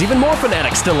now there's even more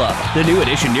Fanatics to love. The new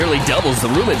addition nearly doubles the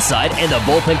room inside, and the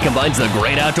bullpen combines the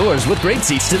great outdoors with great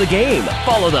seats to the game.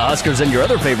 Follow the Huskers and your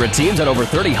other favorite teams on over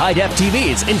 30 high-def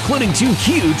TVs, including 2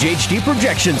 huge HD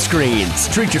projection screens.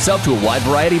 Treat yourself to a wide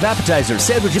variety of appetizers,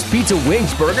 sandwiches, pizza,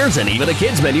 wings, burgers, and even a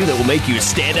kids menu that will make you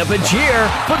stand up and cheer.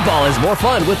 Football is more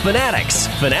fun with Fanatics.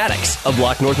 Fanatics, a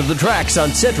block north of the tracks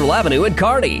on Central Avenue in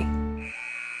Kearney.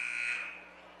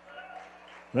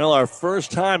 Well, our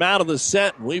first time out of the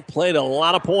set, we've played a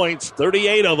lot of points,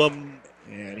 38 of them,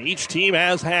 and each team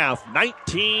has half.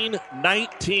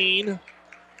 19-19,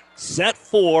 set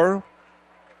 4.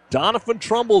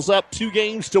 Doniphan-Trumbull's up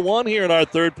 2-1 here in our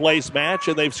third-place match,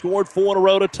 and they've scored 4 in a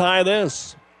row to tie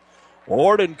this.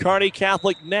 Ord and Kearney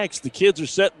Catholic next. The kids are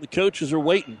set, and the coaches are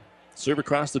waiting. Serve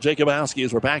across to Jacobowski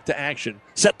as we're back to action.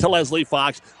 Set to Leslie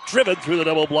Fox. Driven through the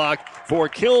double block for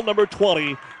kill number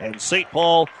 20. And St.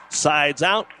 Paul sides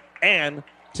out and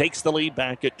takes the lead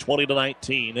back at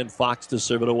 20-19. And Fox to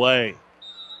serve it away.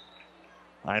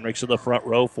 Heinrichs in the front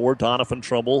row for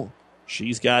Doniphan-Trumbull.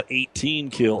 She's got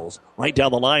 18 kills. Right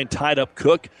down the line, tied up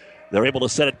Cook. They're able to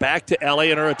set it back to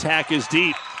Ellie, and her attack is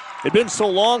deep. It's been so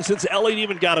long since Ellie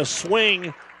even got a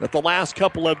swing that the last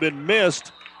couple have been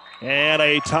missed. And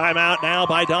a timeout now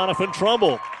by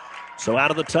Doniphan-Trumbull. So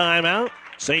out of the timeout,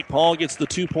 St. Paul gets the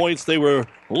 2 points they were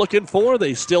looking for.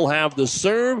 They still have the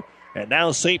serve. And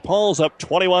now St. Paul's up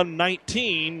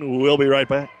 21-19. We'll be right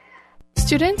back.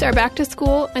 Students are back to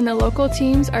school and the local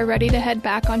teams are ready to head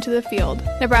back onto the field.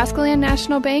 Nebraska Land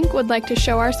National Bank would like to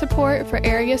show our support for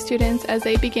area students as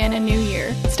they begin a new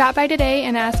year. Stop by today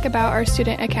and ask about our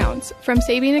student accounts. From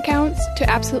saving accounts to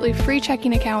absolutely free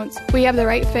checking accounts, we have the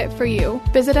right fit for you.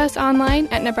 Visit us online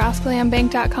at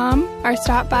nebraskalandbank.com or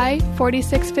stop by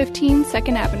 4615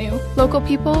 2nd Avenue. Local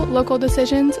people, local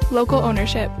decisions, local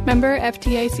ownership. Member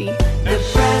FDIC.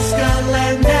 Nebraska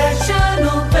Land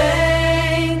National Bank.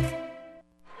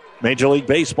 Major League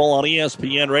Baseball on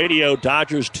ESPN Radio.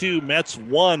 Dodgers 2, Mets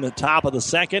 1, top of the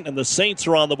second, and the Saints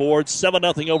are on the board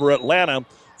 7-0 over Atlanta.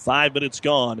 5 minutes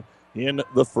gone in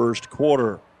the first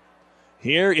quarter.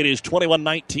 Here it is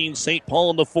 21-19 St.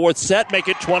 Paul in the fourth set. Make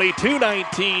it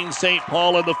 22-19 St.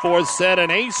 Paul in the fourth set.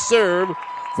 An ace serve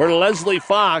for Leslie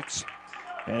Fox.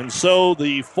 And so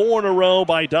the 4 in a row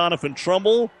by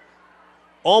Doniphan-Trumbull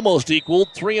almost equaled.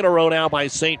 3 in a row now by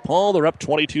St. Paul. They're up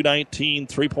 22-19,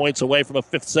 3 points away from a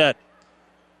fifth set.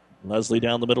 Leslie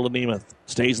down the middle of Nemeth.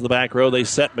 Stays in the back row. They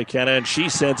set McKenna, and she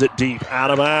sends it deep out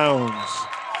of bounds.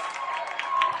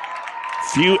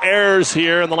 Few errors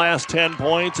here in the last 10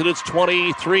 points, and it's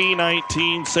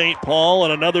 23-19 St. Paul,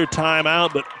 and another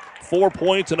timeout, but 4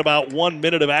 points in about 1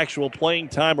 minute of actual playing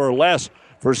time or less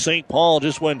for St. Paul,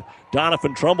 just when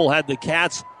Doniphan-Trumbull had the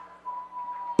Cats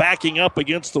backing up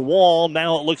against the wall.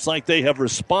 Now it looks like they have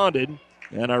responded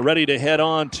and are ready to head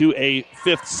on to a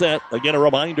fifth set. Again, a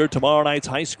reminder, tomorrow night's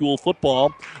high school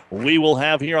football we will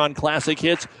have here on Classic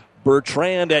Hits.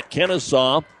 Bertrand at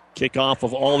Kennesaw. Kickoff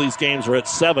of all these games are at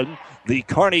 7. The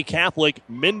Kearney Catholic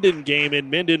Minden game in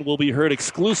Minden will be heard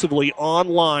exclusively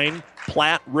online,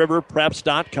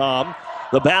 PlatteRiverPreps.com.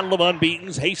 The Battle of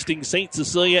Unbeatens, Hastings, St.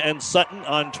 Cecilia, and Sutton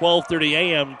on 12:30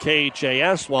 a.m.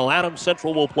 KHAS, while Adams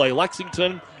Central will play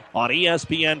Lexington on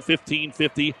ESPN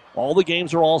 1550. All the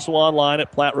games are also online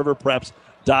at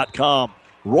PlatteRiverPreps.com.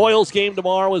 Royals game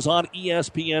tomorrow is on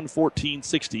ESPN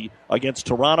 1460 against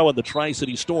Toronto, and the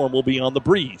Tri-City Storm will be on the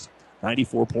Breeze,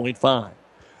 94.5.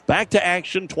 Back to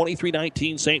action,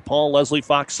 23-19 St. Paul. Leslie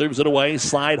Fox serves it away.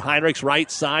 Slide Heinrichs right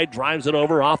side, drives it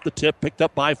over off the tip, picked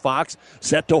up by Fox.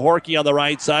 Set to Horkey on the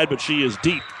right side, but she is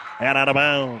deep and out of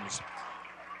bounds.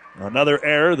 Another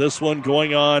error, this one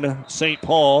going on St.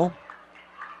 Paul.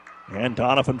 And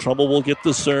Doniphan-Trumbull will get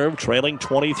the serve, trailing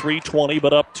 23-20,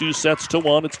 but up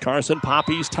 2-1. It's Carson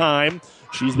Poppy's time.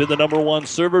 She's been the number one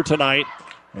server tonight.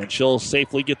 And she'll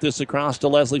safely get this across to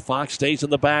Leslie Fox. Stays in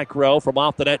the back row. From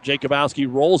off the net, Jacobowski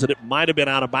rolls it. It might have been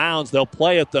out of bounds. They'll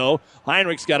play it, though.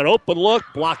 Heinrichs got an open look.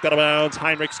 Blocked out of bounds.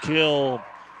 Heinrichs killed.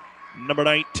 Number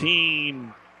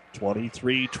 19.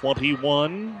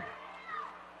 23-21.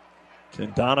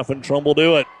 Can Doniphan-Trumbull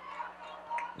do it?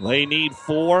 They need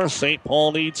 4. St.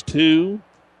 Paul needs 2.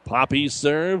 Poppy's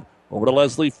serve. Over to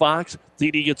Leslie Fox.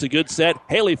 Thede gets a good set.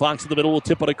 Haley Fox in the middle will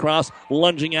tip it across.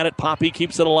 Lunging at it. Poppy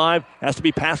keeps it alive. Has to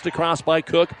be passed across by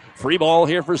Cook. Free ball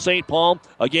here for St. Paul.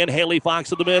 Again, Haley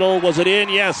Fox in the middle. Was it in?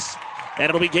 Yes. And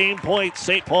it'll be game point,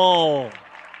 St. Paul.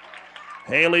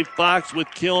 Haley Fox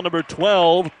with kill number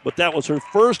 12, but that was her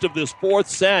first of this fourth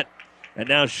set. And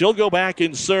now she'll go back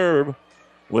and serve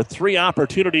with 3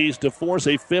 opportunities to force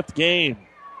a fifth game.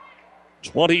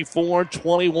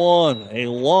 24-21, a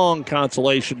long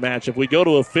consolation match. If we go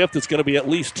to a fifth, it's going to be at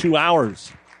least 2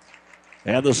 hours.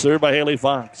 And the serve by Haley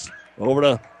Fox. Over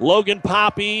to Logan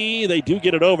Poppy. They do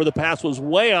get it over. The pass was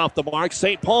way off the mark.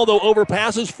 St. Paul, though,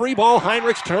 overpasses. Free ball.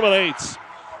 Heinrichs terminates.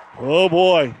 Oh,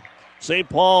 boy. St.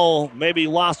 Paul maybe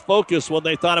lost focus when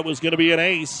they thought it was going to be an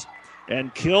ace.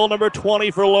 And kill number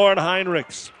 20 for Lauren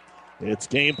Heinrichs. It's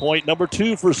game point number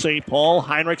 2 for St. Paul.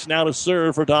 Heinrichs now to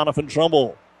serve for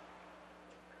Doniphan-Trumbull.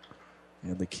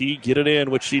 And the key, get it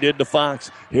in, which she did to Fox.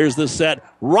 Here's the set.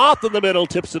 Roth in the middle,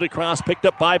 tips it across, picked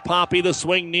up by Poppy. The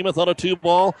swing, Nemeth on a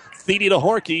 2-ball. Thede to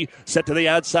Horkey, set to the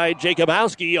outside.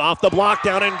 Jacobowski off the block,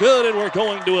 down and good. And we're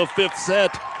going to a fifth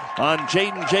set on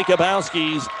Jaden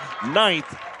Jacobowski's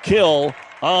 9th kill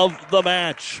of the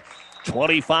match.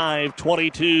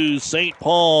 25-22, St.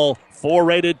 Paul. 4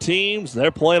 rated teams. They're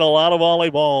playing a lot of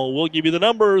volleyball. We'll give you the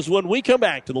numbers when we come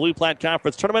back to the Lou Platte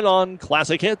Conference Tournament on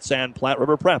Classic Hits and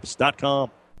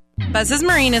PlatteRiverPreps.com. Buzz's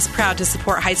Marine is proud to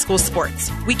support high school sports.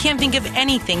 We can't think of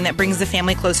anything that brings the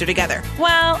family closer together.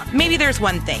 Well, maybe there's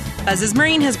one thing. Buzz's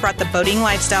Marine has brought the boating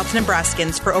lifestyle to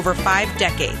Nebraskans for over 5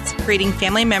 decades, creating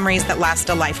family memories that last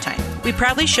a lifetime. We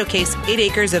proudly showcase 8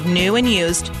 acres of new and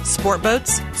used sport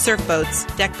boats, surf boats,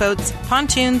 deck boats,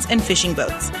 pontoons, and fishing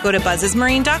boats. Go to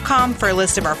buzzesmarine.com for a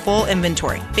list of our full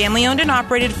inventory. Family owned and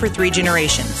operated for 3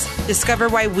 generations. Discover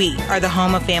why we are the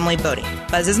home of family boating.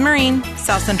 Buzz's Marine,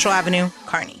 South Central Avenue,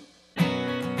 Kearney.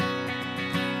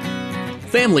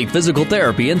 Family Physical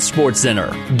Therapy and Sports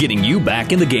Center, getting you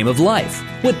back in the game of life.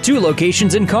 With 2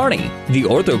 locations in Kearney, the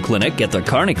Ortho Clinic at the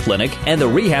Kearney Clinic and the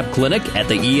Rehab Clinic at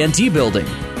the ENT Building.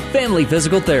 Family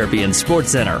Physical Therapy and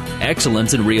Sports Center,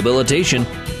 excellence in rehabilitation.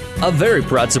 A very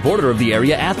proud supporter of the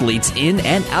area athletes in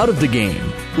and out of the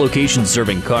game. Locations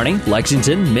serving Kearney,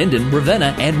 Lexington, Minden,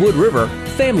 Ravenna, and Wood River.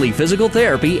 Family Physical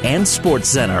Therapy and Sports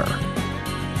Center.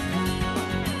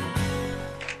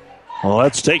 Well,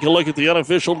 let's take a look at the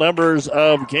unofficial numbers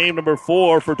of game number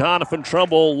 4 for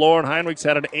Doniphan-Trumbull. Lauren Heinrichs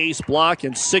had an ace block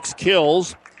and 6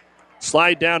 kills.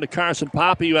 Slide down to Carson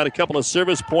Poppy, who had a couple of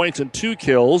service points and 2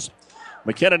 kills.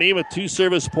 McKenna Nemeth, 2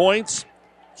 service points.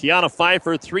 Kiana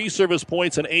Pfeiffer, 3 service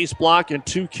points, an ace block, and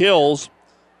 2 kills.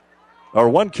 Or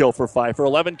 1 kill for Pfeiffer.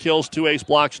 11 kills, 2 ace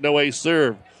blocks, no ace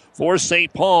serve. For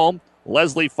St. Paul,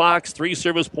 Leslie Fox, 3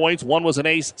 service points. 1 was an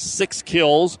ace, 6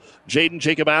 kills. Jaden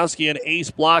Jacobowski, an ace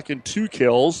block and 2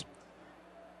 kills.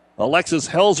 Alexis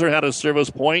Helzer had a service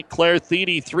point. Claire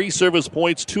Thiede, 3 service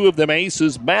points, 2 of them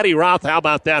aces. Maddie Roth, how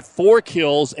about that? 4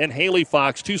 kills. And Haley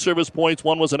Fox, 2 service points.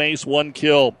 1 was an ace, 1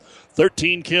 kill.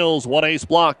 13 kills, 1 ace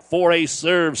block, 4 ace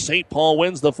serves. St. Paul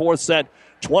wins the 4th set,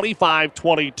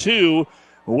 25-22.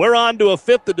 We're on to a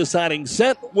 5th and deciding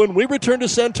set when we return to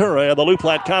Centura and the Loup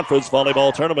Platte Conference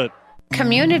Volleyball Tournament.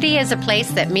 Community is a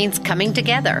place that means coming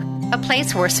together, a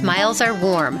place where smiles are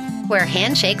warm, where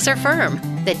handshakes are firm,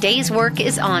 the day's work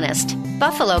is honest.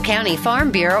 Buffalo County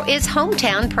Farm Bureau is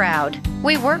hometown proud.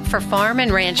 We work for farm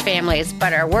and ranch families,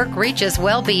 but our work reaches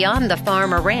well beyond the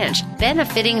farm or ranch,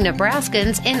 benefiting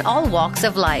Nebraskans in all walks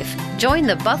of life. Join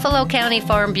the Buffalo County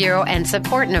Farm Bureau and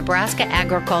support Nebraska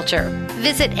agriculture.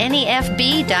 Visit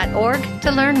nefb.org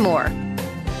to learn more.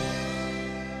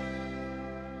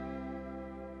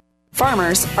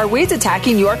 Farmers, are weeds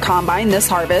attacking your combine this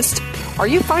harvest? Are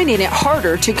you finding it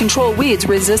harder to control weeds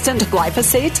resistant to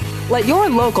glyphosate? Let your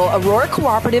local Aurora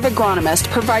Cooperative Agronomist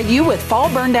provide you with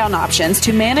fall burn-down options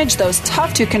to manage those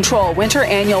tough-to-control winter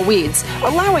annual weeds,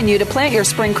 allowing you to plant your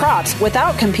spring crops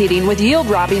without competing with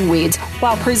yield-robbing weeds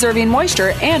while preserving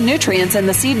moisture and nutrients in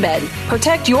the seedbed.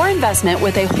 Protect your investment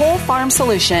with a whole farm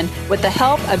solution with the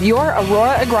help of your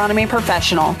Aurora Agronomy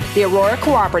professional, the Aurora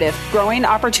Cooperative, Growing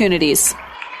Opportunities.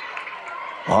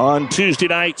 On Tuesday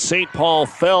night, St. Paul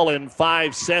fell in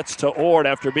 5 sets to Ord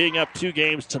after being up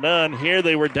 2-0. Here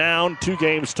they were down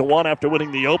 2-1 after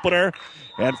winning the opener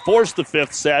and forced the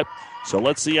 5th set. So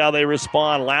let's see how they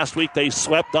respond. Last week they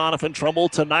swept Doniphan-Trumbull.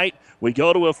 Tonight we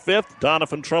go to a 5th.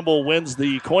 Doniphan-Trumbull wins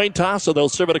the coin toss, so they'll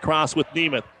serve it across with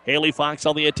Nemeth. Haley Fox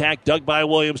on the attack, dug by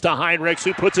Williams to Heinrichs,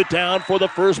 who puts it down for the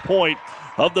first point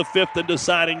of the 5th and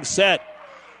deciding set.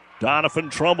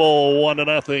 Doniphan-Trumbull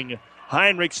 1-0.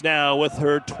 Heinrichs now with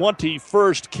her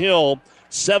 21st kill,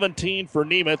 17 for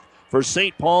Nemeth. For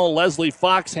St. Paul, Leslie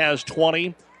Fox has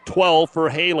 20, 12 for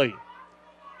Haley.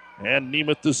 And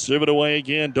Nemeth to serve it away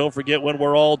again. Don't forget, when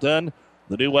we're all done,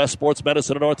 the New West Sports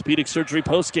Medicine and Orthopedic Surgery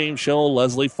postgame show.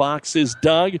 Leslie Fox is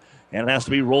dug, and it has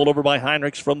to be rolled over by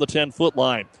Heinrichs from the 10-foot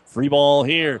line. Free ball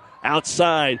here,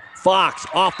 outside. Fox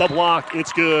off the block.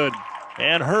 It's good.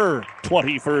 And her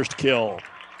 21st kill.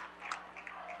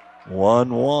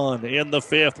 1-1 in the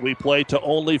 5th. We play to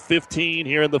only 15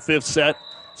 here in the 5th set.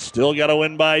 Still got to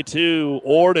win by 2.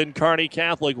 Ord and Kearney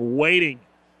Catholic waiting.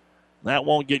 That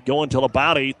won't get going till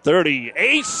about 8:30.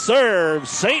 Ace serve.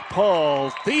 St.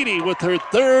 Paul. Thiede with her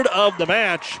 3rd of the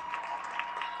match.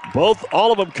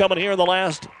 All of them coming here in the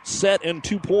last set and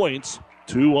 2 points.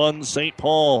 2-1 St.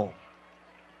 Paul.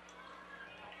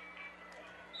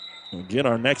 Again,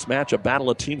 our next match, a battle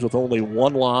of teams with only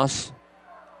 1 loss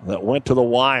that went to the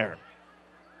wire.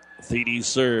 Thiede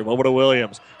serve over to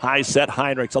Williams. High set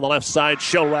Heinrichs on the left side.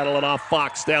 She'll rattle it off.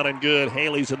 Fox down and good.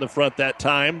 Haley's in the front that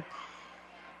time.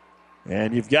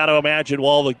 And you've got to imagine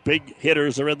while the big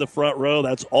hitters are in the front row,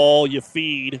 that's all you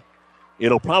feed.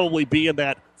 It'll probably be in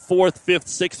that 4th, 5th,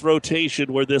 6th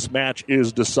rotation where this match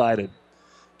is decided.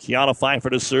 Kiana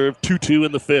Pfeiffer to serve. 2-2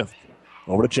 in the 5th.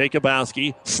 Over to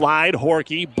Jacobowski. Slide,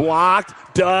 Horkey,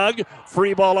 blocked, dug.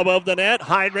 Free ball above the net.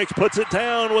 Heinrichs puts it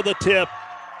down with a tip.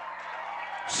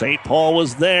 St. Paul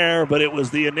was there, but it was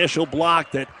the initial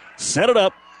block that set it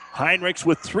up. Heinrichs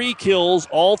with 3 kills,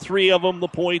 all 3 of them the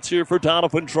points here for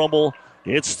Doniphan-Trumbull.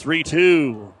 It's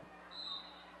 3-2.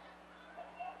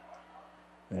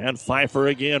 And Pfeiffer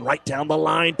again, right down the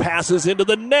line, passes into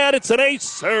the net. It's an ace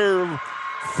serve.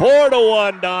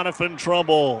 4-1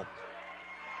 Doniphan-Trumbull.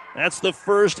 That's the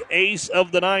first ace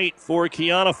of the night for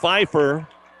Kiana Pfeiffer.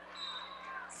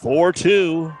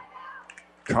 4-2.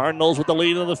 Cardinals with the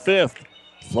lead in the 5th.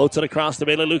 Floats it across to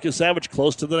Bailey Lucas-Savage,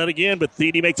 close to the net again, but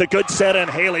Thiede makes a good set, and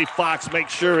Haley Fox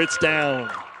makes sure it's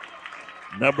down.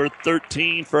 Number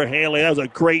 13 for Haley. That was a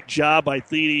great job by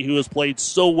Thede, who has played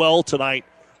so well tonight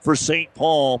for St.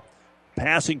 Paul.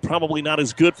 Passing probably not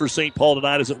as good for St. Paul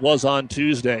tonight as it was on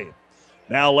Tuesday.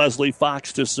 Now Leslie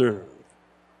Fox to serve.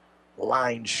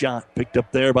 Line shot picked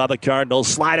up there by the Cardinals.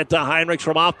 Slide it to Heinrichs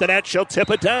from off the net. She'll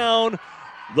tip it down.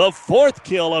 The fourth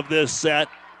kill of this set.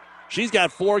 She's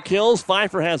got 4 kills.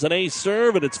 Pfeiffer has an ace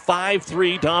serve, and it's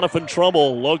 5-3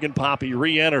 Doniphan-Trumbull. Logan Poppy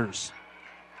re-enters.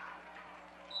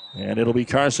 And it'll be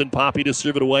Carson Poppy to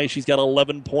serve it away. She's got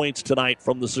 11 points tonight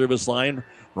from the service line.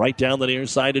 Right down the near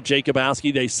side to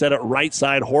Jacobowski. They set it right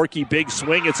side. Horky, big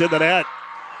swing. It's in the net.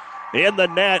 In the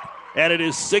net. And it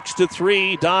is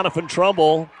 6-3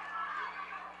 Doniphan-Trumbull.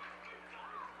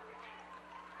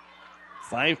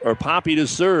 Poppy to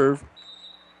serve.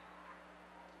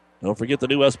 Don't forget the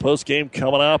New West post game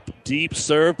coming up. Deep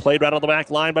serve, played right on the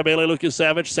back line by Bailey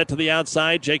Lucas-Savage. Set to the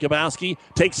outside. Jacobowski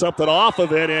takes something off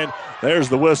of it, and there's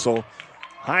the whistle.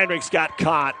 Heinrichs got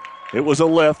caught. It was a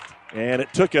lift, and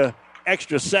it took an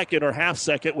extra second or half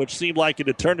second, which seemed like an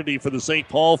eternity for the St.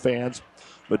 Paul fans.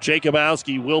 But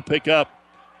Jacobowski will pick up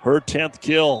her 10th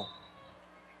kill.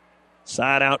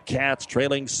 Side out Cats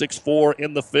trailing 6-4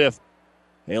 in the 5th.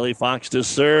 Haley Fox to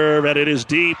serve, and it is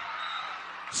deep.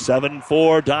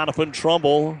 7-4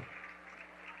 Doniphan-Trumbull.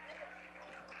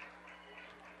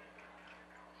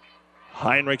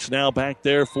 Heinrichs now back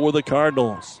there for the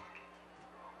Cardinals.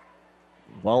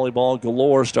 Volleyball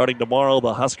galore starting tomorrow.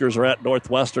 The Huskers are at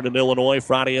Northwestern in Illinois.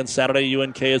 Friday and Saturday,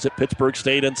 UNK is at Pittsburgh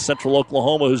State and Central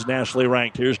Oklahoma, who's nationally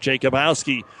ranked. Here's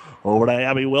Jacobowski over to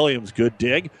Abby Williams. Good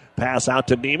dig. Pass out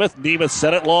to Nemeth. Nemeth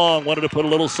set it long. Wanted to put a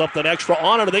little something extra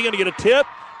on it. Are they going to get a tip?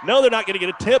 No, they're not going to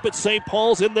get a tip. It's St.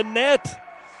 Paul's in the net.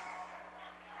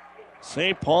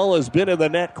 St. Paul has been in the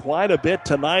net quite a bit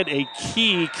tonight. A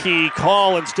key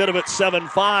call. Instead of it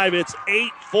 7-5, it's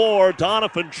 8-4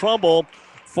 Doniphan-Trumbull,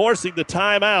 forcing the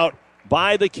timeout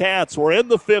by the Cats. We're in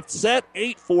the 5th set.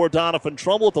 8-4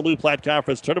 Doniphan-Trumbull at the Lou Platte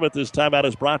Conference Tournament. This timeout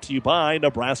is brought to you by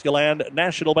Nebraska Land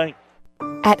National Bank.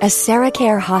 At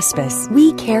AseraCare Hospice,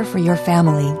 we care for your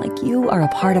family like you are a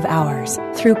part of ours.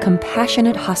 Through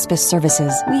compassionate hospice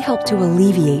services, we help to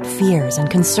alleviate fears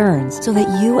and concerns so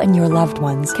that you and your loved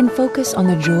ones can focus on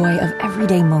the joy of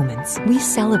everyday moments. We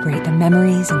celebrate the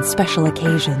memories and special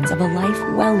occasions of a life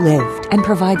well lived and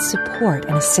provide support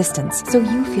and assistance so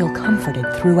you feel comforted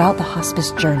throughout the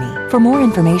hospice journey. For more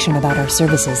information about our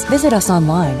services, visit us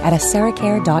online at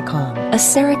aseracare.com.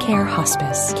 AseraCare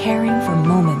Hospice, caring for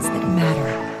moments that matter.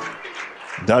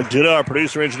 Doug Duda, our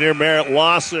producer-engineer, Merritt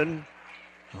Lawson.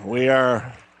 We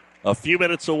are a few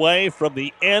minutes away from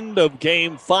the end of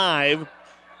Game 5,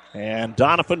 and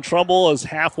Doniphan-Trumbull is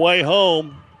halfway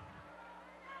home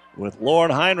with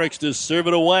Lauren Heinrichs to serve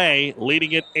it away,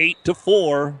 leading it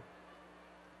 8-4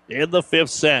 in the 5th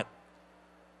set.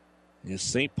 Is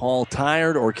St. Paul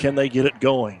tired, or can they get it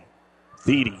going?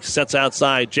 Thede sets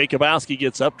outside. Jacobowski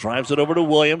gets up, drives it over to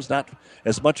Williams. Not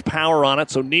as much power on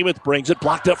it, so Nemeth brings it.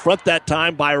 Blocked up front that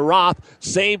time by Roth.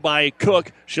 Saved by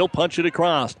Cook. She'll punch it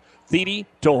across. Thede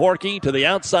to Horky to the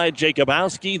outside.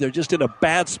 Jacobowski. They're just in a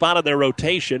bad spot in their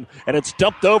rotation, and it's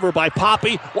dumped over by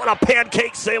Poppy. What a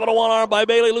pancake save on a one arm by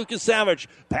Bailey Lucas-Savage.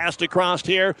 Passed across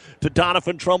here to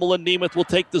Doniphan-Trumbull, and Nemeth will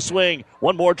take the swing.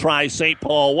 One more try, St.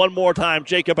 Paul. One more time,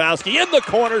 Jacobowski in the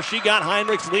corner. She got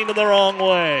Heinrichs leaning the wrong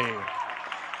way.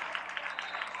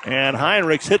 And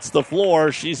Heinrichs hits the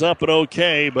floor. She's up and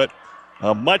okay, but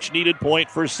a much-needed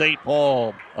point for St.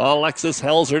 Paul. Alexis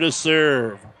Helzer to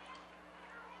serve.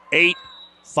 8-5,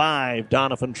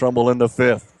 Doniphan-Trumbull in the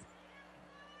 5th.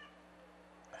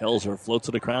 Helzer floats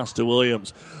it across to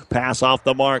Williams. Pass off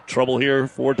the mark. Trouble here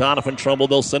for Doniphan-Trumbull.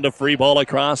 They'll send a free ball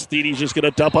across. Thede's just going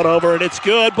to dump it over, and it's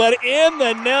good, but in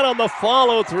the net on the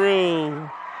follow-through.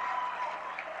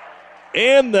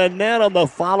 In the net on the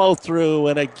follow-through,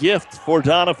 and a gift for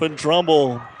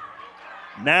Doniphan-Trumbull.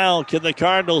 Now, can the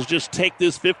Cardinals just take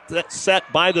this 5th set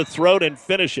by the throat and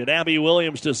finish it? Abby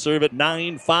Williams to serve at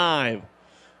 9-5.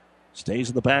 Stays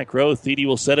in the back row. Thede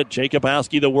will set it.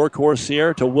 Jacobowski, the workhorse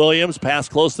here, to Williams. Pass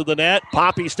close to the net.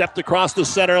 Poppy stepped across the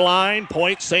center line.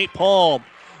 Point St. Paul.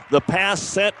 The pass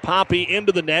sent Poppy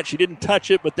into the net. She didn't touch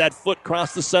it, but that foot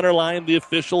crossed the center line. The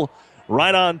official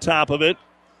right on top of it.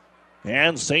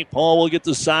 And St. Paul will get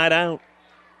the side out.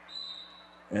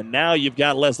 And now you've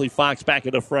got Leslie Fox back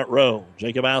in the front row.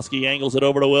 Jacobowski angles it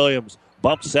over to Williams.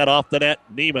 Bump set off the net.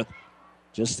 Nemeth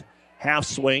just half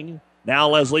swing. Now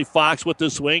Leslie Fox with the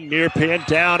swing. Near pin,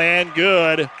 down and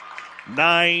good.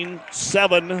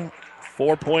 9-7.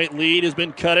 4-point lead has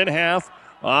been cut in half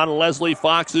on Leslie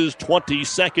Fox's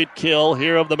 22nd kill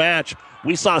here of the match.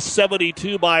 We saw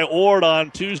 72 by Ord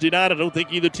on Tuesday night. I don't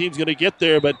think either team's going to get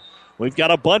there, but we've got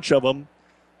a bunch of them.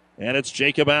 And it's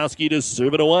Jacobowski to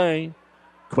serve it away.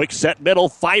 Quick set middle.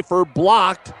 Pfeiffer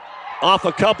blocked off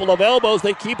a couple of elbows.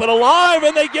 They keep it alive,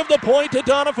 and they give the point to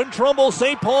Doniphan-Trumbull.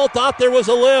 St. Paul thought there was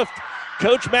a lift.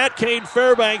 Coach Matt Kane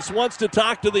Fairbanks wants to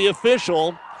talk to the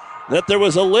official that there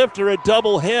was a lift or a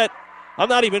double hit. I'm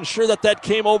not even sure that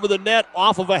came over the net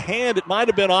off of a hand. It might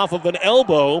have been off of an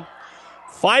elbow.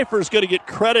 Pfeiffer's going to get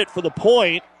credit for the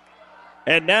point,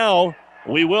 and now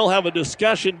we will have a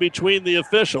discussion between the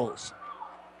officials.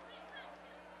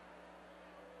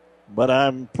 But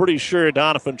I'm pretty sure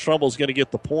Doniphan-Trumbull's going to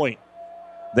get the point.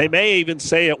 They may even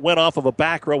say it went off of a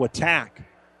back row attack.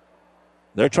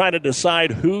 They're trying to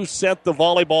decide who sent the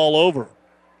volleyball over.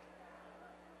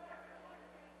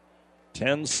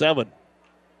 10-7.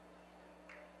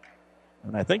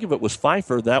 And I think if it was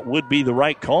Pfeiffer, that would be the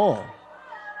right call.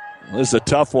 This is a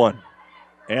tough one.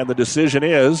 And the decision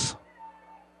is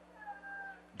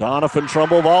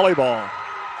Doniphan-Trumbull volleyball.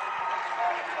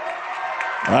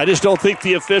 I just don't think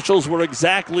the officials were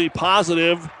exactly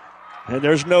positive, and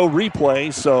there's no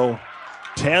replay. So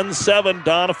 10-7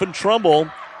 Doniphan-Trumbull.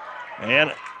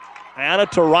 And Anna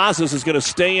Terrazas is going to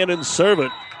stay in and serve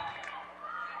it.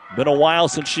 Been a while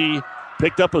since she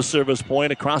picked up a service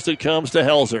point. Across it comes to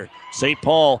Helzer. St.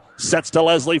 Paul sets to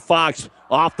Leslie Fox.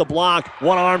 Off the block.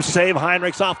 One arm save.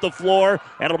 Heinrichs off the floor.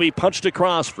 And it'll be punched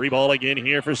across. Free ball again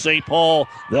here for St. Paul.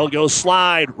 They'll go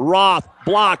slide. Roth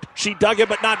blocked. She dug it,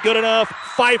 but not good enough.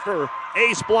 Pfeiffer.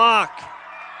 Ace block.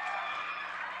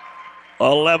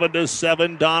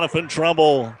 11-7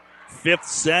 Doniphan-Trumbull. Fifth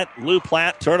set Lou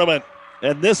Platte tournament.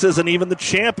 And this isn't even the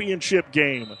championship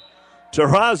game.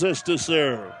 Terrazas to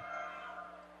serve.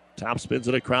 Top spins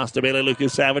it across to Bailey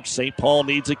Lucas-Savage. St. Paul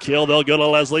needs a kill. They'll go to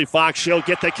Leslie Fox. She'll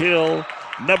get the kill.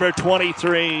 Number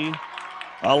 23.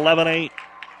 11-8.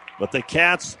 But the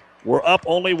Cats were up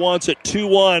only once at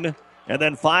 2-1. And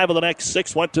then 5 of the next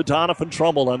 6 went to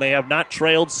Doniphan-Trumbull. And they have not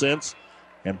trailed since.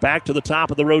 And back to the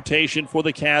top of the rotation for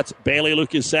the Cats. Bailey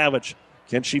Lucas-Savage.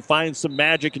 Can she find some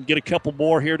magic and get a couple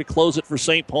more here to close it for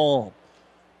St. Paul?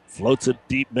 Floats it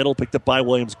deep middle, picked up by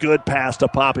Williams. Good pass to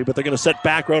Poppy, but they're going to set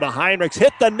back row to Heinrichs.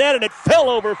 Hit the net, and it fell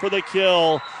over for the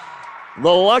kill. The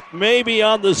luck may be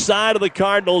on the side of the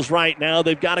Cardinals right now.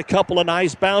 They've got a couple of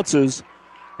nice bounces.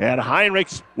 And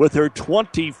Heinrichs with her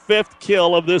 25th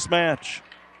kill of this match.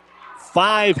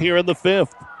 5 here in the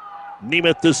 5th.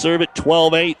 Nemeth to serve at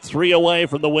 12-8, 3 away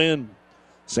from the win.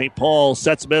 St. Paul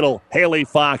sets middle. Haley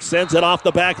Fox sends it off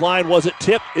the back line. Was it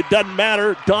tipped? It doesn't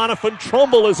matter.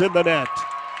 Doniphan-Trumbull is in the net.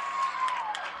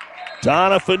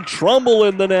 Doniphan-Trumbull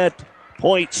in the net.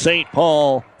 Point St.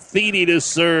 Paul. Thiede to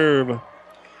serve.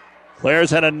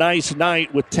 Claire's had a nice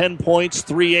night with 10 points,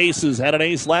 3 aces. Had an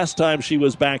ace last time she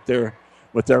was back there.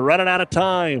 But they're running out of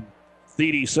time.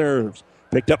 Thiede serves.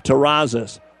 Picked up to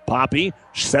Terrazas. Poppy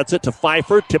sets it to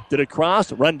Pfeiffer. Tipped it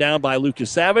across. Run down by Lucas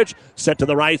Savage. Set to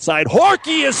the right side.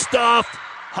 Horky is stuffed.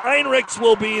 Heinrichs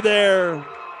will be there.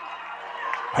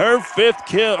 Her 5th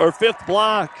kill or 5th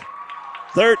block.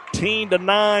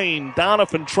 13-9.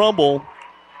 Doniphan-Trumbull.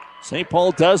 St.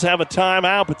 Paul does have a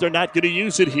timeout, but they're not going to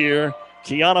use it here.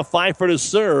 Kiana Pfeiffer to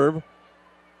serve.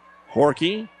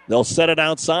 Horky. They'll set it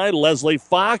outside. Leslie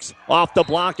Fox off the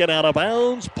block and out of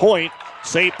bounds. Point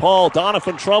St. Paul.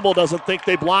 Doniphan-Trumbull doesn't think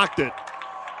they blocked it.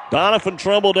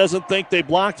 Doniphan-Trumbull doesn't think they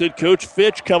blocked it. Coach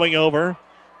Fitch coming over,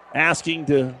 asking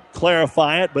to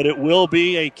clarify it, but it will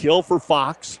be a kill for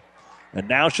Fox. And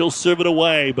now she'll serve it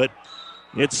away, but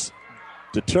it's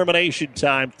determination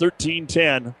time.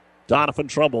 13-10.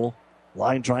 Doniphan-Trumbull.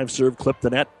 Line drive serve, clip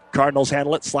the net. Cardinals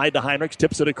handle it, slide to Heinrichs,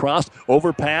 tips it across,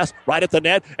 overpass, right at the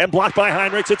net, and blocked by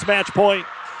Heinrichs. It's match point.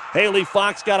 Haley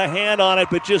Fox got a hand on it,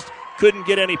 but just couldn't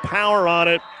get any power on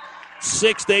it.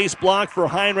 6th ace block for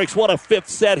Heinrichs. What a 5th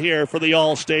set here for the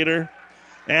All-Stater.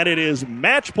 And it is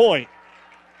match point.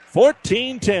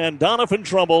 14-10,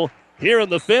 Doniphan-Trumbull here in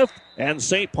the 5th, and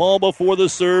St. Paul before the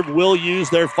serve will use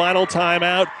their final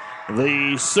timeout.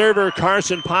 The server,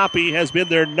 Carson Poppy, has been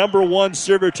their number 1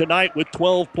 server tonight with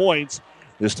 12 points.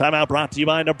 This timeout brought to you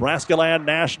by Nebraska Land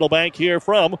National Bank here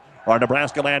from our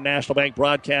Nebraska Land National Bank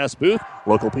broadcast booth.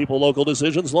 Local people, local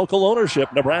decisions, local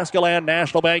ownership. Nebraska Land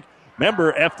National Bank,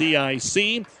 member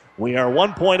FDIC. We are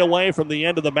 1 point away from the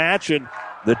end of the match, and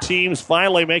the teams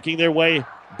finally making their way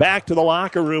back to the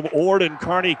locker room. Ord and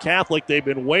Kearney Catholic, they've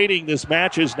been waiting. This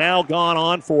match has now gone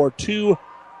on for 2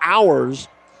 hours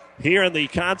here in the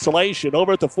consolation.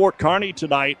 Over at the Fort Kearney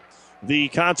tonight, the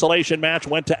consolation match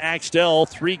went to Axtell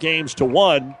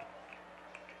 3-1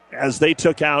 as they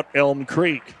took out Elm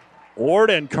Creek. Ord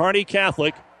and Kearney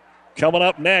Catholic coming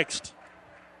up next.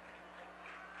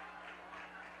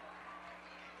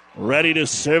 Ready to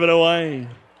serve it away.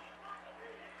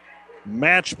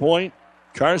 Match point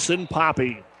Carson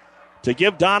Poppy to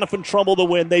give Doniphan-Trumbull the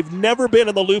win. They've never been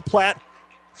in the Lou Platte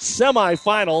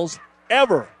semifinals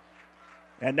ever.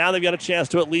 And now they've got a chance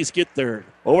to at least get there.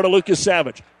 Over to Lucas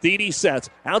Savage. Thiede sets.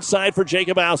 Outside for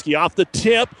Jacobowski. Off the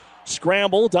tip.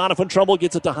 Scramble. Doniphan-Trumbull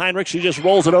gets it to Heinrich. She just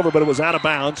rolls it over, but it was out of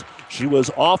bounds. She was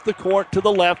off the court to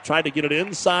the left. Tried to get it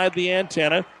inside the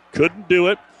antenna. Couldn't do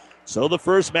it. So the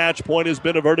first match point has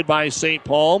been averted by St.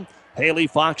 Paul. Haley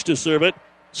Fox to serve it.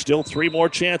 Still 3 more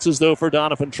chances, though, for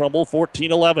Doniphan-Trumbull.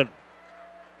 14-11.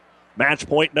 Match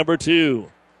point number 2.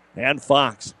 And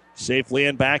Fox safely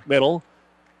in back middle.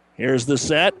 Here's the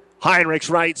set. Heinrich's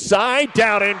right side.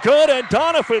 Down and good. And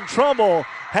Doniphan-Trumbull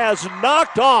has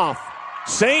knocked off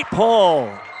St.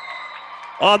 Paul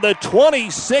on the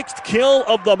 26th kill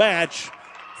of the match.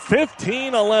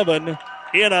 15-11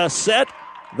 in a set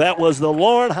that was the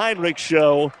Lauren Heinrich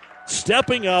show,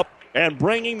 stepping up and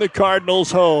bringing the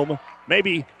Cardinals home.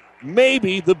 Maybe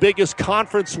the biggest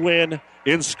conference win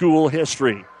in school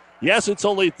history. Yes, it's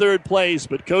only third place,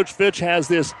 but Coach Fitch has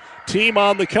this team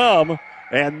on the come,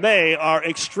 and they are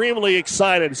extremely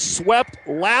excited. Swept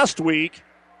last week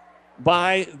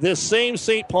by this same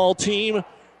St. Paul team.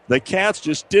 The Cats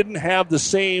just didn't have the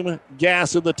same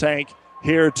gas in the tank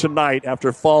here tonight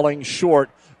after falling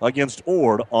short against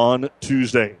Ord on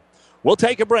Tuesday. We'll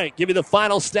take a break, give you the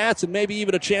final stats, and maybe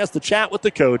even a chance to chat with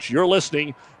the coach. You're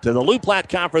listening to the Lou Platte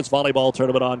Conference Volleyball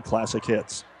Tournament on Classic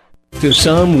Hits. To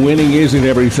some, winning isn't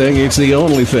everything, it's the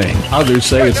only thing. Others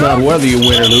say it's not whether you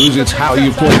win or lose, it's how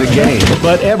you play the game.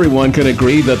 But everyone can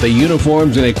agree that the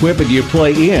uniforms and equipment you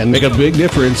play in make a big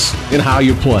difference in how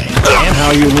you play and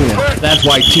how you win. That's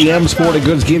why TM Sporting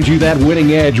Goods gives you that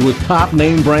winning edge with top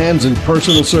name brands and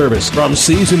personal service from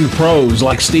seasoned pros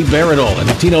like Steve Baradol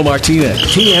and Tino Martinez.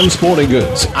 TM Sporting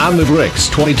Goods on the bricks,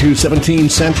 2217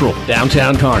 Central,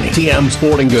 downtown Kearney. TM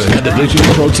Sporting Goods, a division of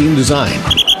Protein Design.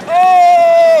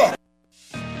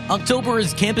 October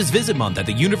is Campus Visit Month at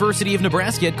the University of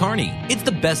Nebraska at Kearney. It's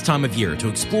the best time of year to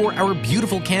explore our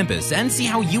beautiful campus and see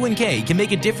how UNK can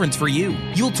make a difference for you.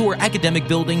 You'll tour academic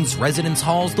buildings, residence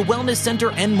halls, the wellness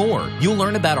center, and more. You'll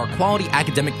learn about our quality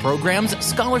academic programs,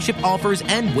 scholarship offers,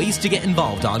 and ways to get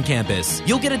involved on campus.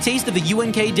 You'll get a taste of the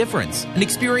UNK difference, an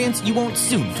experience you won't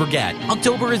soon forget.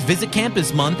 October is Visit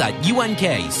Campus Month at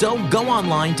UNK, so go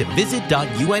online to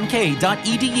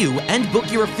visit.unk.edu and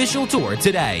book your official tour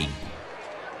today.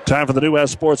 Time for the New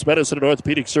West Sports Medicine and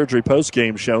Orthopedic Surgery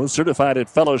postgame show. Certified at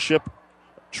fellowship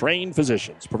trained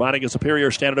physicians, providing a superior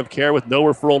standard of care with no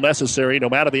referral necessary. No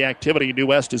matter the activity, New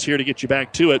West is here to get you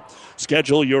back to it.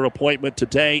 Schedule your appointment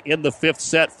today in the 5th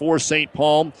set for St.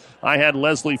 Paul. I had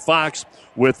Leslie Fox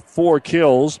with 4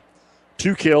 kills.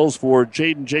 2 kills for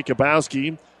Jaden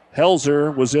Jacobowski.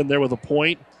 Helzer was in there with a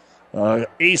point.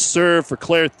 Ace serve for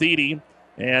Claire Thiede.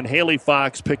 And Haley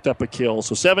Fox picked up a kill.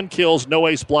 So 7 kills, no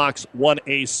ace blocks, 1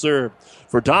 ace serve.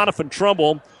 For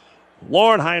Doniphan-Trumbull,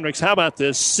 Lauren Heinrichs, how about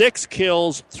this? 6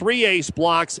 kills, 3 ace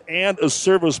blocks, and a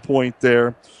service point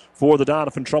there for the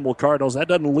Doniphan-Trumbull Cardinals. That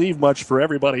doesn't leave much for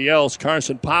everybody else.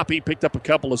 Carson Poppy picked up a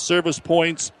couple of service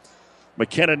points.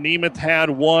 McKenna Nemeth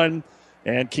had 1.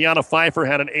 And Kiana Pfeiffer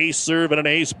had an ace serve and an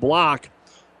ace block.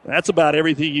 That's about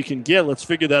everything you can get. Let's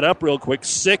figure that up real quick.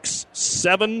 6,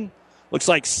 7... Looks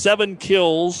like 7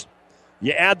 kills.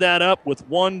 You add that up with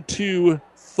 1, 2,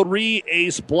 3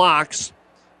 ace blocks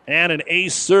and an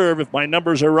ace serve, if my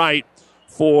numbers are right,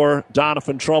 for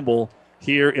Doniphan-Trumbull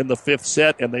here in the 5th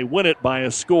set, and they win it by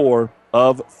a score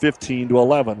of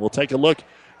 15-11. We'll take a look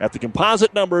at the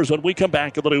composite numbers when we come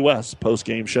back to the New West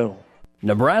postgame show.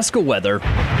 Nebraska weather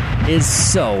is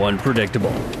so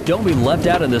unpredictable. Don't be left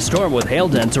out in the storm with hail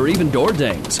dents or even door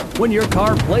dings. When your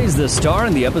car plays the star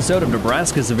in the episode of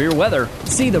Nebraska Severe Weather,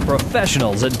 see the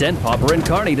professionals at Dent Popper in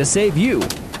Kearney to save you.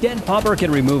 Dent Popper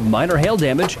can remove minor hail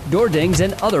damage, door dings,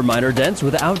 and other minor dents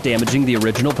without damaging the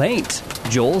original paint.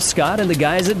 Joel, Scott, and the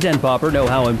guys at Dent Popper know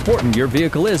how important your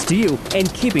vehicle is to you,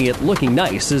 and keeping it looking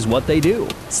nice is what they do.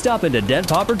 Stop into Dent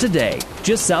Popper today,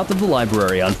 just south of the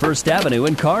library on 1st Avenue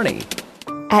in Kearney.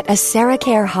 At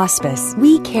AseraCare Hospice,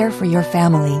 we care for your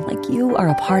family like you are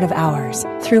a part of ours.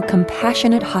 Through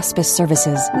compassionate hospice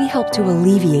services, we help to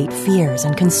alleviate fears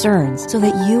and concerns so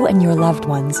that you and your loved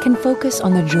ones can focus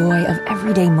on the joy of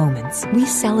everyday moments. We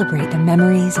celebrate the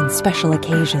memories and special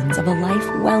occasions of a life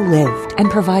well lived and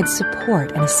provide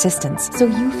support and assistance so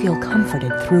you feel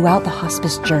comforted throughout the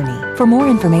hospice journey. For more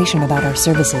information about our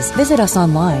services, visit us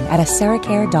online at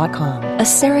aseracare.com.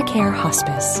 AseraCare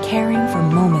Hospice, caring for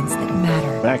moments that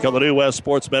matter. Back on the New West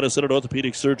Sports Medicine and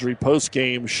Orthopedic Surgery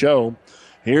postgame show.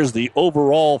 Here's the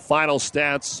overall final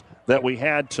stats that we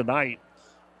had tonight.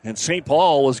 And St.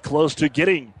 Paul was close to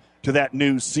getting to that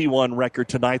new C1 record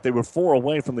tonight. They were 4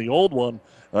 away from the old one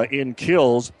in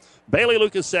kills. Bailey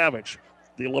Lucas-Savage,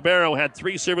 the libero, had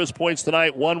 3 service points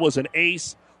tonight. 1 was an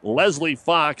ace. Leslie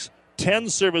Fox, 10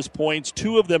 service points,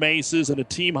 2 of them aces, and a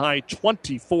team-high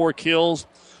 24 kills.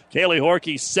 Kaylee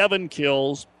Horkey, 7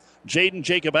 kills. Jaden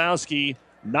Jacobowski,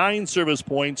 9 service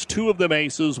points, 2 of them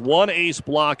aces, 1 ace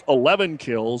block, 11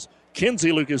 kills.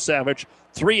 Kinsey Lucas-Savage,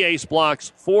 3 ace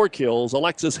blocks, 4 kills.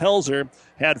 Alexis Helzer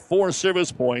had 4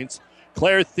 service points.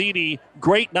 Claire Thiede,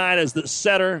 great night as the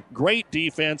setter, great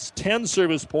defense, 10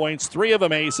 service points, 3 of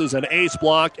them aces, an ace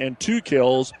block, and 2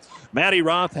 kills. Maddie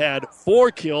Roth had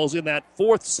 4 kills in that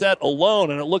 4th set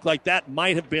alone, and it looked like that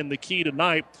might have been the key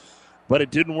tonight, but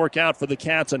it didn't work out for the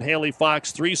Cats. And Haley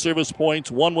Fox, 3 service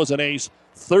points, 1 was an ace,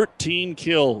 13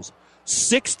 kills.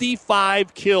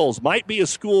 65 kills, might be a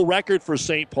school record for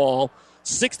St. Paul.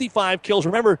 65 kills.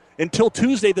 Remember, until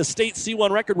Tuesday, the state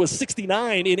C1 record was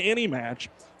 69 in any match.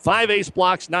 5 ace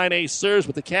blocks, 9 ace serves,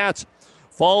 but the Cats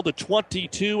fall to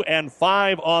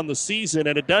 22-5 on the season,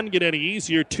 and it doesn't get any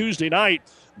easier. Tuesday night,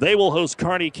 they will host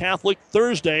Kearney Catholic.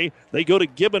 Thursday, they go to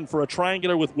Gibbon for a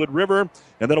triangular with Wood River,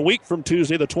 and then a week from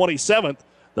Tuesday, the 27th,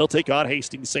 they'll take on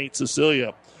Hastings St.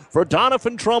 Cecilia. For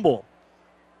Doniphan-Trumbull,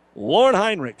 Lauren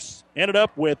Heinrichs ended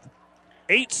up with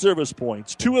 8 service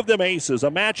points, 2 of them aces, a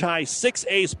match-high 6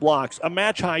 ace blocks, a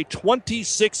match-high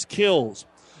 26 kills.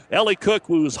 Ellie Cook,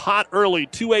 who was hot early,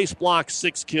 2 ace blocks,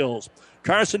 6 kills.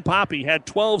 Carson Poppy had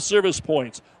 12 service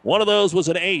points. 1 of those was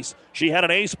an ace. She had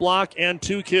an ace block and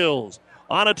 2 kills.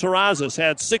 Anna Terrazas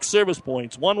had 6 service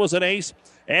points. 1 was an ace,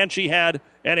 and she had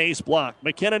an ace block.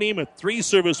 McKenna Nemeth, 3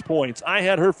 service points. I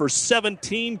had her for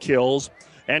 17 kills.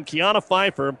 And Kiana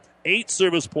Pfeiffer, 8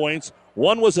 service points.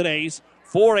 1 was an ace,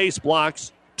 4 ace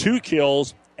blocks, 2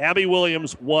 kills. Abby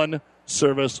Williams, 1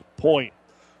 service point.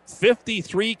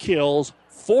 53 kills,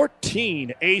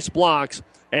 14 ace blocks,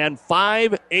 and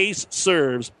 5 ace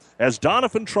serves as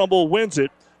Doniphan-Trumbull wins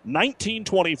it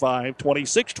 19-25,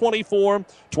 26-24,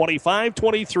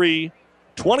 25-23,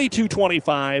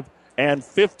 22-25, and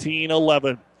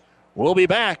 15-11. We'll be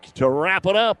back to wrap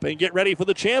it up and get ready for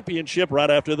the championship right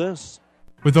after this.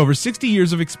 With over 60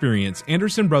 years of experience,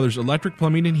 Anderson Brothers Electric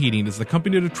Plumbing and Heating is the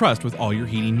company to trust with all your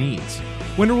heating needs.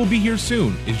 Winter will be here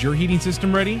soon. Is your heating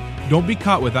system ready? Don't be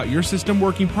caught without your system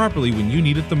working properly when you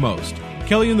need it the most.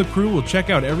 Kelly and the crew will check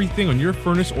out everything on your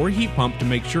furnace or heat pump to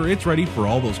make sure it's ready for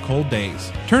all those cold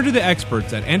days. Turn to the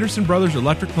experts at Anderson Brothers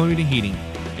Electric Plumbing and Heating.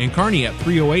 In Kearney at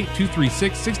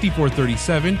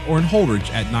 308-236-6437 or in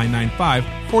Holdridge at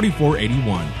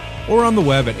 995-4481. Or on the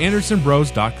web at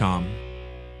andersonbros.com.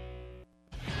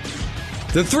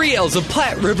 The 3 L's of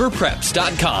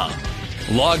PlatteRiverPreps.com.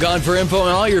 Log on for info on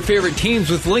all your favorite teams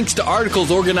with links to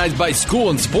articles organized by school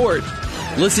and sport.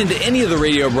 Listen to any of the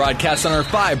radio broadcasts on our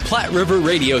 5 Platte River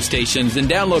radio stations and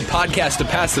download podcasts to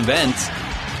past events.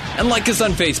 And like us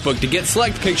on Facebook to get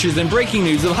select pictures and breaking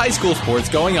news of high school sports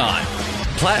going on.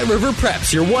 Platte River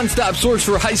Preps, your one-stop source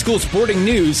for high school sporting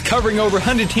news, covering over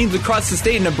 100 teams across the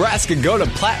state of Nebraska. Go to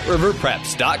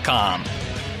PlatteRiverPreps.com.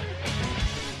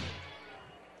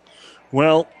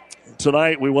 Well,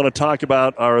 tonight we want to talk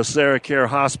about our Sarah Care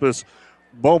Hospice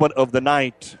moment of the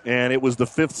night, and it was the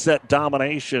 5th set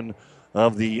domination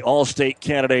of the All-State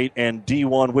candidate and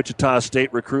D1 Wichita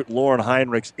State recruit Lauren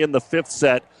Heinrichs in the 5th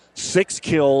set. 6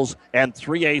 kills and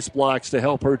 3 ace blocks to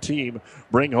help her team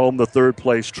bring home the 3rd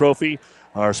place trophy.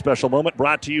 Our special moment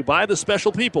brought to you by the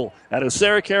special people at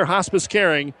Sarah Care Hospice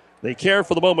Caring. They care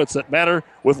for the moments that matter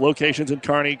with locations in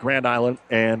Kearney, Grand Island,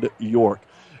 and York.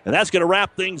 And that's going to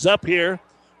wrap things up here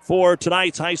for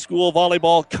tonight's high school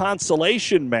volleyball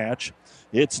consolation match.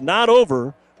 It's not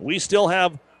over. We still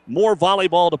have more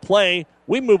volleyball to play.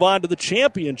 We move on to the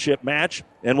championship match,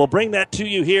 and we'll bring that to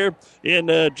you here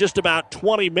in just about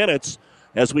 20 minutes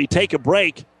as we take a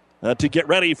break to get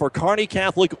ready for Kearney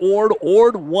Catholic Ord.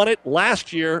 Ord won it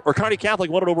last year, or Kearney Catholic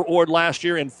won it over Ord last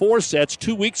year in 4 sets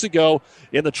 2 weeks ago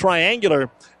in the triangular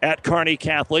at Kearney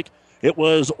Catholic. It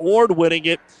was Ord winning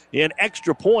it in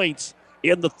extra points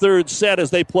in the 3rd set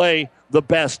as they play the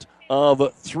best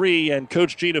of 3. And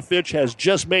Coach Gina Fitch has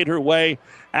just made her way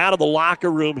out of the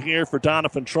locker room here for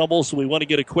Doniphan-Trumbull, so we want to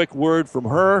get a quick word from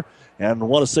her and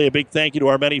want to say a big thank you to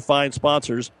our many fine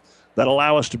sponsors that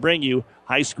allow us to bring you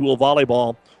high school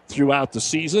volleyball throughout the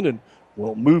season. And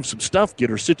we'll move some stuff,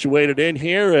 get her situated in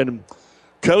here. And,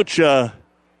 Coach,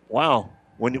 wow.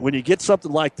 When you get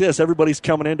something like this, everybody's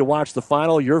coming in to watch the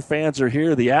final. Your fans are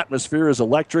here. The atmosphere is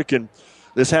electric, and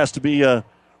this has to be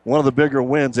one of the bigger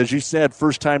wins. As you said,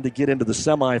 first time to get into the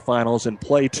semifinals and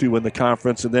play 2 in the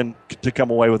conference and then to come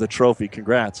away with a trophy.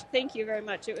 Congrats. Thank you very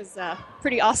much. It was a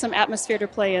pretty awesome atmosphere to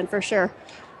play in for sure.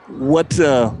 What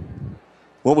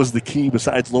What was the key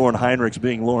besides Lauren Heinrichs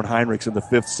being Lauren Heinrichs in the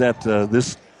fifth set?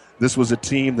 This was a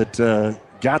team that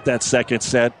got that second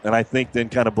set, and I think then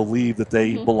kind of believed that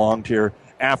they belonged here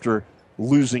after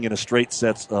losing in a straight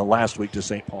set last week to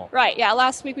St. Paul. Right, yeah.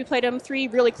 Last week we played them 3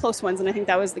 really close ones, and I think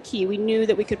that was the key. We knew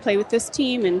that we could play with this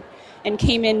team and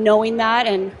came in knowing that,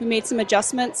 and we made some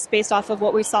adjustments based off of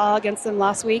what we saw against them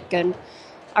last week, and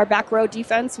our back row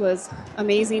defense was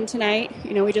amazing tonight.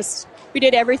 You know, we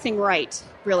did everything right,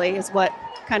 really, is what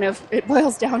kind of it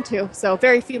boils down to. So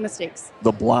very few mistakes.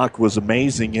 The block was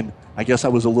amazing, and I guess I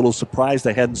was a little surprised.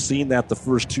 I hadn't seen that the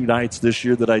first 2 nights this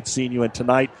year that I'd seen you. And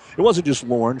tonight, it wasn't just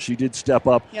Lauren. She did step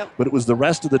up, but it was the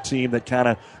rest of the team that kind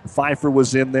of, Pfeiffer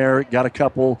was in there, got a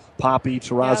couple, Poppy,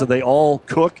 Terraza, they all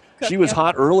cook. She was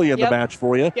hot early in the match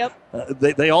for you.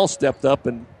 They all stepped up,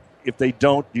 and if they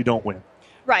don't, you don't win.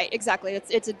 Right, exactly.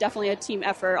 It's definitely a team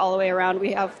effort all the way around.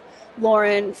 We have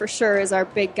Lauren for sure is our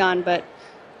big gun, but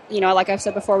you know, like I've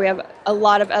said before, we have a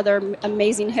lot of other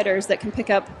amazing hitters that can pick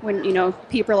up when, you know,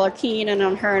 people are keen and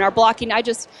on her. And our blocking,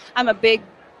 I'm a big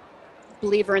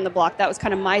believer in the block. That was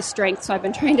kind of my strength, so I've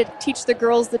been trying to teach the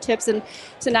girls the tips. And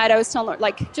tonight I was telling her,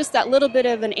 like, just that little bit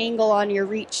of an angle on your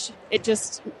reach, it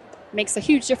just makes a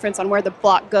huge difference on where the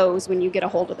block goes when you get a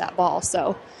hold of that ball.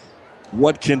 So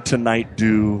what can tonight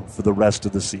do for the rest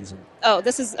of the season? Oh,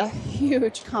 this is a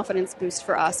huge confidence boost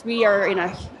for us. We are in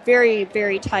a very,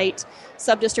 very tight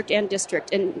sub-district and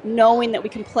district, and knowing that we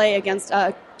can play against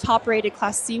a top-rated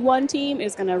Class C1 team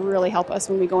is going to really help us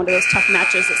when we go into those tough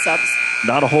matches at subs.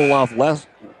 Not a whole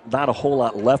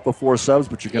lot left before subs,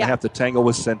 but you're going to have to tangle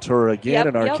with Centura again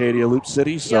in Arcadia Loop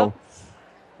City, so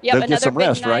they'll get some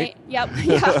rest, right?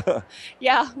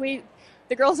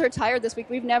 The girls are tired this week.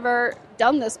 We've never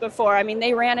done this before. I mean,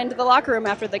 they ran into the locker room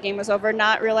after the game was over,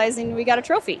 not realizing we got a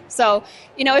trophy. So,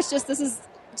 you know, this is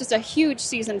just a huge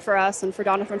season for us and for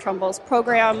Doniphan-Trumbull's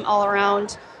program all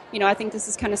around. You know, I think this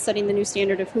is kind of setting the new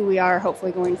standard of who we are,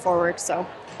 hopefully going forward. So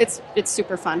it's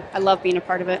super fun. I love being a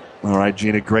part of it. All right,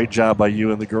 Gina, great job by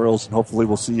you and the girls, and hopefully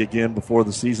we'll see you again before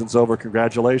the season's over.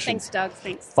 Congratulations. Thanks, Doug.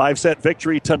 Thanks. 5-set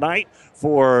victory tonight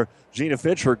for Gina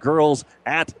Fitch, her girls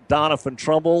at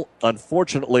Doniphan-Trumbull.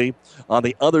 Unfortunately, on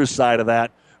the other side of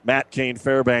that, Matt Kane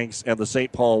Fairbanks and the St.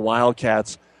 Paul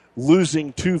Wildcats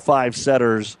losing 2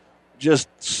 5-setters, just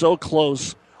so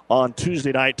close on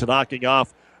Tuesday night to knocking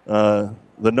off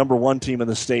the number 1 team in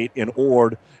the state in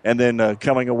Ord. And then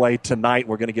coming away tonight,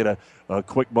 we're going to get a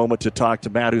quick moment to talk to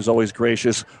Matt, who's always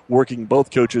gracious, working both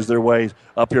coaches their way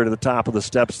up here to the top of the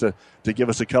steps to give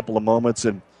us a couple of moments.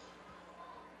 And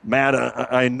Matt,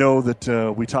 I know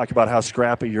that we talk about how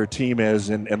scrappy your team is,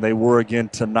 and they were again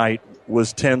tonight.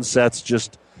 Was 10 sets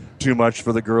just too much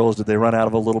for the girls? Did they run out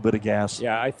of a little bit of gas?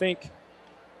 Yeah, I think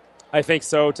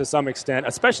so to some extent,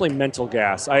 especially mental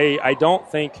gas. I don't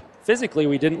think physically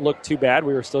we didn't look too bad.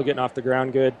 We were still getting off the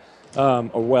ground good,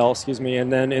 And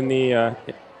then in the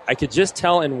I could just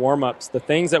tell in warm-ups, the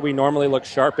things that we normally look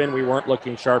sharp in, we weren't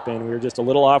looking sharp in. We were just a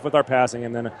little off with our passing,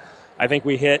 and then I think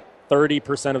we hit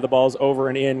 30% of the balls over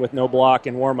and in with no block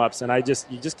in warm-ups, and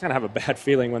you just kind of have a bad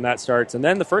feeling when that starts. And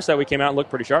then the first set we came out and looked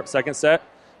pretty sharp. Second set,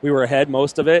 we were ahead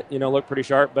most of it, looked pretty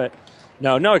sharp, but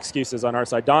no excuses on our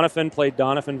side. Doniphan played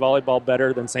Doniphan volleyball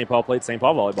better than St. Paul played St.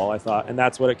 Paul volleyball, I thought, and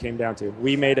that's what it came down to.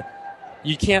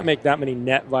 You can't make that many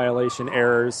net violation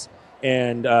errors,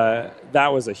 and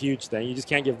that was a huge thing. You just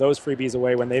can't give those freebies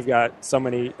away when they've got so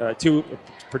many,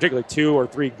 particularly 2 or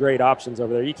 3 great options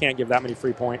over there. You can't give that many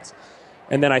free points.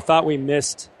 And then I thought we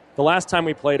missed, the last time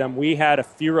we played them, we had a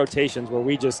few rotations where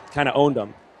we just kind of owned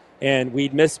them. And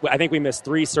I think we missed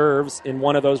 3 serves in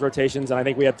one of those rotations, and I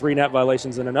think we had 3 net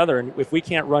violations in another. And if we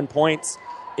can't run points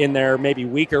in their maybe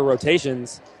weaker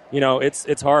rotations,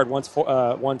 it's hard. Once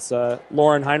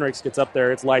Lauren Heinrichs gets up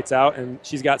there, it's lights out, and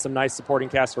she's got some nice supporting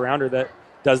cast around her that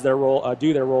does their role,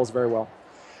 do their roles very well.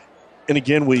 And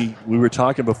again, we were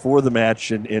talking before the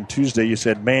match, and Tuesday you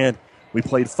said, man, we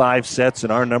played 5 sets,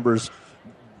 and our numbers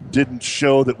didn't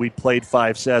show that we played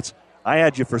 5 sets. I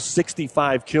had you for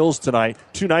 65 kills tonight.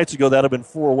 2 nights ago, that would have been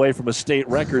 4 away from a state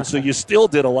record, so you still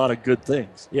did a lot of good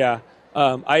things. Yeah,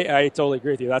 I totally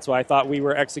agree with you. That's why I thought we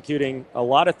were executing a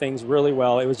lot of things really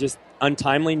well. It was just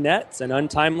untimely nets and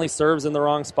untimely serves in the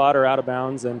wrong spot or out of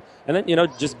bounds, and then,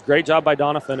 just great job by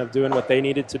Doniphan of doing what they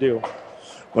needed to do.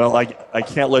 Well, I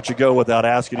can't let you go without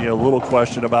asking you a little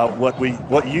question about what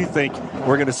you think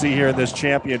we're going to see here in this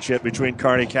championship between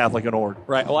Kearney Catholic and Ord.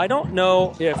 Right. Well, I don't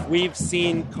know if we've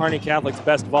seen Kearney Catholic's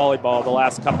best volleyball the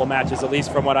last couple matches, at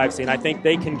least from what I've seen. I think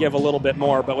they can give a little bit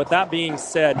more. But with that being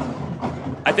said,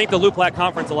 I think the Luplat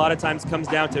Conference a lot of times comes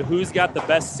down to who's got the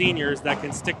best seniors that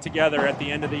can stick together at the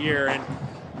end of the year. And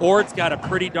Ord's got a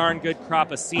pretty darn good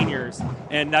crop of seniors,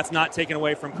 and that's not taken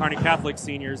away from Kearney Catholic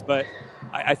seniors, but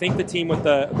I think the team with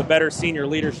the better senior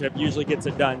leadership usually gets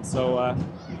it done. So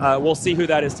we'll see who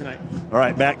that is tonight. All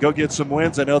right, Matt, go get some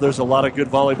wins. I know there's a lot of good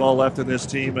volleyball left in this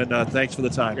team, and thanks for the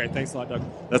time. Great. Thanks a lot, Doug.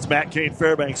 That's Matt Kane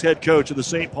Fairbanks, head coach of the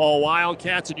St. Paul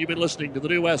Wildcats, and you've been listening to the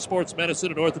New West Sports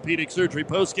Medicine and Orthopedic Surgery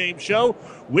postgame show.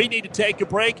 We need to take a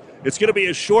break. It's going to be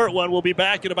a short one. We'll be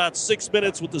back in about 6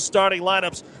 minutes with the starting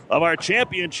lineups of our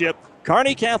championship,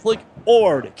 Kearney Catholic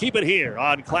Ord. Keep it here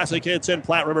on Classic Hits and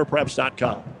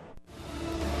PlatteRiverPreps.com.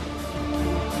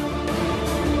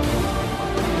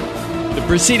 The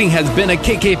proceeding has been a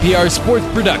KKPR sports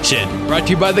production brought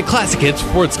to you by the Classic Hits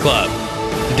Sports Club.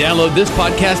 To download this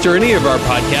podcast or any of our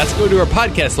podcasts, go to our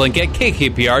podcast link at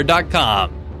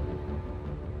kkpr.com.